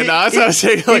 yeah, no, that's what I was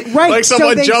saying. Like, right, like someone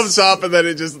so they- jumps up and then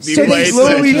it just So they deflates.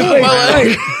 slowly it.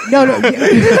 deflate. No,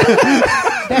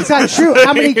 that's not true.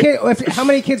 How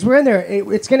many kids were in there?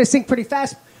 It's going to sink pretty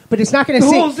fast, but it's not going to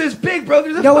The sink. hole's this big, bro.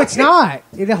 There's a No, fucking- it's not.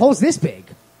 The hole's this big.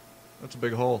 That's a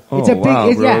big hole. It's a big. wow,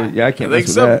 it- bro. yeah. I can't I think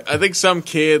mess with that. I think some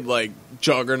kid like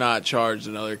Juggernaut charged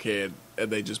another kid,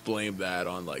 and they just blamed that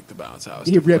on like the bounce house.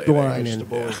 He ripped the deflating. line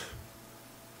in.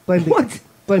 Yeah.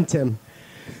 Blame Tim.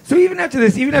 So even after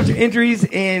this, even after injuries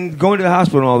and going to the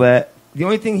hospital and all that, the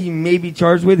only thing he may be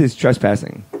charged with is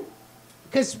trespassing.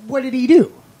 Because what did he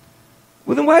do?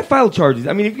 Well, then why file charges?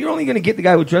 I mean, if you're only going to get the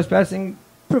guy with trespassing,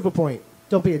 Prove a point.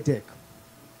 Don't be a dick.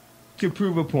 to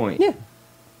prove a point. Yeah.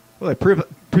 Well, they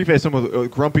preface him with a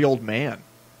grumpy old man.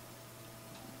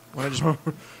 Why not just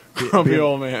Grumpy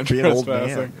old man be an old man?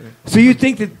 trespassing. So you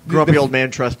think that Grumpy old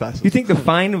man trespassing. You think the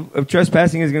fine of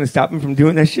trespassing is going to stop him from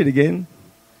doing that shit again?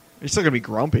 He's still gonna be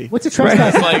grumpy. What's a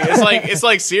trespass? It's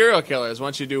like serial killers.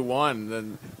 Once you do one,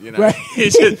 then you know Right.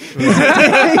 he's just, He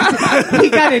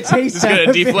got a taste. he's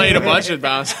gonna deflate a bunch of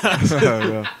bounce houses.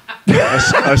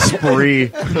 a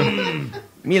spree.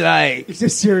 Me like. It's a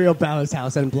serial balance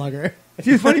house unplugger. See,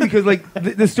 it's funny because like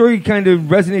the story kind of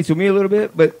resonates with me a little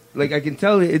bit, but like I can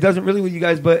tell it doesn't really with you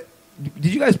guys. But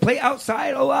did you guys play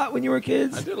outside a lot when you were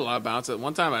kids? I did a lot of bounce.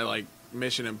 One time I like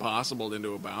Mission Impossible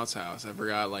into a bounce house. I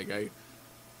forgot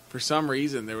for some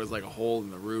reason there was like a hole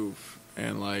in the roof,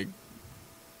 and like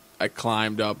I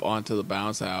climbed up onto the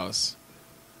bounce house.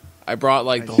 I brought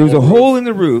like There was a hole in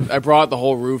the roof. I brought the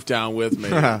whole roof down with me,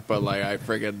 but like I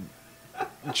friggin'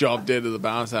 jumped into the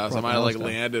bounce house. I might have like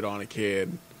landed on a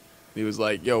kid. He was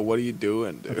like, "Yo, what are you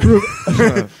doing, dude?"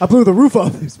 I blew the roof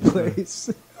off this place.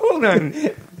 Hold on.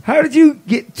 How did you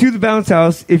get to the bounce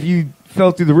house if you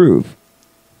fell through the roof?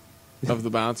 Of the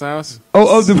bounce house?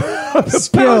 Oh, of the bounce house.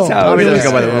 Probably doesn't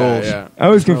go by the rules. Yeah. I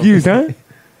was confused, huh?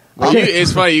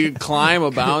 It's funny. You can climb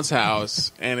a bounce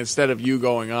house, and instead of you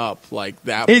going up, like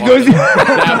that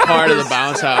part of the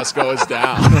bounce house goes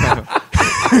down.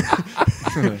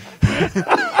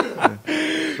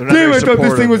 Damn, I thought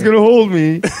this thing was going to hold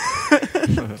me.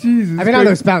 Jesus. I've been on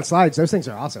those bounce slides. Those things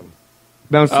are awesome.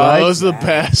 Bounce slides? Those are the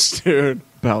best, dude.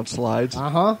 Bounce slides.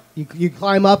 Uh-huh. You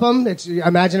climb up them.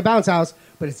 Imagine a bounce house,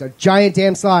 but it's a giant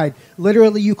damn slide.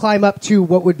 Literally, you climb up to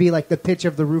what would be like the pitch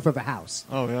of the roof of a house.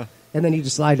 Oh, yeah. And then you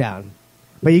just slide down.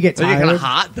 But you get They tired. get kind of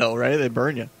hot, though, right? They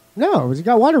burn you. No, because you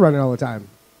got water running all the time.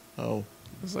 Oh.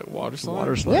 It's like water slide.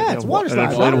 Water slide. Yeah, it's water slide.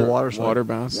 An inflatable water slide. Water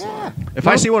bounce. Yeah. If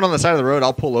I see one on the side of the road,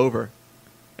 I'll pull over.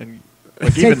 And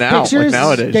like Take even now, like pictures?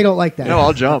 nowadays. They don't like that. No,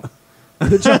 I'll jump.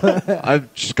 Just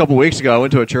a couple weeks ago, I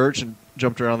went to a church and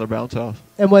jumped around their bounce house.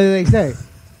 And what did they say?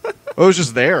 It was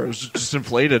just there. It was just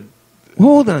inflated.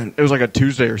 Hold on. It was like a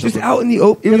Tuesday or something. Just out in the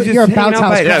open. It was just You're a hanging bounce out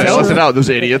house by Yeah, they itself. left it out, those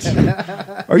idiots.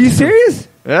 Are you serious?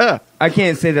 Yeah. I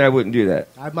can't say that I wouldn't do that.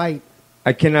 I might.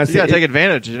 I cannot You say gotta take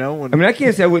advantage, you know? When, I mean, I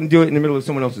can't say I wouldn't do it in the middle of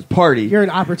someone else's party. You're an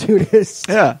opportunist.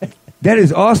 yeah. That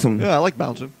is awesome. Yeah, I like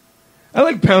bouncing. I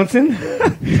like bouncing.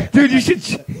 Dude, you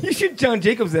should John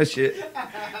Jacobs that shit.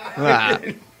 Ah.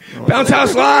 Bounce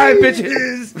house live,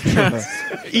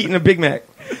 bitches. Eating a Big Mac.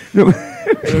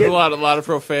 There's a lot of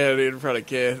profanity in front of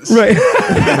kids. Right.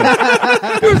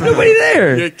 There was nobody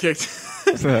there. Get kicked.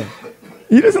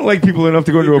 He doesn't like people enough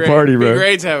to go to a party, It'd bro. be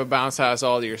great to have a bounce house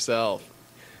all to yourself.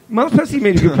 Miles Pesci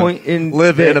made a good point in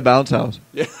Live in a bounce house.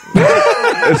 Yeah.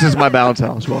 This is my bounce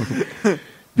house. Welcome.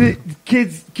 the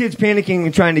kids panicking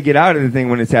and trying to get out of the thing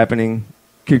when it's happening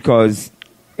could cause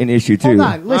an issue too. Hold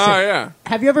on, listen. Oh, yeah.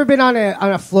 Have you ever been on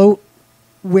a float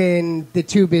when the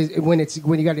tube is when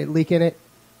you got a leak in it?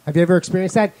 Have you ever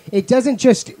experienced that? It doesn't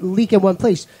just leak in one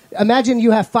place. Imagine you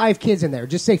have 5 kids in there.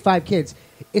 Just say 5 kids.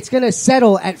 It's going to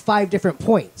settle at 5 different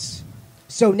points.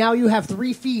 So now you have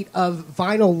 3 feet of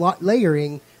vinyl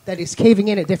layering that is caving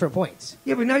in at different points.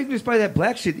 Yeah, but now you can just buy that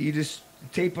black shit that you just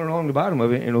tape along the bottom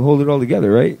of it and it'll hold it all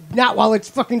together, right? Not while it's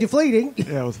fucking deflating.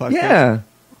 Yeah, with 5 Yeah. kids.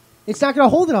 It's not going to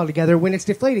hold it all together when it's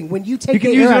deflating. When you take You can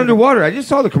the use air it out of underwater. I just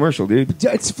saw the commercial, dude.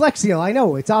 It's Flex Seal. I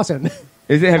know. It's awesome.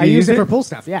 Is it? Have I you use used it it for pool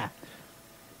stuff. Yeah,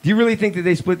 Do you really think that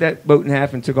they split that boat in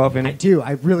half and took off in I it? do.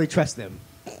 I really trust them.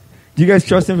 Do you guys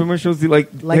trust infomercials? Like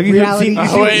have you reality- seen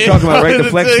Oh, what you're talking about, right? The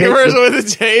flex tape. with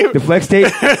the tape. The flex tape.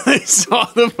 They saw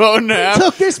the boat in half.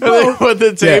 Took this and they boat. put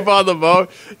the tape Yeah. on the boat.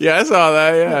 Yeah, I saw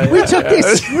that. Yeah, We yeah, took yeah. this It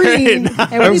was screen. great.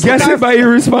 And I'm we guessing by your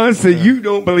response that you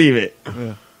don't believe it.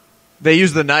 They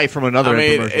use the knife from another I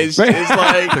mean, infomercial it's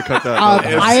like to cut that.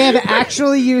 I have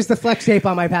actually used the flex tape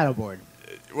on my paddleboard.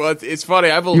 well, it's funny.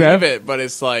 I have? believe it, but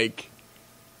it's like,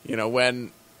 you know,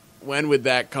 when would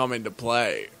that come into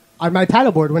play? On my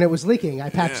paddleboard, when it was leaking,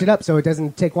 I patched it up so it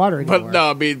doesn't take water anymore. But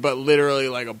no, I mean, but literally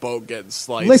like a boat getting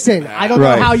sliced. Listen, in half. I don't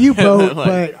know how you boat,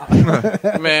 Like-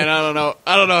 but Man, I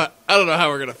don't know how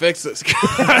we're gonna fix this,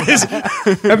 guys.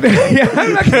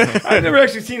 I've never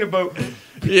actually seen a boat.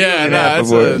 Yeah, no, half that's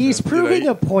before. a, he's proving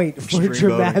a point for extreme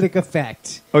dramatic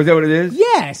effect. Oh, is that what it is?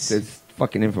 Yes. It's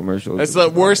fucking infomercials. that's the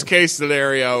worst case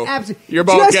scenario. Absolutely. Your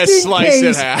boat Just gets in sliced in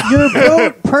case half. Your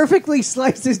boat perfectly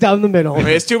slices down the middle. I mean,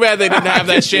 it's too bad they didn't have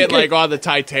that shit like on the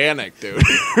Titanic, dude.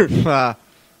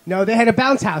 No, they had a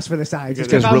bounce house for the sides. It's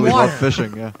You guys about really water. love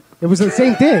fishing, yeah. It was the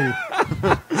same thing.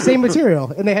 Same material.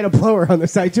 And they had a blower on the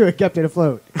side, too. It kept it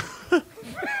afloat.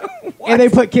 And they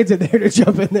put kids in there to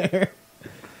jump in there.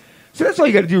 So that's all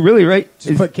you got to do, really, right?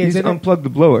 Just put kids in it? unplug the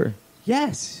blower.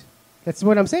 Yes. That's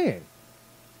what I'm saying.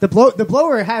 The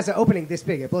blower has an opening this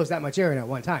big. It blows that much air in at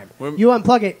one time. You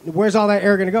unplug it, where's all that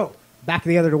air going to go? Back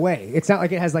the other way. It's not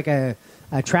like it has like a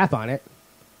trap on it.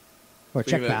 Or a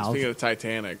check valve. Speaking of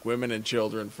Titanic, women and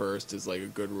children first is like a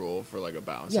good rule for like a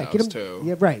bounce Yeah, house get them, too.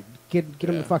 yeah, right. Get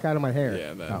them the fuck out of my hair.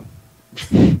 Yeah, that.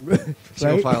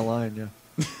 Single Right? file line,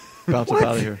 yeah. Bounce up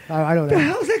out of here. I don't What the know.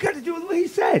 hell's that got to do with what he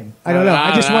said? I don't know.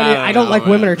 I just wanted. I don't like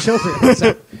man. women or children.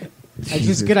 So it's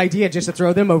just a good idea just to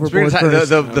throw them Speaking overboard of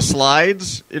first. the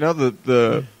slides, you know,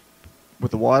 the with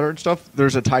the water and stuff,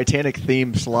 there's a Titanic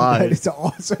themed slide. It's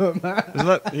awesome. Isn't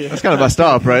that, that's kind of messed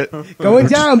up, right? Going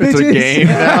down, It's bitches. a game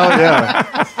now,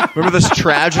 yeah. Remember this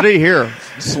tragedy? Here,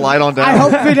 slide on down. I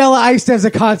hope Vanilla Ice does a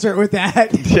concert with that.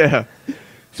 Yeah.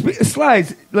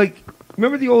 Slides, like,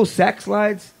 remember the old sack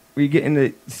slides? Where you get in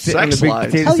the sit on Sack the big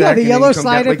slides? potato Hell yeah, sack the and then yellow you come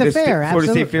slide down, at like the the fair, Florida State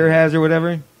absolutely. Fair has or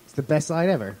whatever. It's the best slide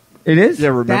ever. It is? Yeah,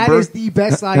 remember? That is the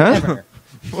best slide Huh? ever.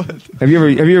 Have you ever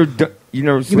you never You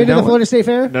been slid to the down Florida State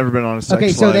Fair? Never been on a sex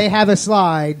Okay, slide. so they have a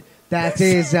slide that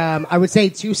is, I would say,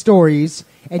 2 stories,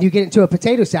 and you get into a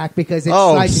potato sack because it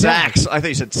slides down. sacks. I thought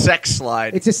you said sex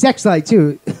slide. It's a sex slide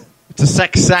too. It's a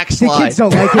sex sack The slide. kids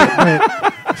don't like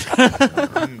it, but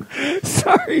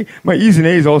Sorry, my E's and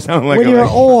A's all sound like when you're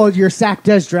old, your sack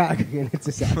does drag, and it's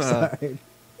a sack slide.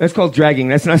 That's called dragging.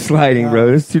 That's not sliding,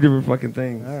 bro. That's two different fucking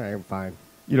things. All right, I'm fine.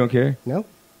 You don't care? No.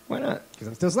 Why not? Because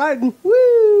I'm still sliding.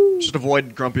 Woo! Just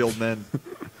avoid grumpy old men.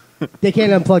 They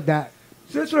can't unplug that.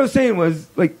 So that's what I was saying was,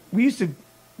 like, we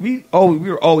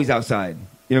were always outside.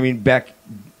 You know what I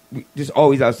mean? Just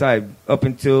always outside up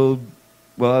until,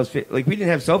 well, I was like, we didn't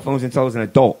have cell phones until I was an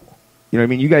adult. You know what I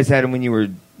mean? You guys had them when you were,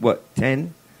 what,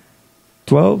 10,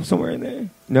 12, somewhere in there?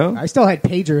 No? I still had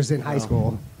pagers in high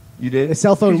school. You did? A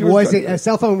cell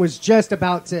phone was just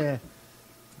about to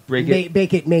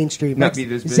make it mainstream. Not be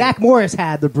this big. Zach Morris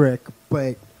had the brick,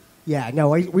 but yeah, no,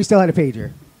 we still had a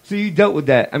pager. So you dealt with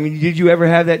that. I mean, did you ever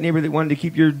have that neighbor that wanted to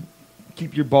keep your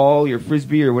ball, your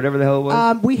frisbee, or whatever the hell it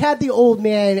was? We had the old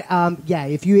man.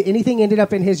 If anything ended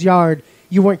up in his yard,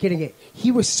 you weren't getting it.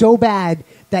 He was so bad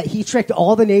that he tricked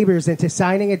all the neighbors into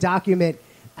signing a document.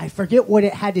 I forget what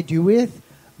it had to do with,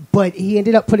 but he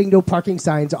ended up putting no parking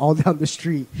signs all down the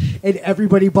street, and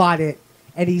everybody bought it,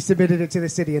 and he submitted it to the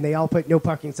city, and they all put no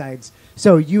parking signs.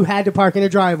 So you had to park in a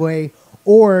driveway,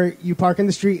 or you park in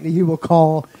the street, and he will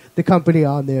call the company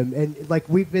on them. And, like,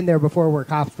 we've been there before where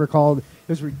cops were called. It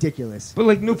was ridiculous. But,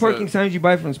 like, no parking signs you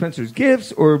buy from Spencer's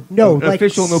Gifts, or no,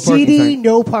 official no parking city signs?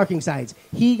 No parking signs.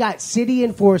 He got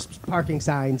city-enforced parking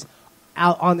signs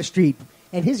out on the street,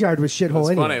 and his yard was shithole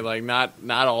anyway. It's funny, like,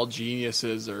 not all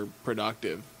geniuses are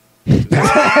productive.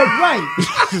 Right.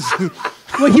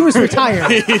 Well, he was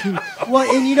retired.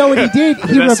 Well, and you know what he did?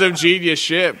 That's some genius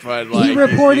shit, but like he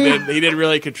didn't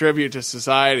really contribute to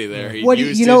society there. He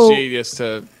used his genius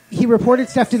to. He reported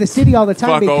stuff to the city all the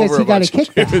time because he got a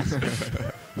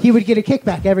kickback. He would get a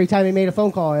kickback every time he made a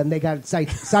phone call, and they got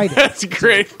cited. That's a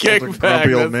great kickback. That's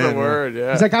the word.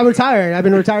 Yeah. He's like, I'm retired. I've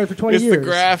been retired for 20 years. It's the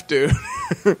graft, dude.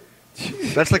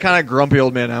 That's the kind of grumpy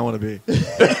old man I want to be.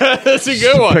 That's a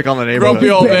good one. Pick on the neighborhood. Grumpy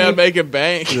old man making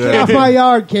bank. Yeah. Get off my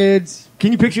yard, kids.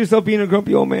 Can you picture yourself being a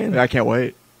grumpy old man? Yeah, I can't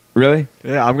wait. Really?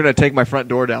 Yeah, I'm gonna take my front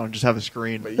door down and just have a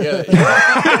screen. But yeah,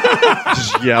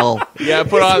 just yell. You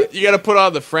gotta put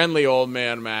on the friendly old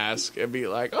man mask and be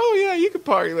like, "Oh yeah, you can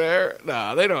park there."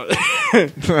 Nah, they don't.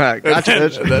 Gotcha.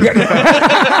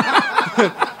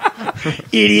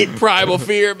 Idiot. Primal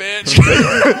fear, bitch.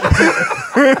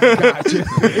 Gotcha.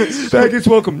 Faggots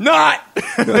welcome. Not.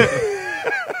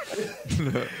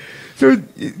 So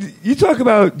you talk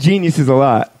about geniuses a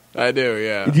lot. I do,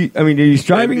 yeah. Are you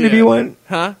striving to be one?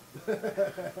 Huh?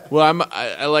 Well,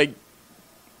 I like.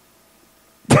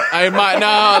 I might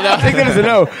no. Take that as a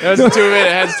no. That was a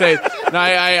 2-minute hesitate. No,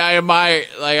 I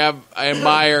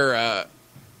admire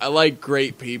I like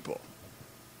great people.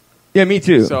 Yeah, me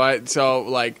too. So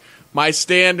like my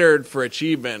standard for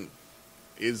achievement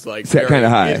is like kind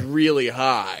of high. Is really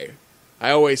high.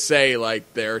 I always say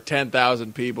like there are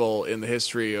 10,000 people in the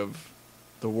history of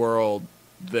the world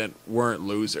that weren't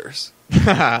losers.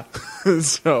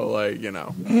 So, like, you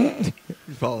know. You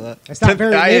follow that? That's not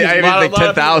very I even think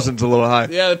 10,000's a little high.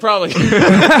 Yeah, probably. Stretch.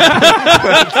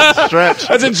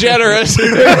 That's a generous.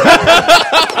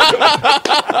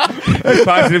 That's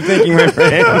positive thinking, my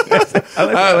friend.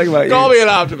 I like about Call you. me an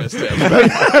optimist, Tim.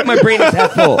 My brain is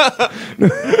half full.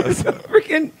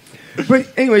 But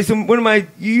anyway, so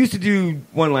you used to do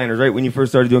one-liners, right, when you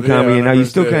first started doing comedy, and now you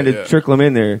still kind of trickle them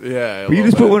in there. Yeah, but you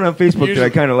just put one on Facebook that I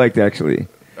kind of liked, actually.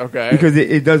 Okay. Because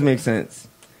it does make sense.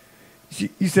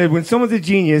 You said, when someone's a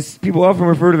genius, people often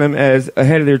refer to them as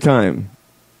ahead of their time,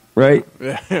 right?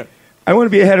 Yeah. I want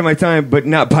to be ahead of my time, but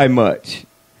not by much.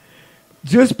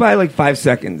 Just by like 5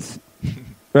 seconds,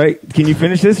 right? Can you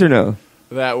finish this or no?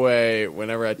 That way,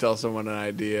 whenever I tell someone an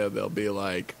idea, they'll be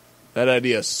like, that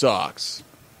idea sucks.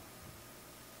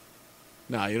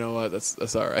 Nah, you know what?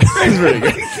 That's all right. That's pretty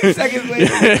good. Seconds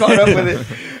later, you caught up with it.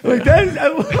 Like I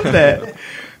love that.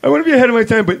 I want to be ahead of my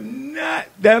time, but not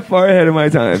that far ahead of my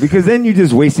time, because then you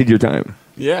just wasted your time.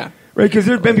 Yeah. Right, because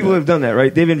there have been people who have done that,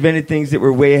 right? They've invented things that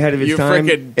were way ahead of its time.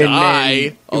 You freaking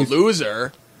die a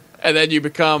loser, and then you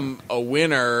become a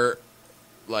winner,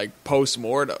 like,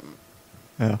 post-mortem.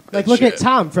 Yeah. Like, look at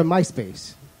Tom from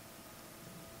MySpace.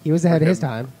 He was ahead of his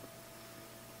time.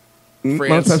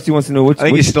 Sometimes he wants to know I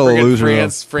think he's still a loser.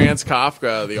 Franz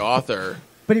Kafka, the author,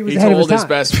 but he told his his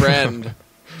best friend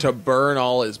to burn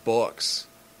all his books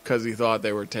because he thought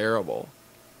they were terrible.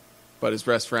 But his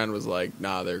best friend was like,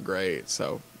 "Nah, they're great."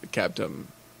 So it kept him.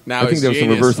 Now I think there was some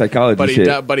reverse psychology but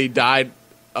shit. But he died.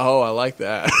 Oh, I like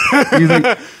that. He's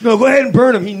like, "No, go ahead and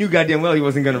burn him." He knew goddamn well he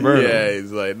wasn't going to burn him. Yeah,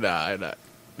 he's like, "Nah, I'm not."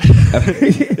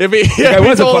 If he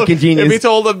was a fucking genius. If he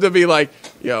told him to be like,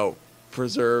 "Yo,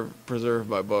 preserve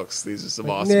my books. These are some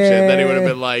awesome shit. Then he would have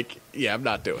been like, yeah, I'm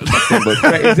not doing that.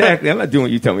 Right, exactly. I'm not doing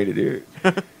what you tell me to do.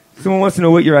 Someone wants to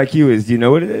know what your IQ is. Do you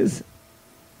know what it is?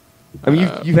 I mean,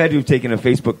 you've had to have taken a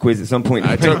Facebook quiz at some point.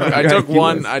 I took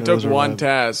one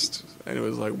test, and it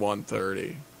was like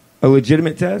 130. A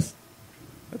legitimate test?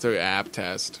 I took an app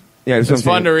test. Yeah, it's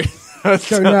fun to read.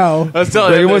 So no, I was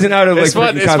telling you, it wasn't out of like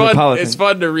Cosmopolitan. It's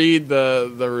fun to read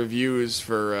the reviews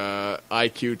for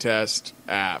IQ test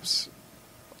apps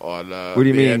on what do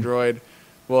you mean? Android.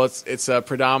 Well, it's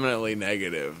predominantly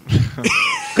negative.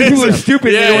 People are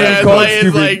stupid. Yeah,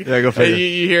 stupid. Like, go figure.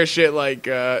 You hear shit like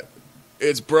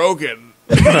it's broken.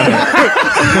 You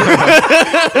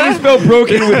spell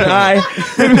broken with an I.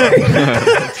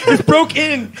 It's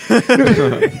broken.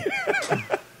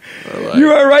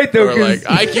 You are right though. Or like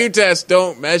IQ tests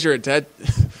don't measure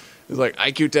intelligence. It's like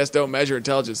IQ tests don't measure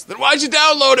intelligence. Then why'd you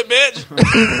download it,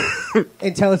 bitch?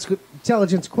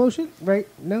 Intelligence quotient, right?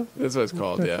 No, that's what it's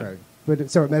called. Yeah, right.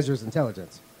 But so it measures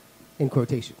intelligence in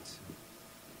quotations.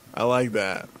 I like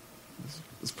that.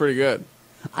 It's pretty good.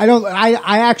 I don't.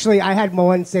 I actually had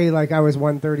one say like I was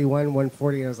 131,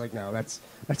 140, and I was like, no, that's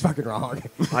fucking wrong.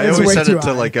 I always set it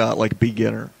to like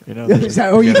beginner. You know?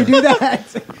 You can do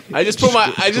that. I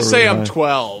just say I'm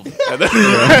 12, and then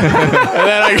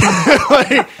I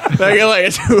get like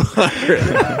a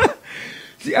 200.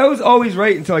 See, I was always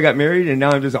right until I got married, and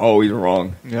now I'm just always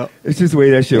wrong. Yep. It's just the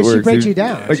way that shit works. She breaks you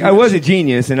down. Like I was a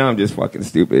genius, and now I'm just fucking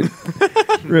stupid.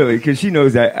 Really, because she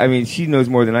knows that. I mean, she knows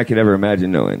more than I could ever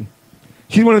imagine knowing.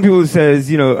 She's one of the people who says,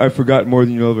 I forgot more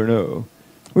than you'll ever know.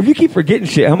 Well, if you keep forgetting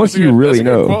shit, how much do you really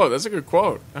know? That's a good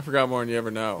quote. I forgot more than you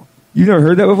ever know. You've never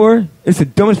heard that before? It's the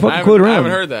dumbest fucking quote around. I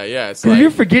haven't heard that. Yeah, because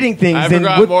you're forgetting things. I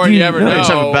forgot more than you ever know. You just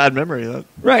have a bad memory. Though.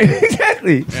 Right,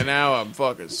 exactly. And now I'm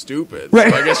fucking stupid. Right.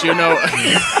 So I guess you know.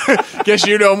 Guess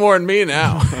you know more than me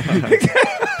now.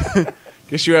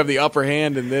 Guess you have the upper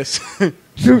hand in this.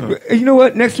 So, you know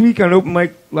what? Next week on Open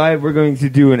Mic Live, we're going to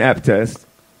do an app test.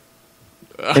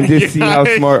 And just see how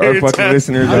smart our fucking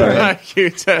listeners are.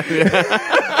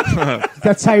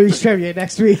 That's Tyrese trivia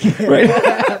next week.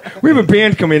 Right. We have a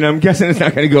band coming in. I'm guessing it's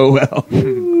not going to go well.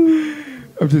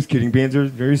 I'm just kidding. Bands are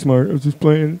very smart. I was just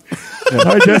playing.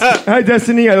 Yeah. Hi,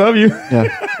 Destiny. I love you.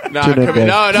 Yeah. No.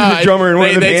 The drummer in one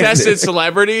of the they bands. tested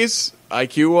celebrities,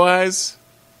 IQ-wise,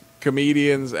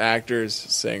 comedians, actors,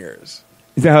 singers.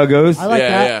 Is that how it goes? I like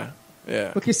that.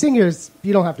 Yeah. Because singers,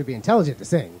 you don't have to be intelligent to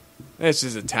sing. It's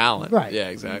just a talent. Right. Yeah,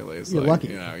 exactly. It's You're like, lucky.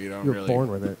 You're born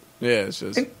with it. Yeah, it's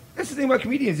just... And that's the thing about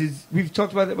comedians is, we've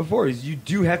talked about that before, is you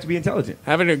do have to be intelligent.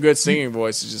 Having a good singing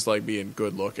voice is just like being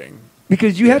good looking.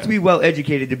 Because you have to be well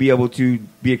educated to be able to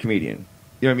be a comedian.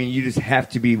 You know what I mean? You just have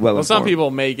to be well informed. Some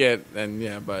people make it,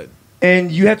 but...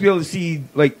 And you have to be able to see,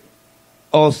 like,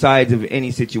 all sides of any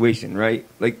situation, right?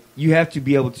 Like, you have to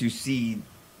be able to see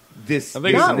this. I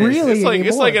think Not really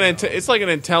it's like an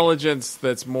intelligence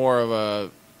that's more of a...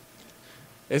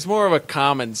 It's more of a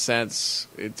common sense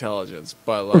intelligence,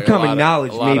 but like or common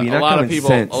knowledge, maybe not common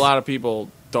sense. A lot of people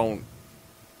don't.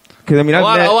 Because I mean,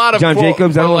 I've met John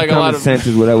Jacobs. I don't know common sense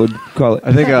is what I would call it.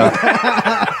 I think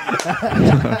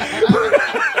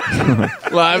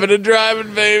living and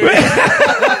driving, baby.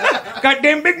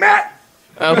 Goddamn Big Mac.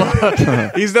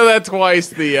 He's done that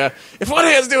twice. If one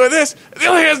hand's doing this, the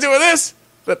other hand's doing this.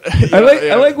 But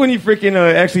I like when he freaking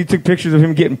actually took pictures of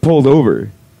him getting pulled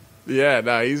over. Yeah,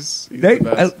 no, he's the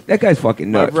best. That guy's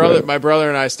fucking nuts. My brother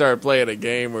and I started playing a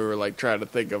game where we were like trying to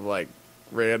think of like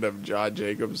random John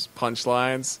Jacobs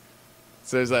punchlines.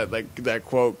 So there's that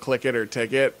quote, "Click it or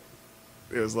ticket."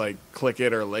 It was like "click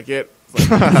it or lick it." It's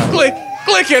like,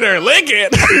 click it or lick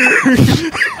it.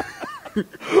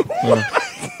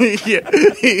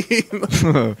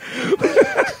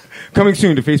 Coming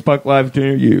soon to Facebook Live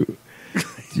near you.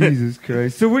 Jesus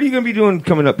Christ! So what are you going to be doing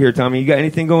coming up here, Tommy? You got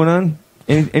anything going on?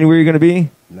 Anywhere you're going to be?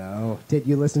 No. Did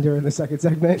you listen to her in the second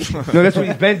segment? No, that's what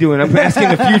he's been doing. I'm asking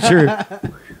the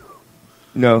future.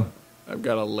 No. I've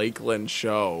got a Lakeland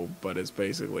show, but it's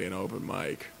basically an open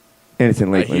mic. And it's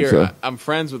in Lakeland. I'm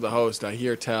friends with the host. I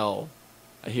hear tell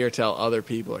other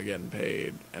people are getting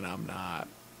paid, and I'm not.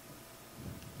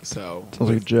 So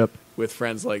sounds like a jip. With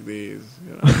friends like these,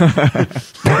 No,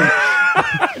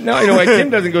 I know why Tim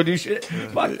doesn't go do shit.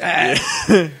 Fuck that.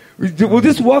 Yeah. We'll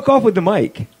just walk off with the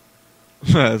mic.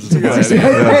 That's a good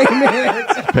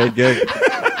idea. Paid gig.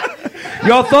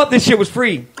 Y'all thought this shit was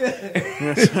free.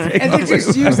 And then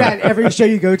just use that every show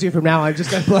you go to from now on.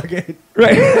 Just unplug it.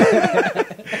 Right.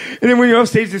 And then when you're off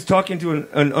stage, just talking to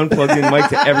an unplugged in mic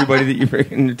to everybody that you're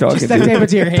freaking talking Just duct tape it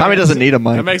to your to. hand. Tommy doesn't need a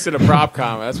mic. That makes it a prop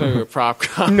comic. That's maybe a prop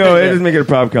comic. No, it doesn't make it a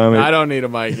prop comic. I don't need a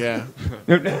mic, yeah.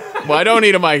 Well, I don't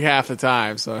need a mic half the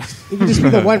time, so. You can just be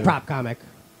the one prop comic.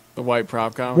 The white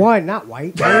prop comic? One, not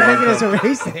white. Why are you making this a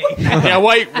race thing? Yeah,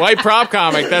 white prop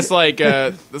comic. That's like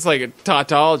a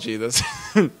tautology. That's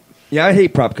Yeah, I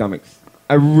hate prop comics.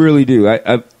 I really do.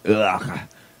 Yeah.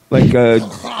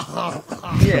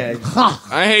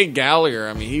 I hate Gallagher.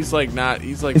 I mean, he's like below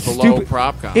stupid.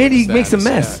 prop comic. And he status. makes a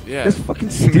mess. Yeah. That's fucking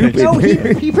stupid. No,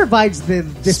 he provides the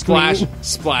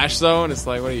Splash zone. It's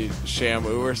like, what are you,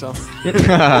 Shamu or something?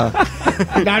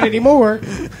 Not anymore.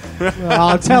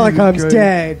 Oh, Telecom's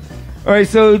dead. All right,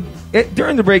 so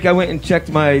during the break, I went and checked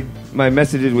my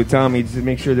messages with Tommy to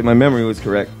make sure that my memory was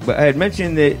correct. But I had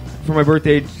mentioned that for my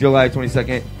birthday, July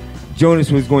 22nd,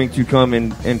 Jonas was going to come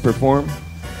and perform.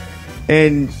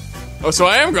 And so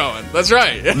I am going. That's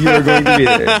right. You're going to be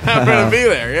there. I'm going to be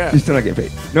there, yeah. You're still not getting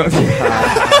paid. No.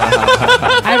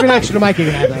 I have an extra mic you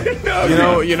can have,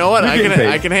 though. You know what? You're getting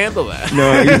I paid. can handle that.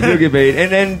 No, you'll get paid. And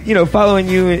then, following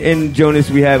you and Jonas,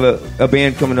 we have a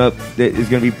band coming up that is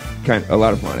going to be kind of a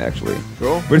lot of fun, actually.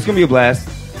 Cool. But it's going to be a blast.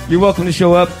 You're welcome to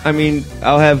show up. I mean,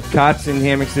 I'll have cots and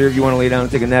hammocks there if you want to lay down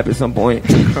and take a nap at some point.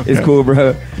 It's cool,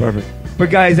 bro. Perfect. But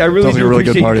guys, I really do really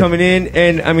good appreciate you party. coming in.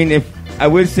 And I mean, if I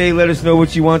would say let us know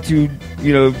what you want to,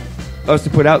 us to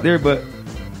put out there, but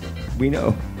we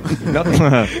know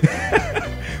nothing.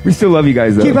 We still love you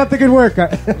guys, though. Keep up the good work.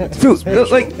 So,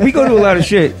 we go to a lot of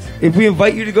shit. If we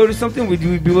invite you to go to something, would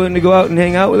you be willing to go out and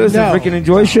hang out with us and freaking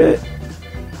enjoy shit?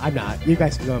 I'm not. You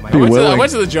guys can go in my I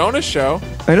went to the Jonas show.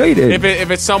 I know you did.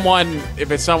 If it's someone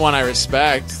I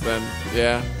respect, then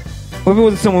yeah. Well, if it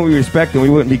wasn't someone we respect, then we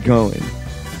wouldn't be going.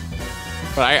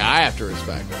 But I have to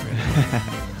respect him.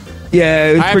 Yeah,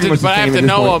 it's pretty much the but I same have at to this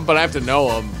know point. him. But I have to know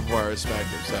him before I respect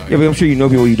him. So Yeah, but I'm sure you know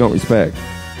people you don't respect.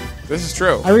 this is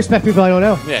true. I respect people I don't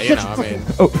know. Yeah, I mean.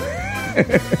 Oh.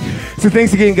 So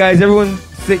thanks again, guys. Everyone,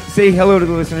 say hello to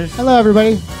the listeners. Hello,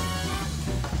 everybody.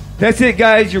 That's it,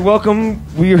 guys. You're welcome.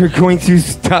 We are going to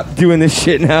stop doing this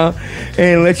shit now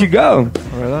and let you go.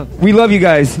 We love you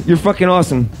guys. You're fucking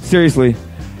awesome. Seriously.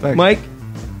 Thanks. Mike,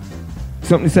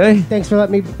 something to say? Thanks for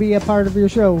letting me be a part of your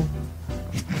show.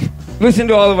 Listen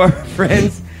to all of our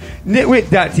friends.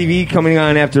 Nitwit.tv coming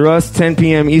on after us, 10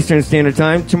 p.m. Eastern Standard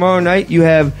Time. Tomorrow night, you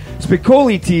have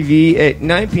Spicoli TV at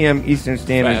 9 p.m. Eastern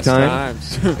Standard Fast Time.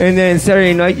 times. And then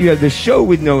Saturday night, you have the show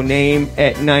with No Name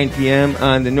at 9 p.m.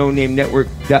 on the No Name Network.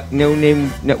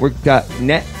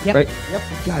 NoNameNetwork.net. Yep. Right? Yep.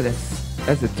 God,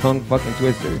 that's a tongue fucking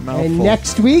twister. And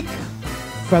next week,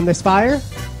 From This Fire,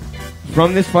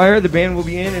 From This Fire, the band will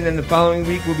be in, and then the following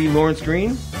week will be Lawrence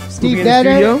Green. Steve will be in the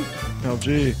Nedden. studio.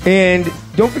 LG. And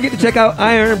don't forget to check out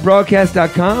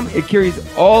ironbroadcast.com. It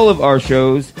carries all of our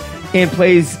shows and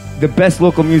plays the best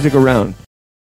local music around.